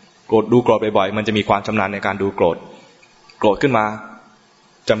ๆโกรธดูโกรธบ่อยๆมันจะมีความชำนาญในการดูโกรธขึ้นมา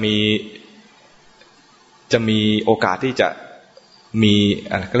จะมีโอกาสที่จะมี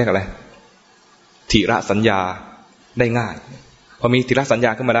อะไรก็เรียกอะไรทิระสัญญาได้ง่ายพอมีทิระสัญญ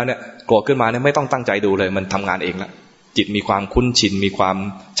าขึ้นมาแล้วเนี่ยโกรธขึ้นมาเนี่ยไม่ต้องตั้งใจดูเลยมันทำงานเองแล้วจิตมีความคุ้นชินมีความ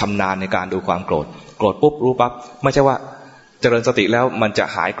ชำนาญในการดูความโกรธปุ๊บรู้ปั๊บไม่ใช่ว่าเจริญสติแล้วมันจะ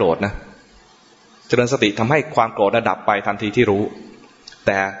หายโกรธนะเจริญสติทำให้ความโกรธดับไปทันทีที่รู้แ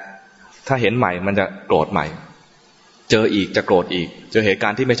ต่ถ้าเห็นใหม่มันจะโกรธใหม่เจออีกจะโกรธอีกเจอเหตุกา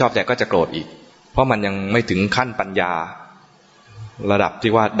รณ์ที่ไม่ชอบใจก็จะโกรธอีกเพราะมันยังไม่ถึงขั้นปัญญาระดับ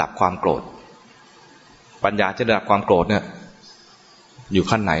ที่ว่าดับความโกรธปัญญาจะดับความโกรธเนี่ยอยู่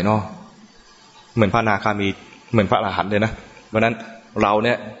ขั้นไหนเนาะเหมือนพระอนาคามีเหมือนพระอรหันต์เลยนะเพราะนั้นเราเ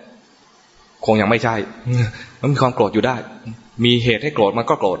นี่ยคงยังไม่ใช่มันมีความโกรธอยู่ได้มีเหตุให้โกรธมัน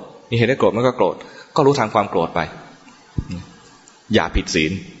ก็โกรธมีเหตุให้โกรธมันก็โกรธก็รู้ทางความโกรธไปอย่าผิดศี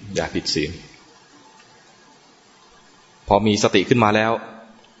ลพอมีสติขึ้นมาแล้ว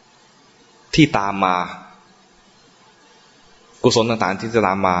ที่ตามมากุศลต่างๆที่จะต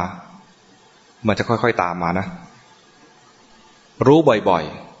ามมามันจะค่อยๆตามมานะรู้บ่อย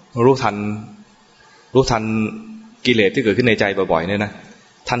ๆรู้ทันกิเลสที่เกิดขึ้นในใจบ่อยๆเนี่ยนะ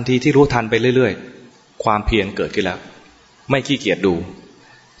ทันทีที่รู้ทันไปเรื่อยๆความเพียรเกิดขึ้นแล้วไม่ขี้เกียจดู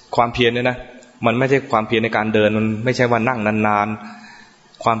ความเพียรเนี่ยนะมันไม่ใช่ความเพียรในการเดินมันไม่ใช่ว่านั่งนาน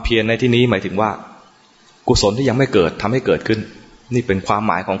ๆความเพียรในที่นี้หมายถึงว่ากุศลที่ยังไม่เกิดทำให้เกิดขึ้นนี่เป็นความห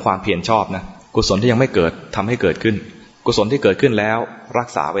มายของความเพียรชอบนะกุศลที่ยังไม่เกิดทำให้เกิดขึ้นกุศลที่เกิดขึ้นแล้วรัก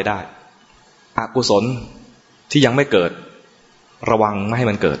ษาไว้ได้อกุศลที่ยังไม่เกิดระวังไม่ให้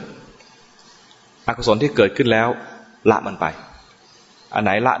มันเกิดอกุศลที่เกิดขึ้นแล้วละมันไปอันไห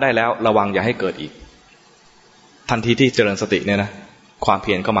นละได้แล้วระวังอย่าให้เกิดอีกทันทีที่เจริญสติเนี่ยนะความเ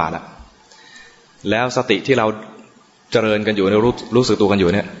พียรก็มาแล้วสติที่เราเจริญกันอยู่ในรู้สึกตัวกันอยู่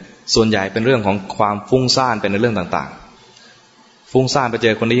เนี่ยส่วนใหญ่เป็นเรื่องของความฟุ้งซ่านเป็นในเรื่องต่างๆฟุ้งซ่านไปเจ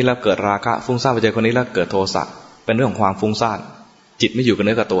อคนนี้แล้วเกิดราคะฟุ้งซ่านไปเจอคนนี้แล้วเกิดโทสะเป็นเรื่องของความฟุ้งซ่านจิตไม่อยู่กับเ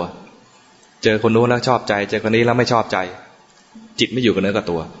นื้อกับตัวเจอคนนู้นแล้วชอบใจเจอคนนี้แล้วไม่ชอบใจจิตไม่อยู่กับเนื้อกับ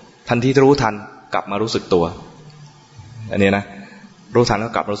ตัวทันทีที่รู้ทันกลับมารู้สึกตัวอันนี้นะรู้ทันแล้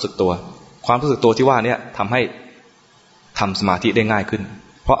วกลับมารู้สึกตัวความรู้สึกตัวที่ว่าเนี่ยทำให้ทำสมาธิได้ง่ายขึ้น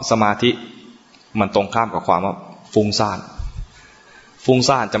เพราะสมาธิมันตรงข้ามกับความว่าฟุ้งซ่านฟุ้ง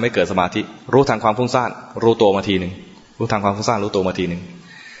ซ่านจะไม่เกิดสมาธิรู้ทันความฟุ้งซ่านรู้ตัวมาทีนึงรู้ทันความฟุ้งซ่านรู้ตัวมาทีนึง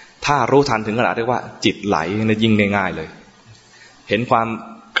ถ้ารู้ทันถึงขนาดที่ว่าจิตไหลเนี่ยยิ่งง่ายเลยเห็นความ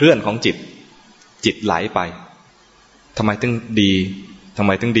เคลื่อนของจิตไหลไปทำไมถึง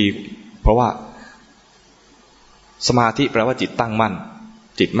ดีเพราะว่าสมาธิแปลว่าจิตตั้งมั่น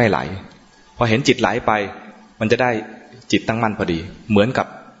จิตไม่ไหลพอเห็นจิตไหลไปมันจะได้จิตตั้งมั่นพอดีเหมือนกับ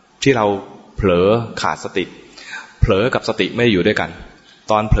ที่เราเผลอขาดสติเผลอกับสติไม่อยู่ด้วยกัน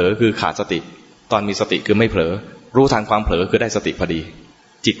ตอนเผลอคือขาดสติตอนมีสติคือไม่เผลอรู้ทันความเผลอคือได้สติพอดี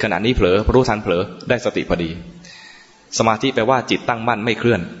จิตขณะนี้เผลอรู้ทันเผลอได้สติพอดีสมาธิแปลว่าจิตตั้งมั่นไม่เค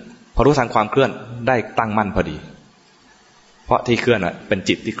ลื่อนพอรู้ทันความเคลื่อนได้ตั้งมั่นพอดีเพราะที่เคลื่อนเป็น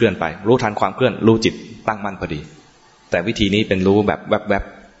จิตที่เคลื่อนไปรู้ทันความเคลื่อนรู้จิตตั้งมั่นพอดีแต่วิธีนี้เป็นรู้แบบแวบ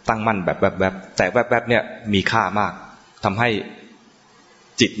ๆตั้งมั่นแบบแวบๆแต่แวบๆเนี่ยมีค่ามากทำให้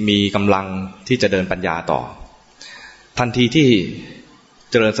จิตมีกำลังที่จะเดินปัญญาต่อทันทีที่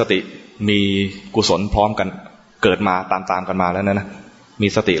เจริญสติมีกุศลพร้อมกันเกิดมาตามกันมาแล้วนะมี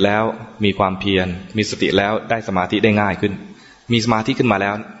สติแล้วมีความเพียรมีสติแล้วได้สมาธิได้ง่ายขึ้นมีสมาธิขึ้นมาแล้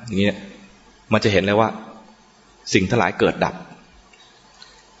วอย่างนี้มันจะเห็นเลยว่าสิ่งทั้งหลายเกิดดับ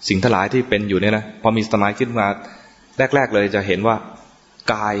สิ่งทั้งหลายที่เป็นอยู่เนี่ยนะพอมีสมาธิขึ้นมาแรกๆเลยจะเห็นว่า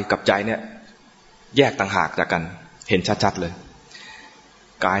กายกับใจเนี่ยแยกต่างหากจากกันเห็นชัดๆเลย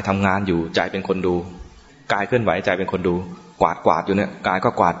กายทำงานอยู่ใจเป็นคนดูกายเคลื่อนไหวใจเป็นคนดูกวาดอยู่เนี่ยกายก็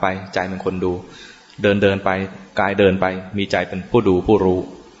กวาดไปใจเป็นคนดูเดินไปกายเดินไปมีใจเป็นผู้ดูผู้รู้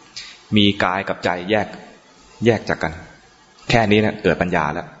มีกายกับใจแยกจากกันแค่นี้เนี่ยเกิดปัญญา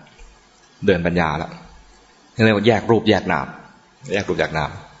แล้วเดินปัญญาแล้วเรียกว่าแยกรูปแยกนามแยกรูปแยกนาม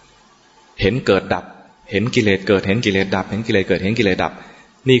เห็นเกิดดับเห็นกิเลสเกิดเห็นกิเลสดับเห็นกิเลสเกิดเห็นกิเลสดับ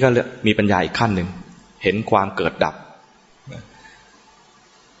นี่ก็มีปัญญาอีกขั้นหนึ่งเห็นความเกิดดับ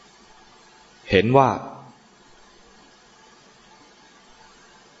เห็นว่า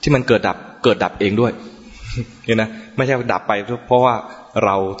ที่มันเกิดดับเองด้วยนี่นะไม่ใช่ดับไปเพราะว่าเร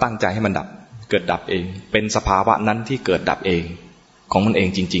าตั้งใจให้มันดับเกิดดับเองเป็นสภาวะนั้นที่เกิดดับเองของมันเอง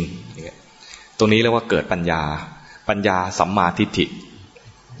จริงๆตรงนี้เรียกว่าเกิดปัญญาสัมมาทิฏฐิ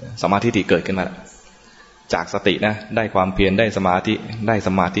สัมมาทิฏฐิเกิดขึ้นมาจากสตินะได้ความเพียรได้สมาธิได้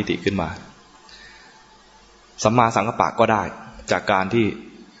สัมมาทิฏฐิขึ้นมาสัมมาสังกัปปะก็ได้จากการที่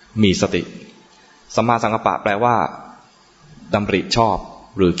มีสติสัมมาสังกัปปะแปลว่าดำริชอบ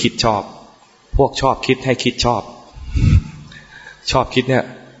หรือคิดชอบพวกชอบคิดให้คิดชอบคิดเนี่ย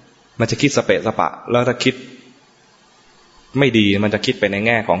มันจะคิดสเปะสปะแล้วถ้าคิดไม่ดีมันจะคิดไปในแ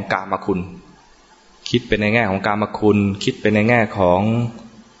ง่ของกามคุณคิดไปในแง่ของกามคุณคิดไปในแง่ของ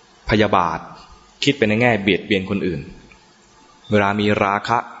พยาบาทคิดไปในแง่เบียดเบียนคนอื่นเวลามีราค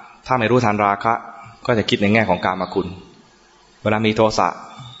ะถ้าไม่รู้ทันราคะก็จะคิดในแง่ของกามคุณเวลามีโทสะ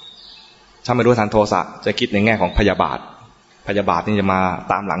ถ้าไม่รู้ทันโทสะจะคิดในแง่ของพยาบาทนี่จะมา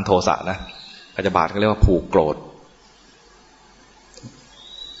ตามหลังโทสะนะพยาบาทก็เรียกว่าผูกโกรธ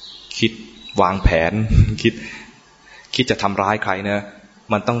คิดวางแผนคิดจะทำร้ายใครนะ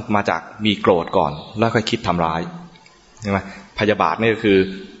มันต้องมาจากมีโกรธก่อนแล้วค่อยคิดทำร้ายใช่ไหมพยาบาทนี่ก็คือ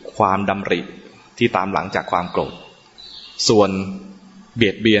ความดำริที่ตามหลังจากความโกรธส่วนเบี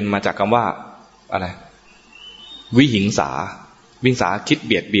ยดเบียนมาจากคำว่าอะไรวิหิงสาคิดเ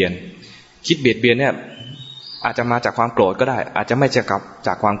บียดเบียนเนี่ยอาจจะมาจากความโกรธก็ได้อาจจะไม่จ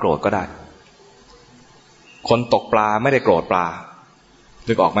ากความโกรธก็ได้คนตกปลาไม่ได้โกรธปลา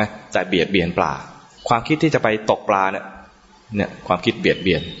นึกออกไหมแต่เบียดเบียนปลาความคิดที่จะไปตกปลาเนี่ยความคิดเบียดเ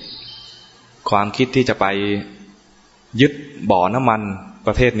บียนความคิดที่จะไปยึดบ่อน้ำมันป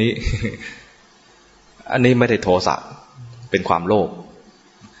ระเภทนี้ อันนี้ไม่ได้โทสะเป็นความโลภ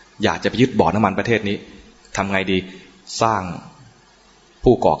อยากจะไปยึดบ่อน้ำมันประเทศนี้ทำไงดีสร้าง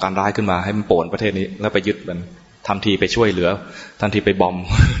ผู้ก่อการร้ายขึ้นมาให้มันโป่นประเทศนี้แล้วไปยึดมันทำทีไปช่วยเหลือทันทีไปบอม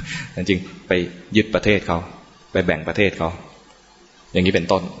จริงๆไปยึดประเทศเขาไปแบ่งประเทศเขาอย่างนี้เป็น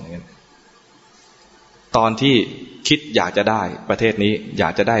ต้นตอนที่คิดอยากจะได้ประเทศนี้อยา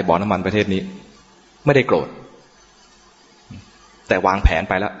กจะได้บ่อน้ำมันประเทศนี้ไม่ได้โกรธแต่วางแผน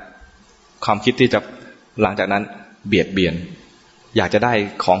ไปแล้วความคิดที่จะหลังจากนั้นเบียดเบียนอยากจะได้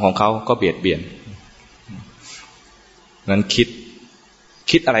ของเขาก็เบียดเบียนนั้น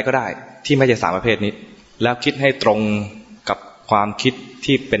คิดอะไรก็ได้ที่ไม่ใช่สามประเภทนี้แล้วคิดให้ตรงกับความคิด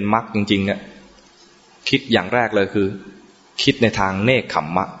ที่เป็นมรรคจริงๆเนี่ยคิดอย่างแรกเลยคือคิดในทางเนกขัม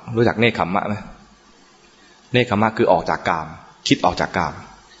มะรู้จักเนกขัมมะไหมเนกขัมมะคือออกจากกามคิดออกจากกาม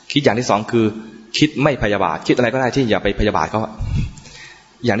คิดอย่างที่สองคือคิดไม่พยาบาทคิดอะไรก็ได้ที่อย่าไปพยาบาทเขา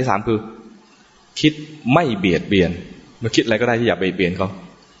อย่างที่สามคือคิดไม่เบียดเบียนเมื่อคิดอะไรก็ได้ที่อย่าไปเบียดเขา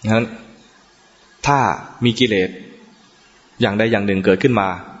ฉะนั้นถ้ามีกิเลสอย่างใดอย่างหนึ่งเกิดขึ้นมา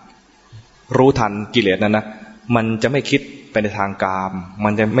รู้ทันกิเลสนั้นนะมันจะไม่คิดไปในทางกามมั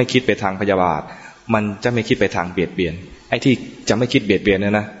นจะไม่คิดไปทางพยาบาทมันจะไม่คิดไปทางเบียดเบียนไอ้ที่จะไม่คิดเบียดเบียนเ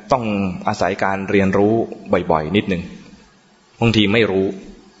นี่ยนะต้องอาศัยการเรียนรู้บ่อยๆนิดนึงบางทีไม่รู้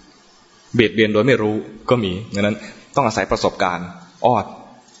เบียดเบียนโดยไม่รู้ก็มีดังนั้นต้องอาศัยประสบการณ์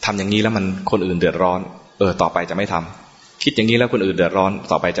ทำอย่างนี้แล้วมันคนอื่นเดือดร้อนต่อไปจะไม่ทำคิดอย่างนี้แล้วคนอื่นเดือดร้อน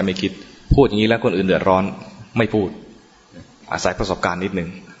ต่อไปจะไม่คิดพูดอย่างนี้แล้วคนอื่นเดือดร้อนไม่พูดอาศัยประสบการณ์นิดนึง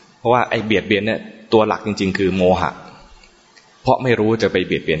เพราะว่าไอ้เบียดเบียนเนี่ยตัวหลักจริงๆคือโมหะเพราะไม่รู้จะไปเ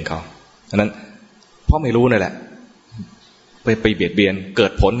บียดเบียนเขาฉะนั้นเพราะไม่รู้นั่นแหละไปเบียดเบียนเกิ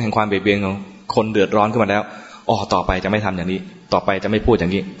ดผลแห่งความเบียดเบียนของคนเดือดร้อนขึ้นมาแล้วต่อไปจะไม่ทำอย่างนี้ต่อไปจะไม่พูดอย่า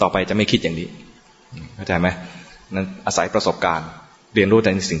งนี้ต่อไปจะไม่คิดอย่างนี้เข้าใจไหมนั้นอาศัยประสบการณ์เรียนรู้ใน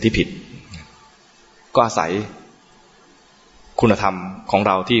สิ่งที่ผิดก็อาศัยคุณธรรมของเ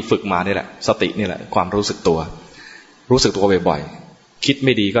ราที่ฝึกมานี่แหละสตินี่แหละความรู้สึกตัวบ่อยๆคิดไ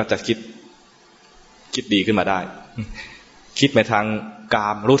ม่ดีก็จะคิดดีขึ้นมาได้คิดไปทางกา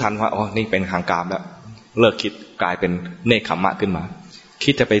มรู้ทันว่านี่เป็นทางกามแล้วเลิกคิดกลายเป็นเนกขัมมะขึ้นมา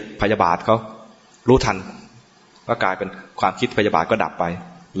คิดจะไปพยาบาทเขารู้ทันก็กลายเป็นความคิดพยาบาทก็ดับไป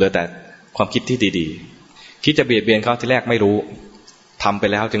เหลือแต่ความคิดที่ดีๆคิดจะเบียดเบียนเขาทีแรกไม่รู้ทำไป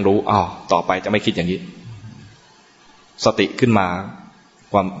แล้วจึงรู้ต่อไปจะไม่คิดอย่างนี้สติขึ้นมา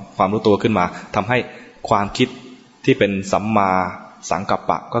ความรู้ตัวขึ้นมาทำให้ความคิดที่เป็นสัมมาสังกัป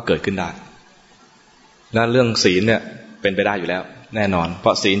ปะก็เกิดขึ้นได้และเรื่องศีลเนี่ยเป็นไปได้อยู่แล้วแน่นอนเพร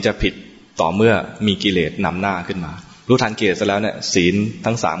าะศีลจะผิดต่อเมื่อมีกิเลสนำหน้าขึ้นมารู้ทันกิเลสแล้วเนี่ยศีล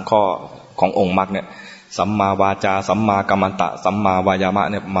ทั้ง3ข้อขององค์มรรคเนี่ยสัมมาวาจาสัมมากัมมันตะสัมมาวายามะ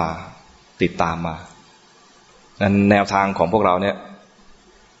เนี่ยมาติดตามมาแนวทางของพวกเราเนี่ย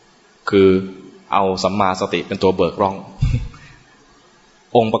คือเอาสัมมาสติเป็นตัวเบิกร่อง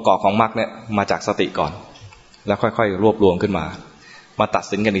องค์ประกอบของมรรคเนี่ยมาจากสติก่อนแล้วค่อยๆรวบรวมขึ้นมาตัด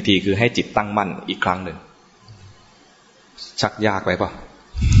สินกันอีกทีคือให้จิตตั้งมั่นอีกครั้งหนึ่งชักยากไปป่ะ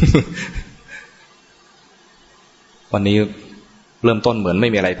วันนี้เริ่มต้นเหมือนไม่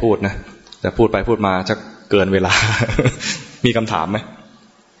มีอะไรพูดนะแต่พูดไปพูดมาจะเกินเวลา มีคำถามไหม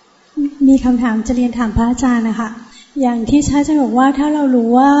มีคำถามจะเรียนถามพระอาจารย์นะคะอย่างที่ชาจะบอกว่าถ้าเรารู้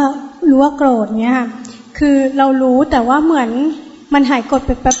ว่าโกรธเนี้ยคือเรารู้แต่ว่าเหมือนมันหายโกรธไ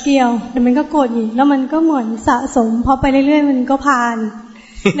ปแป๊บเดียวแต่มันก็โกรธอีกแล้วมันก็เหมือนสะสมพอไปเรื่อยๆมันก็ผ่าน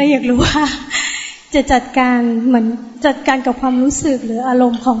เลยอยากรู้ว่าจะจัดการเหมือนจัดการกับความรู้สึกหรืออาร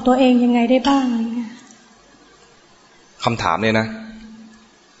มณ์ของตัวเองยังไงได้บ้างคำถามเนี่ยนะ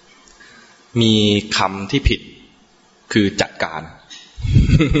มีคำที่ผิดคือจัดการ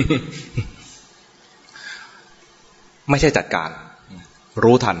ไม่ใช่จัดการ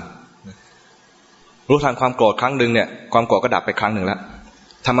รู้ทันความโกรธครั้งหนึ่งเนี่ยความโกรธก็ดับไปครั้งหนึ่งแล้ว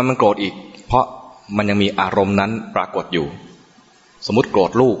ทำไมมันโกรธอีกเพราะมันยังมีอารมณ์นั้นปรากฏอยู่สมมุติโกร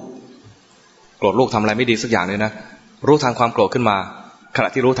ธลูกทำอะไรไม่ดีสักอย่างเลยนะรู้ทันความโกรธขึ้นมาขณะ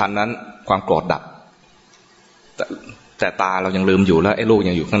ที่รู้ทันนั้นความโกรธดับแต่ตาเรายังลืมอยู่แล้วไอ้ลูก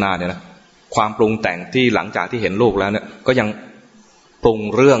ยังอยู่ข้างหน้าเนี่ยนะความปรุงแต่งที่หลังจากที่เห็นลูกแล้วเนี่ยก็ยังปรุง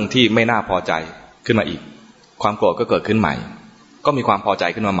เรื่องที่ไม่น่าพอใจขึ้นมาอีกความโกรธก็เกิดขึ้นใหม่ก็มีความพอใจ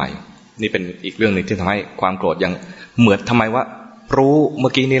ขึ้นมาใหม่นี่เป็นอีกเรื่องหนึ่งที่ทำให้ความโกรธยังเหมือนทำไมว่ารู้เมื่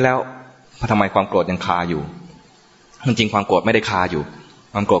อกี้นี้แล้วทำไมความโกรธยังคาอยู่จริงความโกรธไม่ได้คาอยู่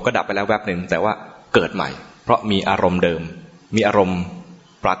ความโกรธก็ดับไปแล้วแวบหนึ่งแต่ว่าเกิดใหม่เพราะมีอารมณ์เดิมมีอารมณ์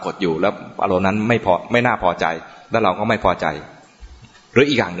ปรากฏอยู่แล้วอารมณ์นั้นไม่น่าพอใจแล้วเราก็ไม่พอใจ หรือ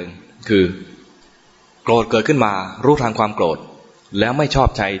อีกอย่างหนึ่งคือโกรธเกิดขึ้นมารู้ทันความโกรธแล้วไม่ชอบ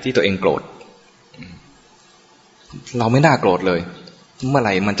ใจที่ตัวเองโกรธเราไม่น่าโกรธเลยเมื่อไห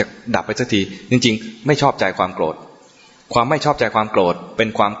ร่มันจะดับไปสักทีจริงๆไม่ชอบใจความโกรธความไม่ชอบใจความโกรธเป็น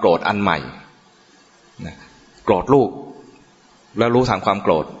ความโกรธอันใหม่โกรธลูกแล้วรู้ทันความโก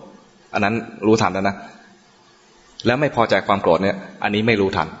รธอันนั้นรู้ทันแล้วนะแล้วไม่พอใจความโกรธเนี่ยอันนี้ไม่รู้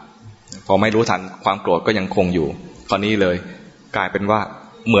ทันพอไม่รู้ทันความโกรธก็ยังคงอยู่คราวนี้เลยกลายเป็นว่า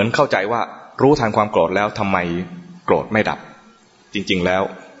เหมือนเข้าใจว่ารู้ทันความโกรธแล้วทำไมโกรธไม่ดับจริงๆแล้ว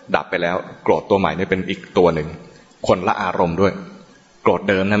ดับไปแล้วโกรธตัวใหม่นี่เป็นอีกตัวหนึ่งคนละอารมณ์ด้วยโกรธ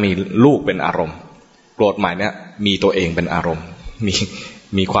เดิมนะมีลูกเป็นอารมณ์โกรธใหม่เนี่ยมีตัวเองเป็นอารมณ์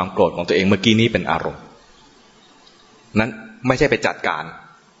มีความโกรธของตัวเองเมื่อกี้นี้เป็นอารมณ์นั้นไม่ใช่ไปจัดการ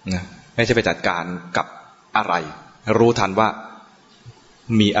นะไม่ใช่ไปจัดการกับอะไรรู้ทันว่า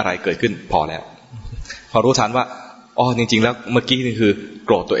มีอะไรเกิดขึ้นพอแล้วพอรู้ทันว่าอ๋อจริงๆแล้วเมื่อกี้นี่คือโ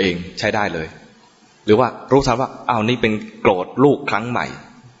กรธตัวเองใช้ได้เลยหรือว่ารู้ทันว่าอ้าวนี่เป็นโกรธลูกครั้งใหม่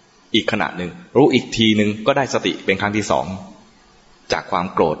อีกขณะหนึ่งรู้อีกทีหนึ่งก็ได้สติเป็นครั้งที่สองจากความ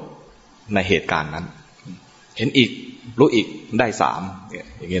โกรธในเหตุการณ์นั้นเห็นอีกรู้อีกได้สาม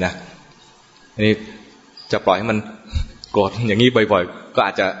อย่างนี้นะอันนี้จะปล่อยให้มันโกรธอย่างนี้บ่อยๆก็อ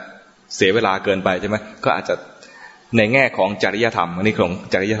าจจะเสียเวลาเกินไปใช่ไหมก็อาจจะในแง่ของจริยธรรมอันนี้ของ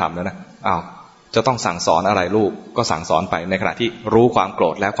จริยธรรมแล้วนะอ้าวจะต้องสั่งสอนอะไรลูกก็สั่งสอนไปในขณะที่รู้ความโกร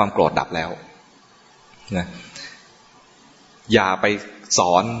ธแล้วความโกรธดับแล้วนะอย่าไปส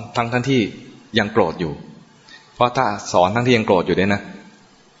อนทั้งที่ยังโกรธอยู่เพราะถ้าสอนทั้งที่ยังโกรธอยู่เนี่ยนะ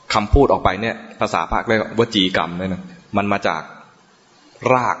คำพูดออกไปเนี่ยภาษาพระเรียกว่าวจีกรรมเนี่ยนะมันมาจาก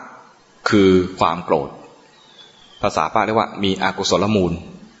รากคือความโกรธภาษาพระเรียกว่ามีอกุศลมูล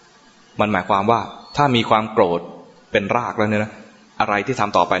มันหมายความว่าถ้ามีความโกรธเป็นรากแล้วเนี่ยนะอะไรที่ท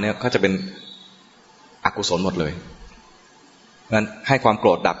ำต่อไปเนี่ยก็จะเป็นอกุศลหมดเลยงั้นให้ความโกร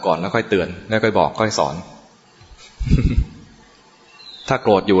ธดับก่อนแล้วค่อยเตือนแล้วค่อยบอกค่อยสอน ถ้าโก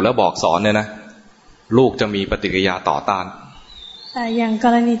รธอยู่แล้วบอกสอนเนี่ยนะลูกจะมีปฏิกิริยาต่อต้านแต่อย่างก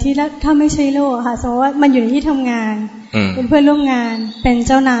รณีที่ถ้าไม่ใช่ลูกค่ะสมมติว่ามันอยู่ในที่ทำงานเป็นเพื่อนร่วมงานเป็นเ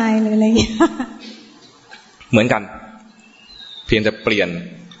จ้านายหรืออะไรอย่างเงี้ยเหมือนกันเพียงแต่เปลี่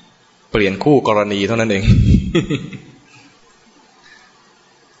ยนคู่กรณีเท่านั้นเอง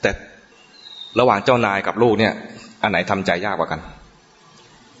แต่ระหว่างเจ้านายกับลูกเนี่ยอันไหนทำใจยากกว่ากัน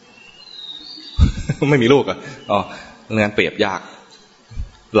ไม่มีลูกอ่ะอ๋องั้นเปรียบยาก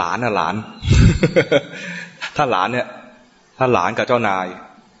หลานหลาน ถ้าหลานเนี่ยถ้าหลานกับเจ้านาย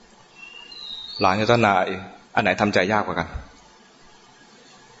อันไหนทำใจยากกว่ากัน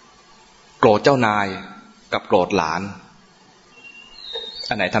โกรธเจ้านายกับโกรธหลาน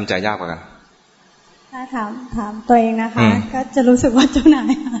อันไหนทำใจยากกว่ากันถ้าถามตัวเองนะคะก็จะรู้สึกว่าเจ้านา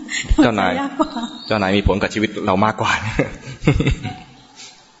ยทำใจยากกว่าเจ้านายมีผลกับชีวิตเรามากกว่า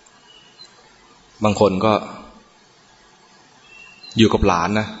บางคนก็อยู่กับหลาน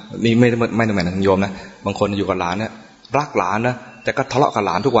นะนี่ไม่หมายถึงโยมนะบางคนอยู่กับหลานเนี่ยรักหลานนะแต่ก็ทะเลาะกับห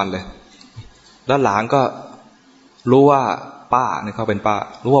ลานทุกวันเลยแล้วหลานก็รู้ว่าป้าเนี่ยเขาเป็นป้า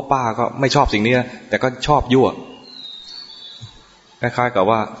รู้ว่าป้าก็ไม่ชอบสิ่งนี้นะแต่ก็ชอบยั่วคล้ายๆกับ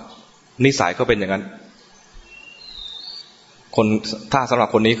ว่านิสัยก็เป็นอย่างนั้นคนถ้าสำหรับ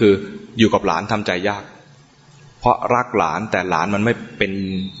คนนี้คืออยู่กับหลานทำใจยากเพราะรักหลานแต่หลานมันไม่เ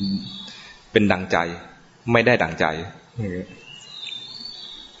ป็นดังใจไม่ได้ดังใจ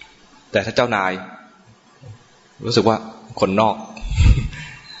แต่ถ้าเจ้านายรู้สึกว่าคนนอก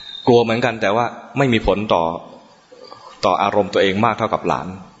กลัวเหมือนกันแต่ว่าไม่มีผลต่ออารมณ์ตัวเองมากเท่ากับหลาน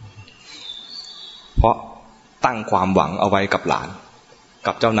เพราะตั้งความหวังเอาไว้กับหลาน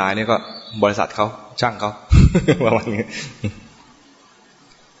กับเจ้านายนี่ก็บริษัทเขาช่างเขา ประมาณนี้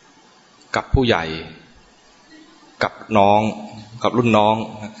กับผู้ใหญ่กับน้องกับรุ่นน้อง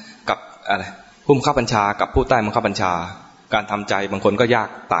กับอะไรผู้บังคับบัญชากับผู้ใต้บังคับบัญชาการทำใจบางคนก็ยาก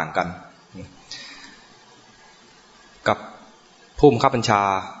ต่างกันกับผู้บังคับบัญชา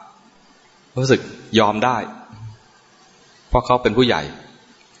รู้สึกยอมได้เพราะเขาเป็นผู้ใหญ่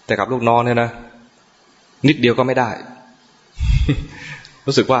แต่กับลูกน้องเนี่ยนะนิดเดียวก็ไม่ได้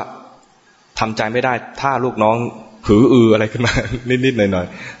รู้สึกว่าทำใจไม่ได้ถ้าลูกน้องหืออะไรขึ้นมา นิดๆหน่อย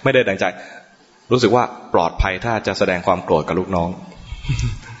ๆไม่ได้ดังใจรู้สึกว่าปลอดภัยถ้าจะแสดงความโกรธกับลูกน้อง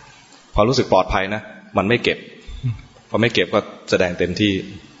พอรู้สึกปลอดภัยนะมันไม่เก็บพอไม่เก็บก็แสดงเต็มที่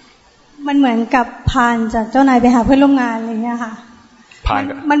มันเหมือนกับพานจากเจ้านายไปหาเพื่อนร่วมงานอะไรเงี้ยค่ะ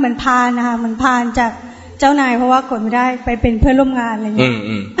มันเหมือนพานนะคะมันพานจากเจ้านายเพราะว่ากดไม่ได้ไปเป็นเพื่อนร่วมงานอะไรเงี้ย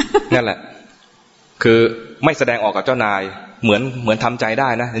นั่นแหละคือไม่แสดงออกกับเจ้านายเหมือนทำใจได้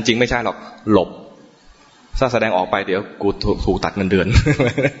นะจริงๆไม่ใช่หรอกหลบถ้าแสดงออกไปเดี๋ยวกูถูกตัดเงินเดือน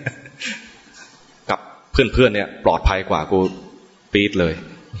กับเพื่อนๆเนี่ยปลอดภัยกว่ากู ปี๊ดเลย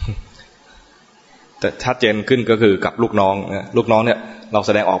แต่ชัดเจนขึ้นก็คือกับลูกน้องลูกน้องเนี่ยเราแ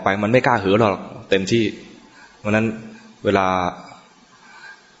สดงออกไปมันไม่กล้าหือเราเต็มที่เพราะนั้นเว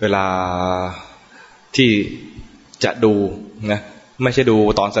ลาที่จะดูนะไม่ใช่ดู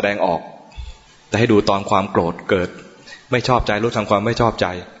ตอนแสดงออกแต่ให้ดูตอนความโกรธเกิดไม่ชอบใจรู้ทันความไม่ชอบใจ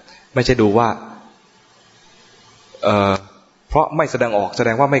ไม่ใช่ดูว่าเพราะไม่แสดงออกแสด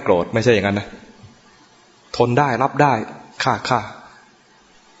งว่าไม่โกรธไม่ใช่อย่างนั้นนะทนได้รับได้ค่า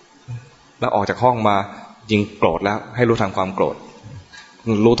แล้วออกจากห้องมายิงโกรธแล้วให้รู้ทันความโกรธ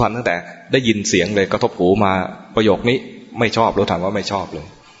รู้ทันตั้งแต่ได้ยินเสียงเลยกระทบหูมาประโยคนี้ไม่ชอบรู้ทันว่าไม่ชอบเลย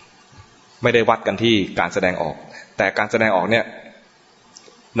ไม่ได้วัดกันที่การแสดงออกแต่การแสดงออกเนี่ย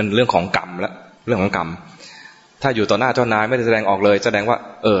มันเรื่องของกรรมแล้วเรื่องของกรรมถ้าอยู่ต่อหน้าเจ้านายไม่ได้แสดงออกเลยแสดงว่า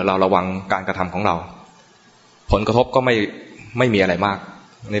เราระวังการกระทำของเราผลกระทบก็ไม่มีอะไรมาก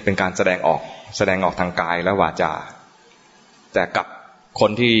นี่เป็นการแสดงออกทางกายและวาจาแต่กับค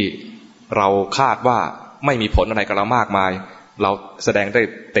นที่เราคาดว่าไม่มีผลอะไรกับเรามากมายเราแสดงได้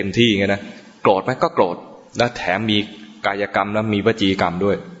เต็มที่ไงนะโกรธไหมก็โกรธและแถมมีกายกรรมและมีวจีกรรม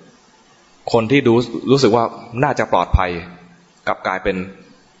ด้วยคนที่รู้สึกว่าน่าจะปลอดภัยกลับกลายเป็น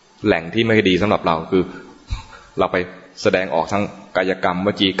แหล่งที่ไม่ดีสำหรับเราคือเราไปแสดงออกทั้งกายกรรมว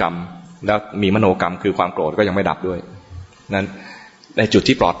จีกรรมแล้วมีมโนกรรมคือความโกรธก็ยังไม่ดับด้วยนั้นในจุด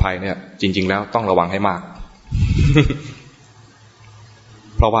ที่ปลอดภัยเนี่ยจริงๆแล้วต้องระวังให้มาก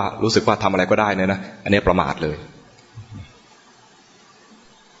เพราะว่ารู้สึกว่าทำอะไรก็ได้เนี่ยนะอันนี้ประมาทเลย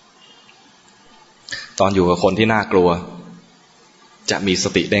ตอนอยู่กับคนที่น่ากลัวจะมีส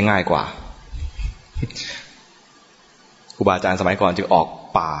ติได้ง่ายกว่าครูบาอาจารย์สมัยก่อนจึงออก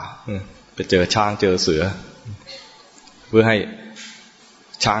ป่าไปเจอช้างเจอเสือเพื่อให้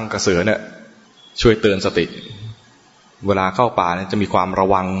ช้างกับเสือเนี่ยช่วยเตือนสติเวลาเข้าป่าเนี่ยจะมีความระ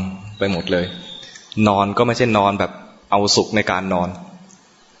วังไปหมดเลยนอนก็ไม่ใช่นอนแบบเอาสุขในการนอน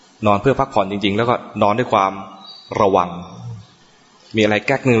เพื่อพักผ่อนจริงๆแล้วก็นอนด้วยความระวังมีอะไรแ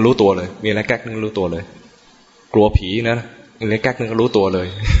ก๊กนึงรู้ตัวเลยมีอะไรแก๊กนึงรู้ตัวเลยกลัวผีนะมีอะไรแก๊กนึงก็รู้ตัวเลย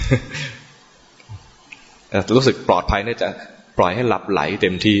แต่รู้สึกปลอดภัยเนี่ยจะปล่อยให้หลับไหลเต็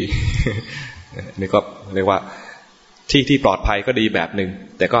มที่ นี่ก็เรียกว่าที่ปลอดภัยก็ดีแบบหนึ่ง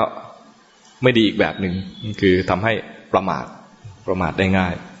แต่ก็ไม่ดีอีกแบบหนึ่งคือทำให้ประมาทได้ง่า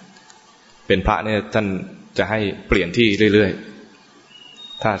ยเป็นพระเนี่ยท่านจะให้เปลี่ยนที่เรื่อย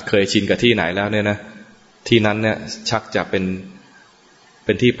ๆถ้าเคยชินกับที่ไหนแล้วเนี่ยนะที่นั้นเนี่ยชักจะเป็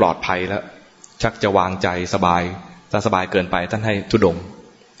นที่ปลอดภัยแล้วชักจะวางใจสบายถ้าสบายเกินไปท่านให้ธุดงค์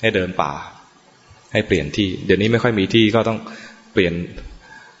ให้เดินป่าให้เปลี่ยนที่เดี๋ยวนี้ไม่ค่อยมีที่ก็ต้องเปลี่ย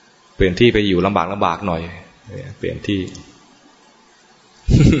นที่ไปอยู่ลำบากหน่อยเปลี่ยนที่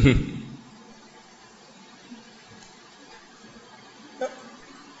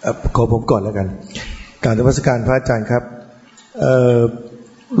ขอผมก่อนแล้วกันกราบนมัสการพระอาจารย์ครับ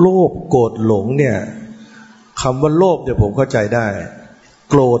โลภโกรธหลงเนี่ยคำว่าโลภเนี่ยผมเข้าใจได้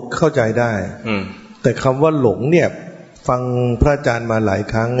โกรธเข้าใจได้แต่คำว่าหลงเนี่ยฟังพระอาจารย์มาหลาย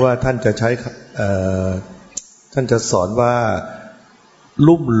ครั้งว่าท่านจะใช้ท่านจะสอนว่า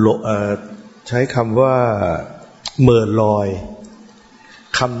ลุ่มใช้คำว่าเมื่อลอย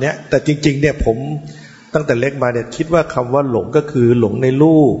คำเนี้ยแต่จริงๆเนี่ยผมตั้งแต่เล็กมาเนี่ยคิดว่าคำว่าหลงก็คือหลงใน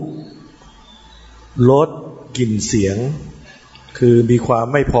รูปรสกลิ่นเสียงคือมีความ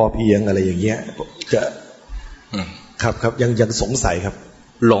ไม่พอเพียงอะไรอย่างเงี้ยจะครับยังสงสัยครับ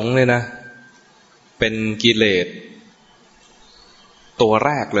หลงเนี่ยนะเป็นกิเลสตัวแ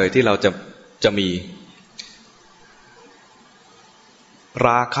รกเลยที่เราจะมีร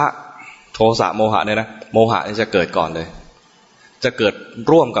าคะโทสะโมหะเนี่ยนะโมหะเนี่ยจะเกิดก่อนเลยจะเกิด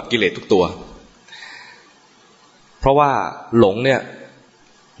ร่วมกับกิเลสทุกตัวเพราะว่าหลงเนี่ย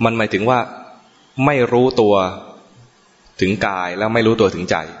มันหมายถึงว่าไม่รู้ตัวถึงกายแล้วไม่รู้ตัวถึง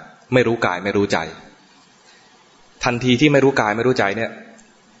ใจไม่รู้กายไม่รู้ใจทันทีที่ไม่รู้กายไม่รู้ใจเนี่ย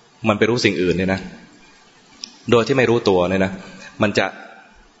มันไปรู้สิ่งอื่นเนี่ยนะโดยที่ไม่รู้ตัวเนี่ยนะมันจะ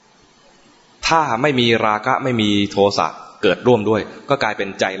ถ้าไม่มีราคะไม่มีโทสะเกิดร่วมด้วยก็กลายเป็น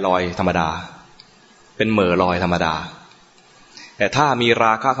ใจลอยธรรมดาเป็นเหม่อลอยธรรมดาแต่ถ้ามีร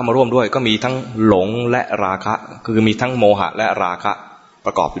าคะเข้ามาร่วมด้วยก็มีทั้งหลงและราคะคือมีทั้งโมหะและราคะป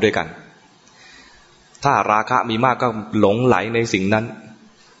ระกอบอยู่ด้วยกันถ้าราคะมีมากก็หลงไหลในสิ่งนั้น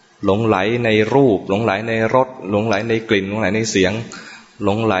หลงไหลในรูปหลงไหลในรสหลงไหลในกลิ่นหลงไหลในเสียงหล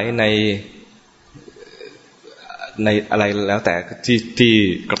งไหลในอะไรแล้วแต่ที่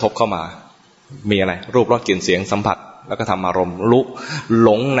กระทบเข้ามามีอะไรรูปรสกลิ่นเสียงสัมผัสแล้วก็ธรรมารมณ์หล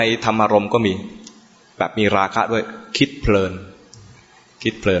งในธรรมารมณ์ก็มีแบบมีราคะด้วยคิดเพ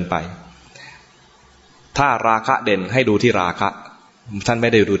ลินไปถ้าราคะเด่นให้ดูที่ราคะท่านไม่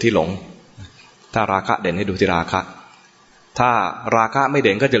ได้ดูที่หลงถ้าราคะเด่นให้ดูที่ราคะ ถ้าราคะไม่เ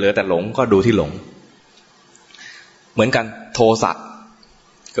ด่นก็จะเหลือแต่หลงก็ดูที่หลงเหมือนกันโทสะ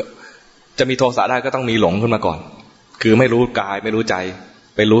จะมีโทสะได้ก็ต้องมีหลงขึ้นมาก่อนคือไม่รู้กายไม่รู้ใจ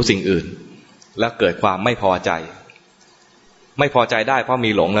ไปรู้สิ่งอื่นแล้วเกิดความไม่พอใจไม่พอใจได้เพราะ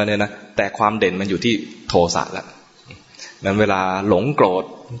มีหลงแล้วเนี่ยนะแต่ความเด่นมันอยู่ที่โทสะแล้วนั้นเวลาหลงโกรธ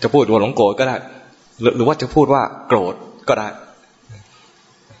จะพูดว่าหลงโกรธก็ได้หรือว่าจะพูดว่าโกรธก็ได้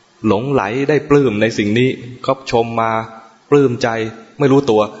หลงไหลได้ปลื้มในสิ่งนี้เขาชมมาปลื้มใจไม่รู้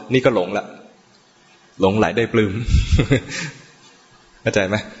ตัวนี่ก็หลงละหลงไหลได้ปลื้ม เข้าใจ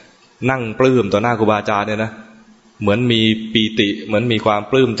ไหมนั่งปลื้มต่อหน้าครูบาอาจารย์เนี่ยนะเหมือนมีปีติเหมือนมีความ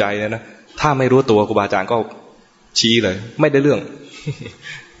ปลื้มใจเนี่ยนะถ้าไม่รู้ตัวครูบาอาจารย์ก็ชี้เลยไม่ได้เรื่อง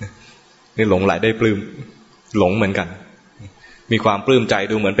นี่หลงไหลได้ปลื้มหลงเหมือนกันมีความปลื้มใจ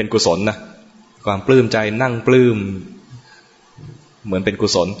ดูเหมือนเป็นกุศลนะความปลื้มใจนั่งปลื้มเหมือนเป็นกุ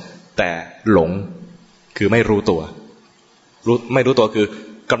ศลแต่หลงคือไม่รู้ตัวไม่รู้ตัวคือ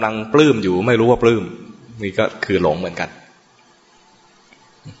กำลังปลื้มอยู่ไม่รู้ว่าปลื้มนี่ก็คือหลงเหมือนกัน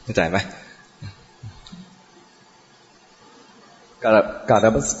เข้าใจไหมกราบน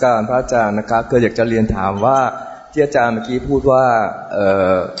มัสการพระอาจารย์นะครับก็อยากจะเรียนถามว่าที่อาจารย์เมื่อกี้พูดว่า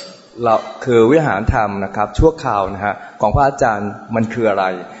เราคือวิหารธรรมนะครับชั่วคราวนะฮะของพระอาจารย์มันคืออะไร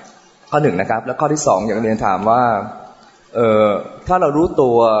ข้อหนึ่งนะครับแล้วข้อที่สองอยากเรียนถามว่าถ้าเรารู้ตั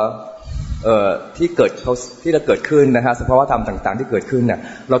วที่จะเกิดขึ้นนะฮะสภาวะธรรมต่างๆที่เกิดขึ้นเนี่ย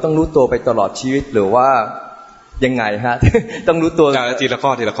เราต้องรู้ตัวไปตลอดชีวิตหรือว่ายังไงฮะ ต้องรู้ตัวทีละข้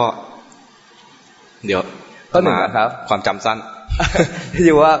อเดี๋ยวข้อหนึ่งนะครับความจำสั้น ที่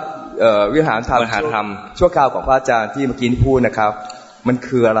ว่าวิหารธรรมชั่วคราวของพระอาจารย์ที่เมื่อกี้พูดนะครับมัน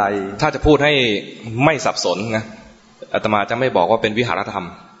คืออะไรถ้าจะพูดให้ไม่สับสนนะอาตมาจะไม่บอกว่าเป็นวิหารธรรม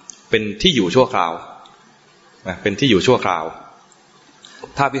เป็นที่อยู่ชั่วคราวเป็นที่อยู่ชั่วคราว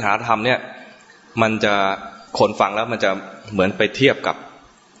ถ้าวิหารธรรมเนี่ยมันจะคนฟังแล้วมันจะเหมือนไปเทียบกับ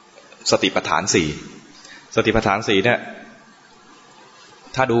สติปัฏฐานสี่สติปัฏฐานสี่เนี่ย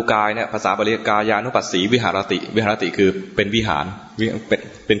ถ้าดูกายเนี่ยภาษาบาลีกายานุปัสสีวิหารติวิหารติคือเป็นวิหาร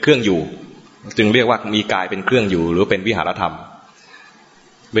เป็นเครื่องอยู่จึงเรียกว่ามีกายเป็นเครื่องอยู่หรือเป็นวิหารธรรม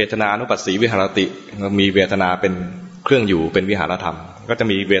เวทนานุปัสสีวิหารติมีเวทนาเป็นเครื่องอยู่เป็นวิหารธรรมก็จะ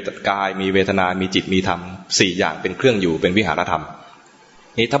มีกายมีเวทนามีจิตมีธรรมสี่อย่างเป็นเครื่องอยู่เป็นวิหารธรรม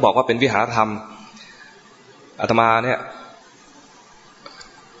นี่ถ้าบอกว่าเป็นวิหารธรรมอาตมาเนี่ย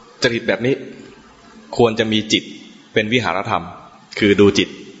จริตแบบนี้ควรจะมีจิตเป็นวิหารธรรมคือดูจิต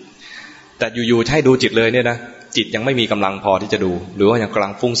แต่อยู่ๆให้ดูจิตเลยเนี่ยนะจิตยังไม่มีกำลังพอที่จะดูหรือว่ายังกำลั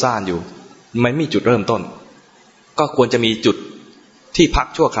งฟุ้งซ่านอยู่ไม่มีจุดเริ่มต้นก็ควรจะมีจุดที่พัก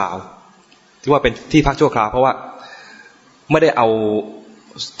ชั่วคราวที่ว่าเป็นที่พักชั่วคราวเพราะว่าไม่ได้เอา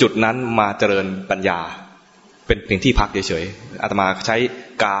จุดนั้นมาเจริญปัญญาเป็นเพียงที่พักเฉยๆอาตมาใช้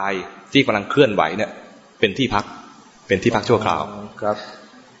กายที่กำลังเคลื่อนไหวเนี่ยเป็นที่พักเป็นที่พักชั่วคราวครับ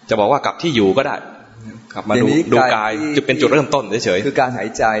จะบอกว่ากับที่อยู่ก็ได้กลับมาดูกายจะเป็นจุดเริ่มต้นเฉยๆคือการหาย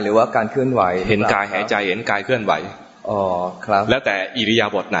ใจหรือว่าการเคลื่อนไหวเห็นกายหายใจเห็นกายเคลื่อนไหวอ๋อครับแล้วแต่อิริยา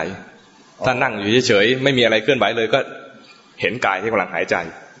บถไหนถ้านั่งอยู่เฉยๆไม่มีอะไรเคลื่อนไหวเลยก็เห็นกายที่กำลังหายใจ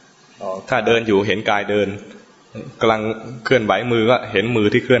ถ้าเดินอยู่เห็นกายเดินกำลังเคลื่อนไหวมือก็เห็นมือ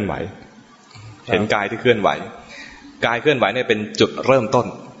ที่เคลื่อนไหวเห็นกายที่เคลื่อนไหวกายเคลื่อนไหวเนี่ยเป็นจุดเริ่มต้น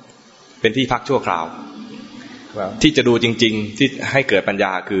เป็นที่พักชั่วคราวที่จะดูจริงๆที่ให้เกิดปัญญ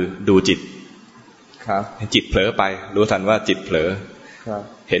าคือดูจิตจิตเผลอไปรู้ทันว่าจิตเผลอ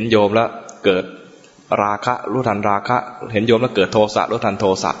เห็นโยมแล้วเกิดราคะรู้ทันราคะเห็นโยมแล้วเกิดโทสะรู้ทันโท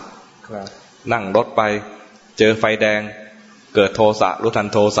สะนั่งรถไปเจอไฟแดงเกิดโทสะรู้ทัน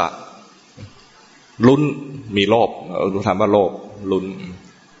โทสะลุ้นมีโลภรู้ทันว่าโลภลุ้น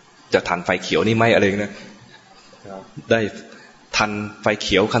จะทันไฟเขียวนี่ไหมอะไรนะได้ทันไฟเ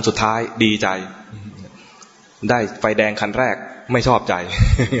ขียวคันสุดท้ายดีใจได้ไฟแดงคันแรกไม่ชอบใจ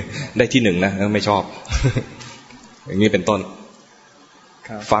ได้ที่หนึ่งนะไม่ชอบ อย่างนี้เป็นต้น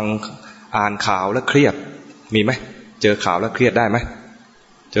ฟังอ่านข่าวแล้วเครียดมีไหมเจอข่าวแล้วเครียดได้ไหม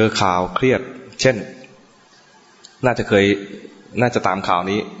เจอข่าวเครียดเช่นน่าจะตามข่าว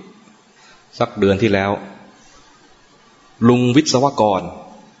นี้สักเดือนที่แล้วลุงวิศวกร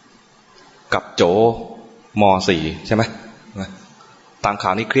กับโจม.4 ใช่ไหมตามข่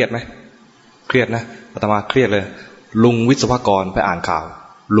าวนี้เครียดไหมเครียดนะอาตมาเครียดเลยลุงวิศวกรไปอ่านข่าว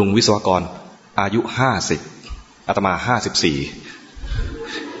ลุงวิศวกรอายุ50อาตมา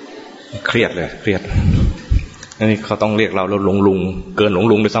54เครียดเลยเครียดนี่เขาต้องเรียกเราแล้วลุงเกิน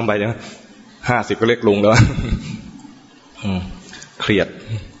ลุงไปซ้ำไปนะ50ก็เรียกลุงแล้วเครียด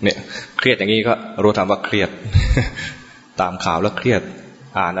เนี่ยเครียดอย่างนี้ก็รู้ทันว่าเครียดตามข่าวแล้วเครียด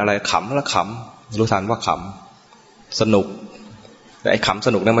อ่านอะไรขำแล้วขำรู้ทันว่าขำสนุกแต่ไอ้ขำส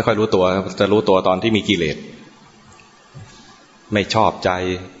นุกนั่นไม่ค่อยรู้ตัวจะรู้ตัวตอนที่มีกิเลส ไม่ชอบใจ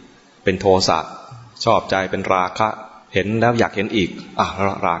เป็นโทสะชอบใจเป็นราคะเห็นแล้วอยากเห็นอีก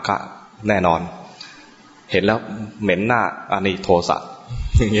ราคะแน่นอนเห็นแล้วเหม็นหน้าอันนี้โทสะ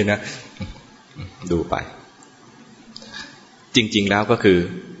อย่างนี้นะดูไปจริงๆแล้วก็คือ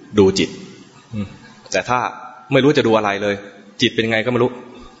ดูจิตแต่ถ้าไม่รู้จะดูอะไรเลยจิตเป็นยังไงก็ไม่รู้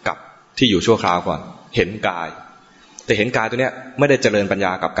กลับที่อยู่ชั่วคราวก่อนเห็นกายแต่เห็นกายตัวเนี้ยไม่ได้เจริญปัญญ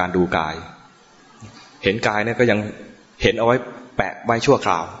ากับการดูกายเห็นกายเนี่ยก็ยังเห็นเอาไว้แปะไว้ชั่วค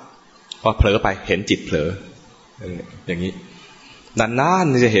ราวพอเผลอไปเห็นจิตเผลออย่างนี้นาน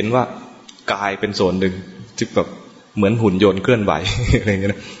ๆจะเห็นว่ากายเป็นส่วนหนึ่งที่แบบเหมือนหุ่นยนต์เคลื่อนไหวอะไรอย่างเงี้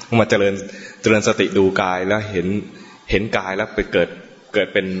ยนะมาเจริญสติดูกายแล้วเห็นกายแล้วไปเกิด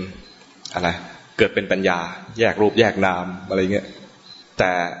เป็นอะไรเกิดเป็นปัญญาแยกรูปแยกนามอะไรเงี้ยแ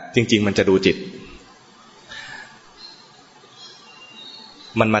ต่จริงๆมันจะดูจิต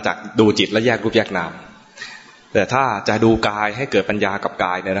มันมาจากดูจิตและแยกรูปแยกนามแต่ถ้าจะดูกายให้เกิดปัญญากับก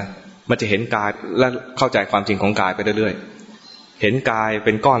ายเนี่ยนะมันจะเห็นกายและเข้าใจความจริงของกายไปเรื่อยๆเห็นกายเ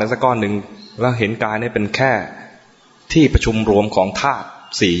ป็นก้อนอะไรสักก้อนหนึ่งแล้วเห็นกายนี่เป็นแค่ที่ประชุมรวมของธาตุ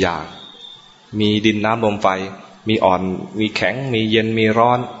สี่อย่างมีดินน้ำลมไฟมีอ่อนมีแข็งมีเย็นมีร้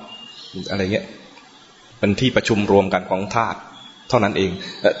อนอะไรเงี้ยเป็นที่ประชุมรวมกันของธาตุเท่านั้นเอง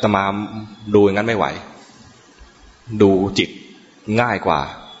แต่มาดูอย่างนั้นไม่ไหวดูจิตง่ายกว่า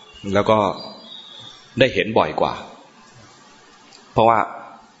แล้วก็ได้เห็นบ่อยกว่าเพราะว่า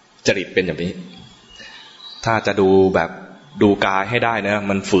จริตเป็นอย่างนี้ถ้าจะดูแบบดูกายให้ได้นะ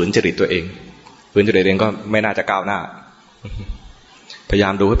มันฝืนจริตตัวเองฝืนจริตตัวเองก็ไม่น่าจะก้าวหน้าพยายา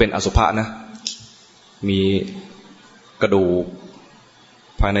มดูให้เป็นอสุภะนะมีกระดูก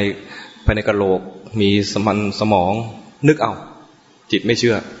ภายในกะโหลกมีสมองนึกเอาจิตไม่เ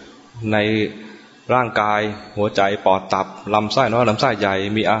ชื่อในร่างกายหัวใจปอดตับลำไส้น้อยลำไส้ใหญ่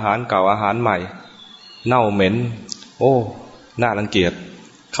มีอาหารเก่าอาหารใหม่เน่าเหม็นโอ้น่ารังเกียจ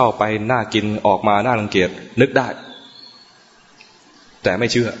เข้าไปน่ากินออกมาน่ารังเกียจนึกได้แต่ไม่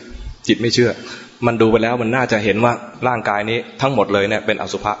เชื่อจิตไม่เชื่อมันดูไปแล้วมันน่าจะเห็นว่าร่างกายนี้ทั้งหมดเลยเนี่ยเป็นอ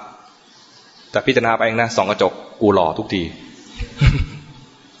สุภะแต่พิจารณาไปเองนะส่องกระจกกูหล่อทุกที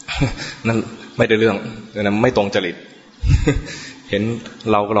นั่นไม่ได้เรื่องนั่นไม่ตรงจริต เห็น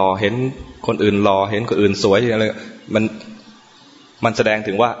เราหล่อเห็นคนอื่นหล่อเห็นคนอื่นสวยอะไรมันแสดง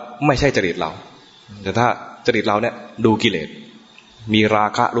ถึงว่าไม่ใช่จริตเราแต่ถ้าจริตเราเนี่ยดูกิเลสมีรา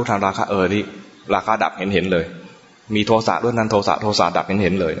คะรู้ทางราคะนี่ราคะดับเห็นเลยมีโทสะด้วยนั้นโทสะดับเ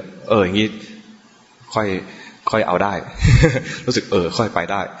ห็นเลยอย่างนี้ค่อยเอาได้ รู้สึกค่อยไป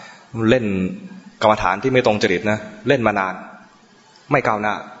ได้เล่นกรรมฐานที่ไม่ตรงจริตนะเล่นมานานไม่ก้าวห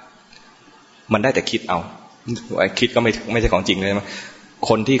น้ามันได้แต่คิดเอาคิดก็ไม่ใช่ของจริงเลยมั้ย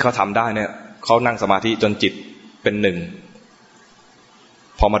คนที่เขาทำได้เนี่ยเขานั่งสมาธิจนจิตเป็นหนึ่ง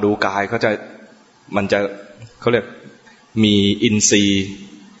พอมาดูกายมันจะเขาเรียกมีอินทรีย์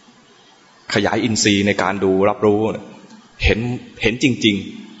ขยายอินทรีย์ในการดูรับรู้เห็นจริง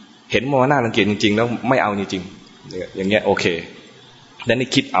ๆเห็นว่าน่ารังเกียจจริงๆแล้วไม่เอาจริงๆอย่างเงี้ยโอเคแล้วนี่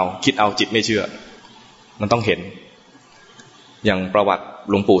คิดเอาจิตไม่เชื่อมันต้องเห็นอย่างประวัติ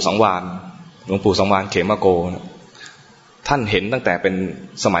หลวงปู่สังวาลเขมโกท่านเห็นตั้งแต่เป็น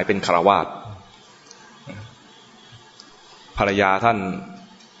สมัยเป็นฆราวาสภรรยาท่าน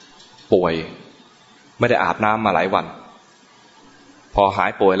ป่วยไม่ได้อาบน้ำมาหลายวันพอหา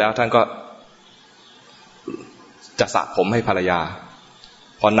ยป่วยแล้วท่านก็จะสระผมให้ภรรยา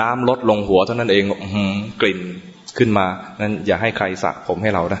พอน้ำลดลงหัวเท่านั้นเองกลิ่นขึ้นมานั้นอย่าให้ใครสระผมให้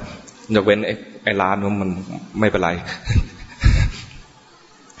เรานะยกเว้นไอ้ร้านมันไม่เป็นไร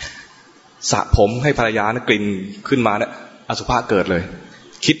สระผมให้ภรรยานะกลิ่นขึ้นมาเนี่ยอสุภะเกิดเลย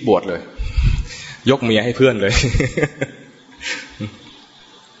คิดบวชเลยยกเมียให้เพื่อนเลย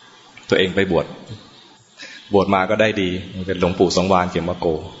ตัวเองไปบวชมาก็ได้ดีเป็นหลวงปู่สังวาลเขมโก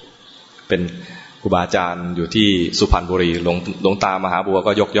เป็นครูบาอาจารย์อยู่ที่สุพรรณบุรีหลวงตามหาบัว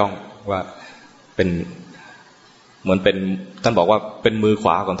ก็ยกย่องว่าเป็นเหมือนเป็นท่านบอกว่าเป็นมือขว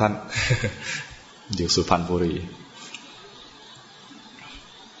าของท่าน อยู่สุพรรณบุรี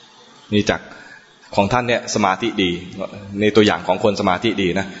นี่จากของท่านเนี่ยสมาธิดีในตัวอย่างของคนสมาธิดี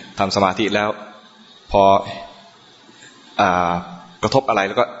นะทำสมาธิแล้วพอกระทบอะไรแ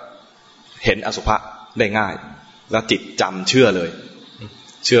ล้วก็เห็นอสุภะได้ง่ายแล้วจิตจำเชื่อเลย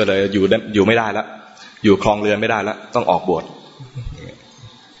อยู่ไม่ได้แล้วอยู่ครองเรือนไม่ได้แล้วต้องออกบวช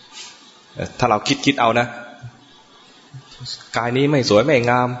ถ้าเราคิดเอานะกายนี้ไม่สวยไม่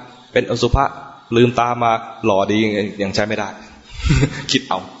งามเป็นอสุภะลืมตามาหล่อดียังใช้ไม่ได้ คิด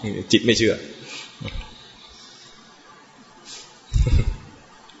เอาจิตไม่เชื่อ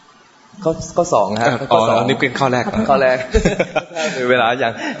ข้อสองฮะข้อสองนี่เป็นข้อแรกข้อแรกเวลาอย่า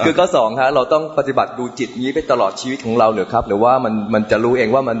งคือข้อสองครับเราต้องปฏิบัติดูจิตนี้ไปตลอดชีวิตของเราหรือครับหรือว่ามันจะรู้เอง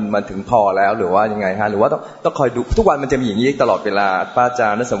ว่ามันถึงพอแล้วหรือว่ายังไงฮะหรือว่าต้องคอยดูทุกวันมันจะมีอย่างนี้ตลอดเวลาพระอาจา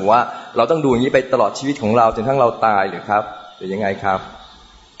รย์นั่นสมมติว่าเราต้องดูอย่างนี้ไปตลอดชีวิตของเราจนทั้งเราตายหรือครับหรือยังไงครับ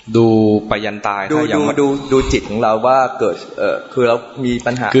ดูไปยันตายดูจิตของเราว่าเกิดคือเรามี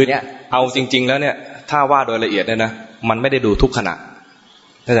ปัญหาเนี้ยเอาจริงๆแล้วเนี่ยถ้าว่าโดยละเอียดเนี่ยนะมันไม่ได้ดูทุกขณะ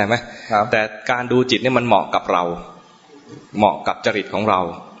เข้าใจไหมแต่การดูจิตเนี่ยมันเหมาะกับเราเหมาะกับจริตของเรา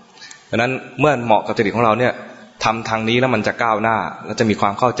ดังนั้นเมื่อเหมาะกับจริตของเราเนี่ยทำทางนี้แล้วมันจะก้าวหน้าและจะมีควา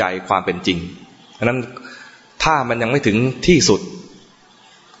มเข้าใจความเป็นจริงดังนั้นถ้ามันยังไม่ถึงที่สุด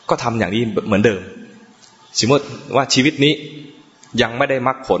ก็ทำอย่างนี้เหมือนเดิมสมมติว่าชีวิตนี้ยังไม่ได้ม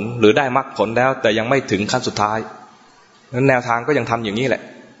รรคผลหรือได้มรรคผลแล้วแต่ยังไม่ถึงขั้นสุดท้ายนั้นแนวทางก็ยังทำอย่างนี้แหละ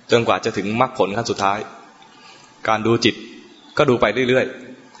จนกว่าจะถึงมรรคผลขั้นสุดท้ายการดูจิตก็ดูไปเรื่อย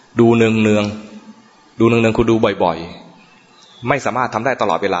ๆดูเนืองๆคือดูบ่อยๆไม่สามารถทำได้ต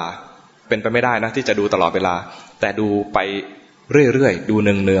ลอดเวลาเป็นไปไม่ได้นะที่จะดูตลอดเวลาแต่ดูไปเรื่อยๆดูเ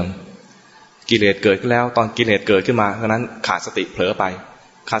นืองๆกิเลสเกิดขึ้นแล้วตอนกิเลสเกิดขึ้นมาเพราะนั้นขาดสติเผลอไป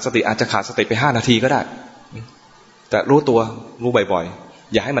ขาดสติอาจจะขาดสติไป5 นาทีก็ได้แต่รู้ตัวรู้บ่อย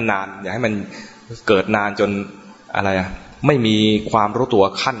ๆอย่าให้มันนานอย่าให้มันเกิดนานจนอะไรไม่มีความรู้ตัว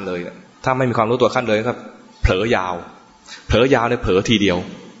ขั้นเลยถ้าไม่มีความรู้ตัวขั้นเลยก็เผลอยาวเนี่ยเผลอทีเดียว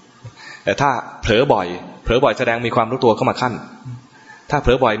แต่ถ้าเผลอบ่อยแสดงมีความรู้ตัวเข้ามาขั้นถ้าเผ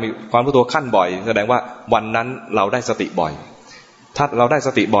ลอบ่อยมีความรู้ตัวขั้นบ่อยแสดงว่าวันนั้นเราได้สติบ่อยถ้าเราได้ส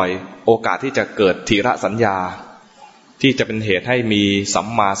ติบ่อยโอกาสที่จะเกิดทีระสัญญาที่จะเป็นเหตุให้มีสัม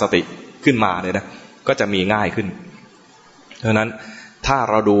มาสติขึ้นมาเนี่ยนะก็จะมีง่ายขึ้นเพราะนั้นถ้า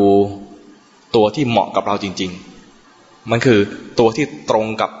เราดูตัวที่เหมาะกับเราจริงๆมันคือตัวที่ตรง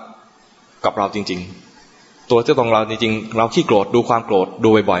กับเราจริงๆตัวที่ตรงเราจริงๆเราขี้โกรธดูความโกรธดู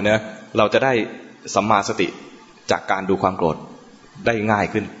บ่อยๆนะเราจะได้สัมมาสติจากการดูความโกรธได้ง่าย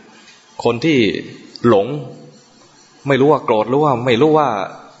ขึ้นคนที่หลงไม่รู้ว่าโกรธหรือว่าไม่รู้ว่า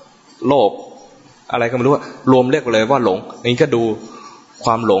โลภอะไรก็ไม่รู้ว่ารวมเรียกเลยว่าหลงนี่ก็ดูค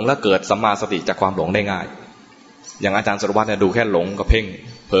วามหลงแล้วเกิดสัมมาสติจากความหลงได้ง่ายอย่างอาจารย์สรวัตรเนี่ยดูแค่หลงกับเพ่ง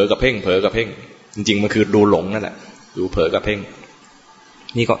เผลอกับเพ่งจริงๆมันคือดูหลงนั่นแหละดูเผลอกับเพ่ง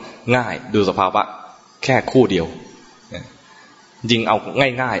นี่ก็ง่ายดูสภาวะแค่คู่เดียวจริงเอา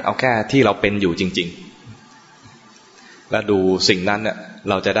ง่ายๆเอาแค่ที่เราเป็นอยู่จริงๆแล้วดูสิ่งนั้นเนี่ย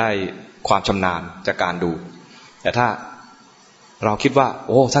เราจะได้ความชำนาญจากการดูแต่ถ้าเราคิดว่าโ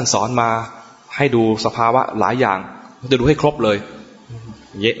อ้ท่านสอนมาให้ดูสภาวะหลายอย่างจะดูให้ครบเลย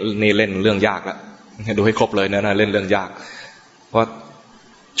นี่เล่นเรื่องยากแล้วดูให้ครบเลยนะเล่นเรื่องยากเพราะ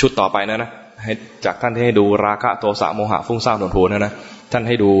ชุดต่อไปนะให้จากท่านที่ให้ดูราคะโทสะโมหะฟุ้งซ่านหดหู่นะท่านใ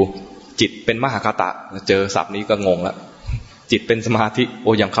ห้ดูจิตเป็นมหาคตะเจอศัพท์นี้ก็งงแล้วจิตเป็นสมาธิโ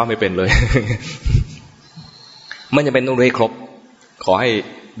อ้ยังเข้าไม่เป็นเลยมันจะเป็นต้องดูให้ครบขอให้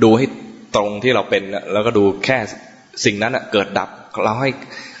ดูให้ตรงที่เราเป็นแล้วก็ดูแค่สิ่งนั้นเกิดดับเราให้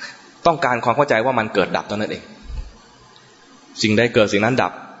ต้องการความเข้าใจว่ามันเกิดดับเท่านั้นเองสิ่งใดเกิดสิ่งนั้นดั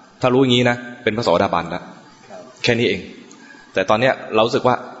บถ้ารู้อย่างนี้นะเป็นพระโสดาบันแล้วแค่นี้เองแต่ตอนเนี้ยเรารู้สึก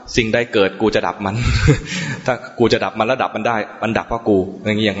ว่าสิ่งใดเกิดกูจะดับมัน ถ้ากูจะดับมันแล้วดับมันได้มันดับเพราะกูอ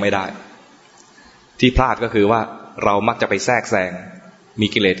ย่างนี้ยังไม่ได้ที่พลาดก็คือว่าเรามักจะไปแทรกแซงมี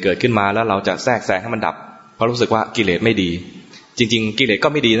กิเลสเกิดขึ้นมาแล้วเราจะแทรกแซงให้มันดับเพราะรู้สึกว่ากิเลสไม่ดีจริงๆกิเลสก็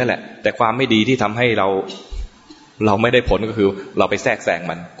ไม่ดีนั่นแหละแต่ความไม่ดีที่ทำให้เราไม่ได้ผลก็คือเราไปแทรกแซง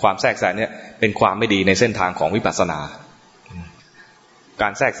มันความแทรกแซงเนี่ยเป็นความไม่ดีในเส้นทางของวิปัสสนากา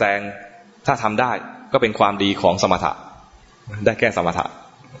รแทรกแซงถ้าทำได้ก็เป็นความดีของสมถะได้แค่สมถะ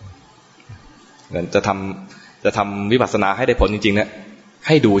จะทำวิปัสสนาให้ได้ผลจริงๆเนี่ยใ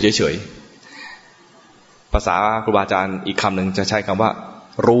ห้ดูเฉยๆภาษาครูบาอาจารย์อีกคำหนึ่งจะใช้คำว่า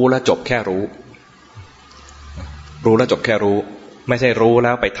รู้แล้วจบแค่รู้แล้วจบแค่รู้ไม่ใช่รู้แ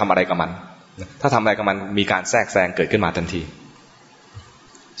ล้วไปทำอะไรกับมันถ้าทำอะไรกับมันมีการแทรกแซงเกิดขึ้นมาทันที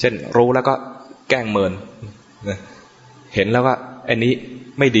เช่นรู้แล้วก็แกล้งเมินเห็นแล้วว่าอันนี้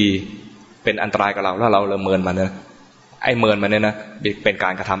ไม่ดีเป็นอันตรายกับเราแล้วเราเมินมันนะไอ้เมินมันเนี่ยนะเป็นกา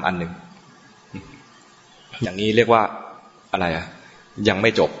รกระทำอันหนึ่งอย่างนี้เรียกว่าอะไรยังไม่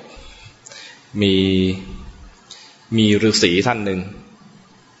จบมีฤาษีท่านหนึ่ง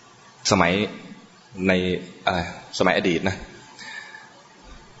สมัยในสมัยอดีตนะ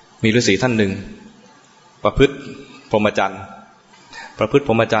มีฤาษีท่านหนึ่งประพฤติพรหมจรร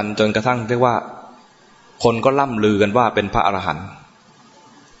ย์จนกระทั่งเรียกว่าคนก็ล่ำลือกันว่าเป็นพระอรหันต์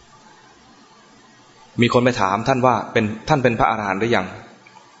มีคนไปถามท่านว่าท่านเป็นพระอรหันต์หรือยัง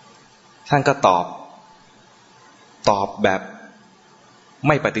ท่านก็ตอบแบบไ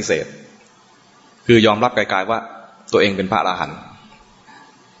ม่ปฏิเสธคือยอมรับกายๆว่าตัวเองเป็นพระอรหันต์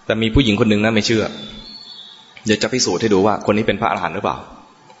แ แต่มีผู้หญิงคนหนึ่งนะไม่เชื่อเดี๋ยวจะพิสูจน์ให้ดูว่าคนนี้เป็นพระอรหันต์หรือเปล่า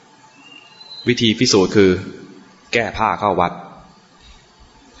วิธีพิสูจน์คือแก้ผ้าเข้าวัด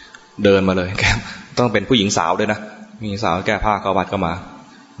เดินมาเลยแก้ต้องเป็นผู้หญิงสาวด้วยนะมีสาวแก้ผ้าเข้าวัดก็มา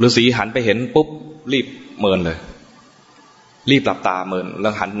ฤาษีหันไปเห็นปุ๊บรีบเมินเลยรีบหลับตาเมินแล้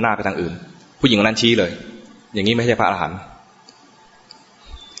วหันหน้าไปทางอื่นผู้หญิงคนนั้นชี้เลยอย่างนี้ไม่ใช่พระอรหันต์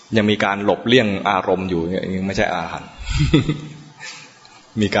ยังมีการหลบเลี่ยงอารมณ์อยู่ยังไม่ใช่อรหันต์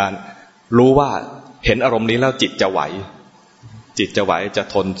มีการรู้ว่าเห็นอารมณ์นี้แล้วจิตจะไหวจิตจะไหวจะ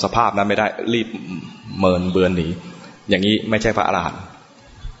ทนสภาพนั้นไม่ได้รีบเมินเบือนหนีอย่างนี้ไม่ใช่พระอรหันต์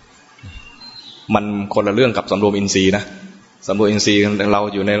มันคนละเรื่องกับสำรวมอินทรีย์นะสำรวมอินทรีย์เรา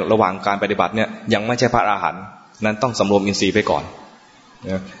อยู่ในระหว่างการปฏิบัติเนี่ยยังไม่ใช่พระอรหันต์นั้นต้องสำรวมอินทรีย์ไปก่อน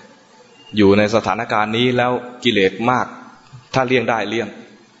อยู่ในสถานการณ์นี้แล้วกิเลสมากถ้าเลี่ยงได้เลี่ยง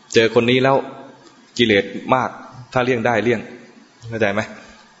เจอคนนี้แล้วกิเลสมากถ้าเลี่ยงได้เลี่ยงเข้าใจไหม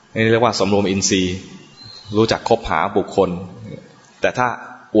นี่เรียกว่าสำรวมอินทรีย์รู้จักคบหาบุคคลแต่ถ้า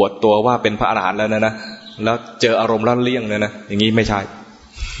อวดตัวว่าเป็นพระอรหันต์แล้วนะแล้วเจออารมณ์แล้วเลี่ยงเลยนะอย่างนี้ไม่ใช่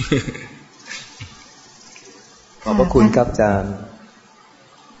ขอบพระคุณครับอาจารย์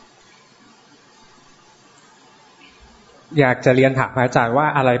อยากจะเรียนถามอาจารย์ว่า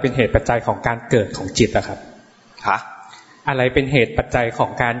อะไรเป็นเหตุปัจจัยของการเกิดของจิตอะครับฮะอะไรเป็นเหตุปัจจัยของ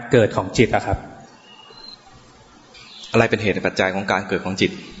การเกิดของจิตอะครับอะไรเป็นเหตุปัจจัยของการเกิดของจิ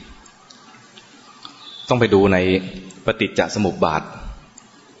ตต้องไปดูในปฏิจจสมุปบาท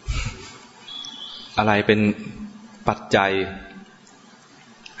อะไรเป็นปัจจัย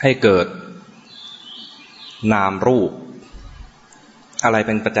ให้เกิดนามรูปอะไรเ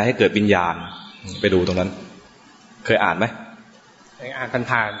ป็นปัจจัยให้เกิดวิญญาณไปดูตรงนั้นเคยอ่านไหมเคยอ่าน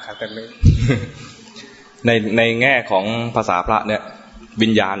ผ่านๆครับแต่ไม่ในแง่ของภาษาพระเนี่ยวิ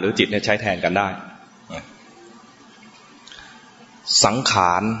ญญาณหรือจิตเนี่ยใช้แทนกันได้สังข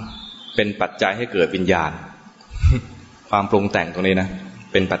ารเป็นปัจจัยให้เกิดวิญญาณความปรุงแต่งตรงนี้นะ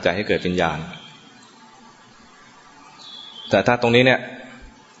เป็นปัจจัยให้เกิดวิญญาณแต่ถ้าตรงนี้เนี่ย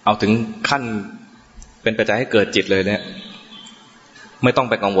เอาถึงขั้นเป็นปัจจัยให้เกิดจิตเลยเนี่ยไม่ต้อง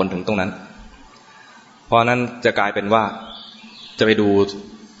ไปกังวลถึงตรงนั้นเพราะนั้นจะกลายเป็นว่าจะไปดู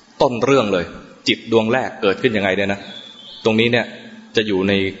ต้นเรื่องเลยจิตดวงแรกเกิดขึ้นยังไงเนี่ยนะตรงนี้เนี่ยจะอยู่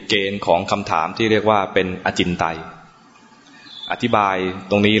ในเกณฑ์ของคำถามที่เรียกว่าเป็นอจินไตยอธิบาย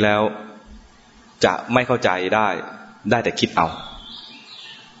ตรงนี้แล้วจะไม่เข้าใจได้แต่คิดเอา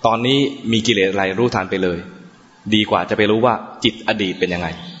ตอนนี้มีกิเลสอะไรรู้ทันไปเลยดีกว่าจะไปรู้ว่าจิตอดีตเป็นยังไง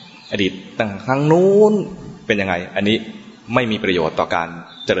อดีตตั้งครั้งนู้นเป็นยังไงอันนี้ไม่มีประโยชน์ต่อการ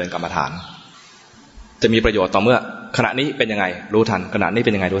เจริญกรรมฐานจะมีประโยชน์ต่อเมื่อขณะนี้เป็นยังไงรู้ทันขณะนี้เ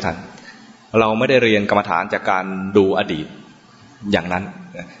ป็นยังไงรู้ทันเราไม่ได้เรียนกรรมฐานจากการดูอดีตอย่างนั้น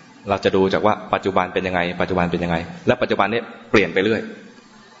เราจะดูจากว่าปัจจุบันเป็นยังไงปัจจุบันเป็นยังไงและปัจจุบันนี้เปลี่ยนไปเรื่อย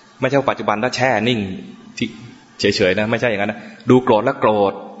ไม่ใช่ปัจจุบันแล้วแช่นิ่งที่เฉยๆนะไม่ใช่อย่างนั้นนะดูโกรธแล้วโกร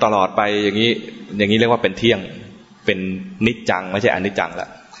ธตลอดไปอย่างนี้เรียกว่าเป็นเที่ยงเป็นนิจจังไม่ใช่อนิจจังละ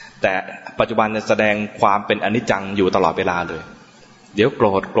แต่ปัจจุบันจะแสดงความเป็นอนิจจังอยู่ตลอดเวลาเลยเดี๋ยวโกร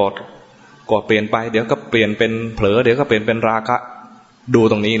ธเปลี่ยนไปเดี๋ยวก็เปลี่ยนเป็นเผลอเดี๋ยวก็เปลี่ยนเป็นราคะดู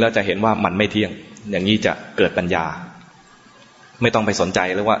ตรงนี้แล้วจะเห็นว่ามันไม่เที่ยงอย่างนี้จะเกิดปัญญาไม่ต้องไปสนใจ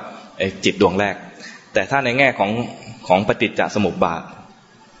เลยว่าจิตดวงแรกแต่ถ้าในแง่ของปฏิจจสมุปบาท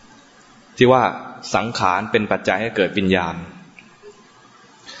ที่ว่าสังขารเป็นปัจจัยให้เกิดวิญญาณ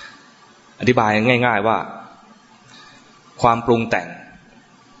อธิบายง่ายๆว่าความปรุงแต่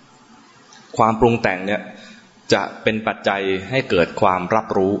งเนี่ยจะเป็นปัจจัยให้เกิดความรับ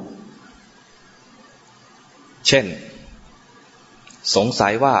รู้เช่นสงสั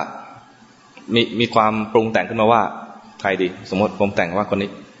ยว่ามีความปรุงแต่งขึ้นมาว่าใครดีสมมติผมแต่งว่าคนนี้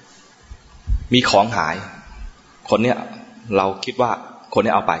มีของหายคนเนี้ยเราคิดว่าคน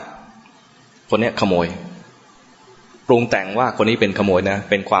นี้เอาไปคนนี้ขโมยปรุงแต่งว่าคนนี้เป็นขโมยนะ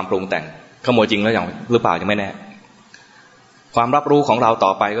เป็นความปรุงแต่งขโมยจริงแล้วอย่างหรือเปล่ายังไม่แน่ความรับรู้ของเราต่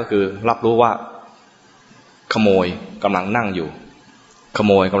อไปก็คือรับรู้ว่าขโมยกำลังนั่งอยู่ขโ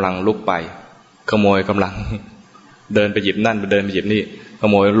มยกำลังลุกไปขโมยกำลังเดินไปหยิบนั่นเดินไปหยิบนี่ข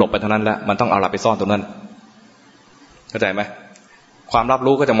โมยหลบไปเท่านั้นแล้วมันต้องเอาเราไปซ่อนตรงนั้นเข้าใจไหมความรับ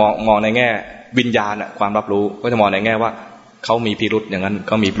รู้ก็จะมองในแง่วิญญาณความรับรู้ก็จะมองในแง่ว่าเขามีพิรุธอย่างนั้นเ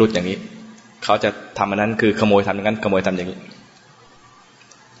ขามีพิรุธอย่างนี้เขาจะทำอันนั้นคือขโมยทำอย่างนั้นขโมยทำอย่างนี้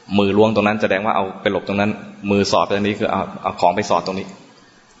มือล้วงตรงนั้นแสดงว่าเอาไปหลบตรงนั้นมือสอดตรงนี้คือเอาของไปสอดตรงนี้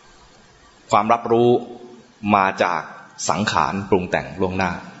ความรับรู้มาจากสังขารปรุงแต่งล่วงหน้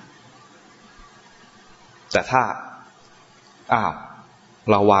าแต่ถ้า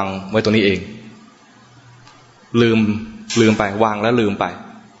เราวางไว้ตรงนี้เองลืมไปวางแล้วลืมไป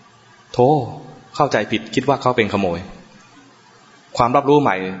โธ่เข้าใจผิดคิดว่าเขาเป็นขโมยค ความรับรู้ให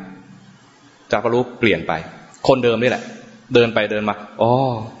ม่จากรับรู้เปลี่ยนไปคนเดิมนี่แหละเดินไปเดินมาอ๋อ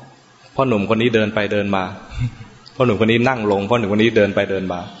พ่อหนุ่มคนนี้เดินไปเดินมาพ่อหนุ่มคนนี้นั่งลงพ่อหนุ่มคนนี้เดินไปเดิน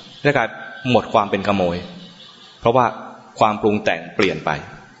มาแล้วกลายหมดความเป็นขโมยเพราะว่าความปรุงแต่งเปลี่ยนไป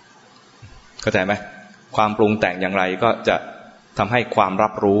เข้าใจไหมความปรุงแต่งอย่างไรก็จะทำให้ความรั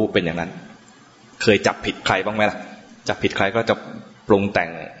บรู้เป็นอย่างนั้นเคยจับผิดใครบ้างไหมล่ะจับผิดใครก็จะปรุงแต่ง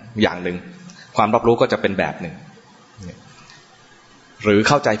อย่างหนึ่งความรับรู้ก็จะเป็นแบบหนึ่งหรือ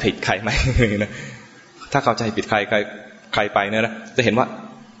เข้าใจผิดใครไหมนะถ้าเข้าใจผิดใครไปเนี่ยนะจะเห็นว่า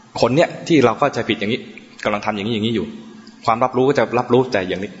คนเนี้ยที่เราเข้าใจผิดอย่างนี้กำลังทำอย่างนี้อย่างนี้อยู่ความรับรู้ก็จะรับรู้แต่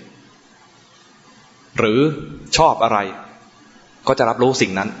อย่างนี้หรือชอบอะไรก็จะรับรู้สิ่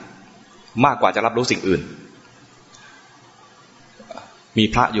งนั้นมากกว่าจะรับรู้สิ่งอื่นมี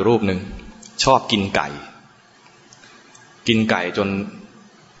พระอยู่รูปหนึ่งชอบกินไก่จน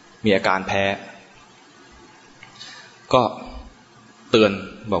มีอาการแพ้ก็เตือน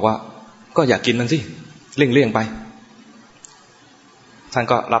บอกว่าก็อย่ากินมันสิเลี่ยงไปท่าน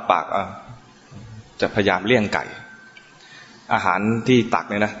ก็รับปากจะพยายามเลี่ยงไก่อาหารที่ตัก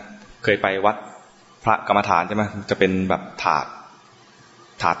เนี่ยนะเคยไปวัดพระกรรมฐานใช่ไหมจะเป็นแบบถา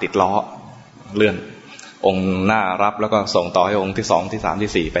ดติดล้อเลื่อนองค์หน้ารับแล้วก็ส่งต่อให้องค์ที่สองที่สาม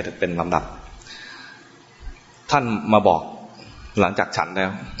ที่สี่ไปเป็นลำดับท่านมาบอกหลังจากฉันแล้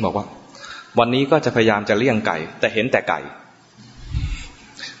วบอกว่าวันนี้ก็จะพยายามจะเลี่ยงไก่แต่เห็นแต่ไก่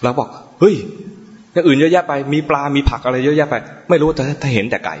แล้วบอกเฮ้ยอย่างอื่นเยอะแยะไปมีปลามีผักอะไรเยอะแยะไปไม่รู้แต่ถ้าเห็น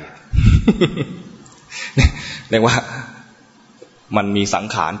แต่ไก่ เรียกว่ามันมีสัง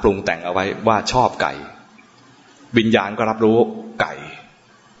ขารปรุงแต่งเอาไว้ว่าชอบไก่วิญญาณก็รับรู้ไ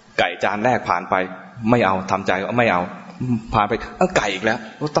ก่จานแรกผ่านไปไม่เอาทำใจก็ไม่เอาผ่านไปไก่อีกแล้ว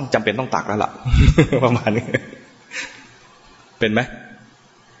ต้องจำเป็นต้องตักแล้วล่ะ ประมาณนี้เป็นไหม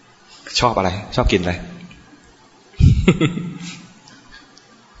ชอบอะไรชอบกินอะไร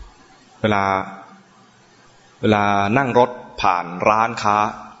เวลานั่งรถผ่านร้านค้า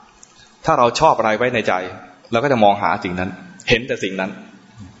ถ้าเราชอบอะไรไว้ในใจเราก็จะมองหาสิ่งนั้นเห็นแต่สิ่งนั้น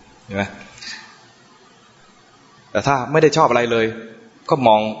เห็นไหมแต่ถ้าไม่ได้ชอบอะไรเลยก็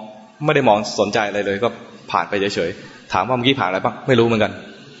ไม่ได้มองสนใจอะไรเลยก็ผ่านไปเฉยๆถามว่าเมื่อกี้ผ่านอะไรบ้างไม่รู้เหมือนกัน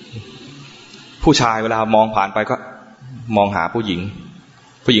ผู้ชายเวลามองผ่านไปก็มองหาผู้หญิ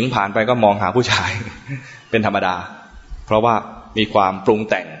งผ่านไปก็มองหาผู้ชาย เป็นธรรมดาเพราะว่ามีความปรุง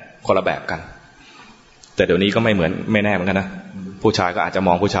แต่งคนละแบบกันแต่เดี๋ยวนี้ก็ไม่แน่เหมือนกันนะผู้ชายก็อาจจะม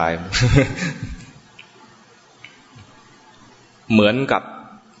องผู้ชาย เหมือนกับ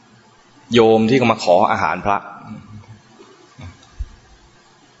โยมที่มาขออาหารพระ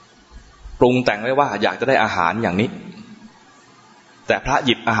ปรุงแต่งไว้ว่าอยากจะได้อาหารอย่างนี้แต่พระห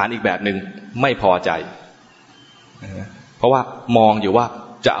ยิบอาหารอีกแบบหนึ่งไม่พอใจเพราะว่ามองอยู่ว่า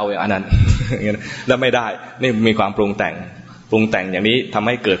จะเอาอย่างนั้น แล้วไม่ได้นี่มีความปรุงแต่งอย่างนี้ทำใ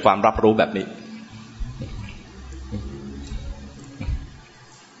ห้เกิดความรับรู้แบบนี้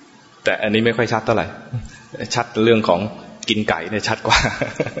แต่อันนี้ไม่ค่อยชัดเท่าไหร่ชัดเรื่องของกินไก่เนี่ยชัดกว่า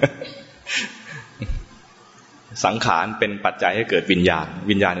สังขารเป็นปัจจัยให้เกิดวิญญาณ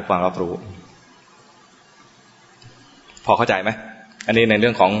ในความรับรู้พอเข้าใจไหมอันนี้ในเรื่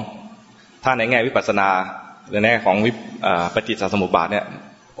องของถ้าในแง่วิปัสสนาในแง่ของปฏิจจสมุปบาทเนี่ย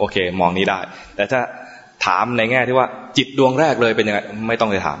โอเคมองนี้ได้แต่ถ้าถามในแง่ที่ว่าจิตดวงแรกเลยเป็นยังไงไม่ต้อง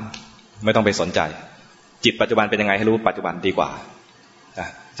ไปถามไม่ต้องไปสนใจจิตปัจจุบันเป็นยังไงให้รู้ปัจจุบันดีกว่า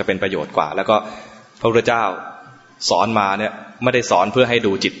จะเป็นประโยชน์กว่าแล้วก็พระพุทธเจ้าสอนมาเนี่ยไม่ได้สอนเพื่อให้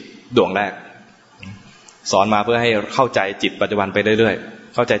ดูจิตดวงแรกสอนมาเพื่อให้เข้าใจจิตปัจจุบันไปเรื่อย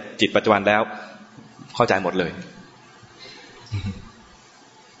ๆเข้าใจจิตปัจจุบันแล้วเข้าใจหมดเลย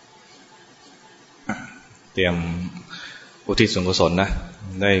เตรียมอุทิศส่วนกุศลนะ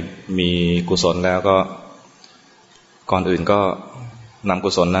ได้มีกุศลแล้วก็ก่อนอื่นก็นำกุ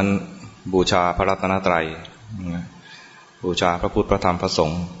ศลนั้นบูชาพระรัตนตรัยบูชาพระพุทธพระธรรมพระส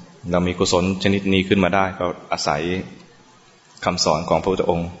งฆ์เรามีกุศลชนิดนี้ขึ้นมาได้ก็อาศัยคำสอนของพระพุทธ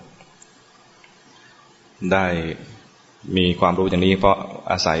องค์ได้มีความรู้อย่างนี้เพราะ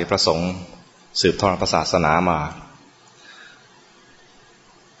อาศัยพระสงฆ์สืบทอดพระศาสนามา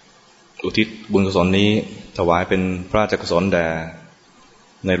อุทิศบุญกุศลนี้ถวายเป็นพระราชกุศลแด่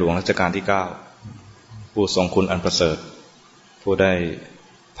ในหลวงรัชกาลที่9ผู้ทรงคุณอันประเสริฐผู้ได้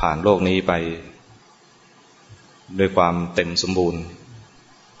ผ่านโลกนี้ไปด้วยความเต็มสมบูรณ์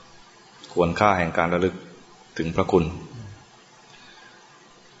ควรค่าแห่งการระลึกถึงพระคุณ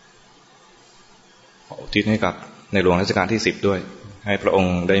อุทิศให้กับในหลวงรัชกาลที่10ด้วยให้พระอง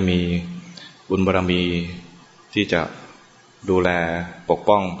ค์ได้มีบุญบารมีที่จะดูแลปก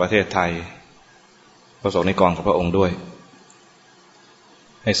ป้องประเทศไทยประสบนิกรของพระองค์ด้วย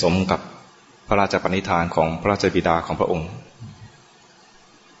ให้สมกับพระราชปณิธานของพระราชบิดาของพระองค์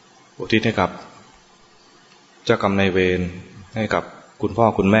อุทิศให้กับเจ้ากรรมนายเวรให้กับคุณพ่อ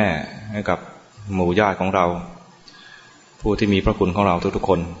คุณแม่ให้กับหมู่ญาติของเราผู้ที่มีพระคุณของเราทุกๆ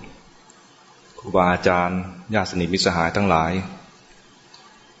คนครูบาอาจารย์ญาติสนิทมิตรสหายทั้งหลาย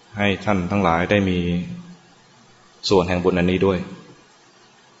ให้ท่านทั้งหลายได้มีส่วนแห่งบุญอันนี้ด้วย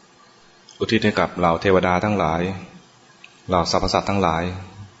อุทิศให้กับเหล่าเทวดาทั้งหลายเหล่าสรรพสัตว์ทั้งหลาย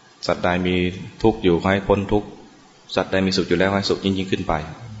สัตว์ใดมีทุกข์อยู่ให้พ้นทุกข์สัตว์ใดมีสุขอยู่แล้วให้สุขยิ่งขึ้นไป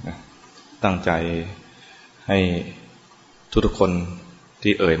ตั้งใจให้ทุกๆคน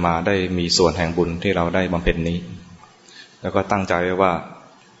ที่เอ่ยมาได้มีส่วนแห่งบุญที่เราได้บำเพ็ญนี้แล้วก็ตั้งใจไว้ว่า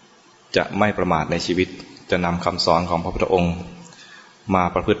จะไม่ประมาทในชีวิตจะนำคำสอนของพระพุทธองค์มา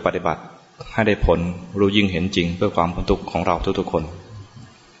ประพฤติปฏิบัติให้ได้ผลรู้ยิ่งเห็นจริงเพื่อความพ้นทุกข์ของเราทุกๆคน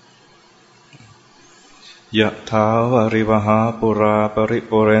ยะถาวาริวหาปุราปริ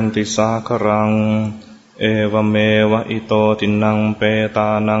ปุเรนติสาครังเอวเมวะอิโตตินังเปตา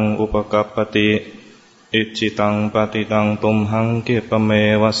นังอุปกัปปติอิจิตังปฏิตังตุมหังกิปเม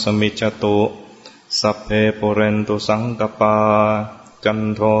วะสมิจจตุสัพเพปุเรนตุสังกปาจัน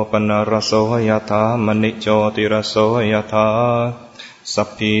โทปนรโสยถามณิโชติรโสยถาสัพ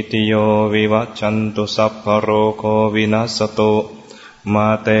พิติโยวิวัชชันตุสัพพโรโควินัสตุมา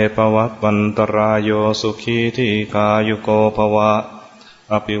เตปวัตวันตรายโยสุขีทีกายุโกภวะ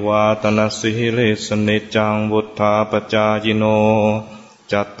อภิวาทนาสิริสนิจังวุธาปจายโน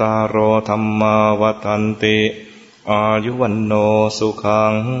จัตตารโอธรรมาวัฏันติอายุวันโนสุขั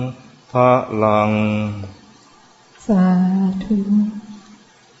งภะลังสาธุ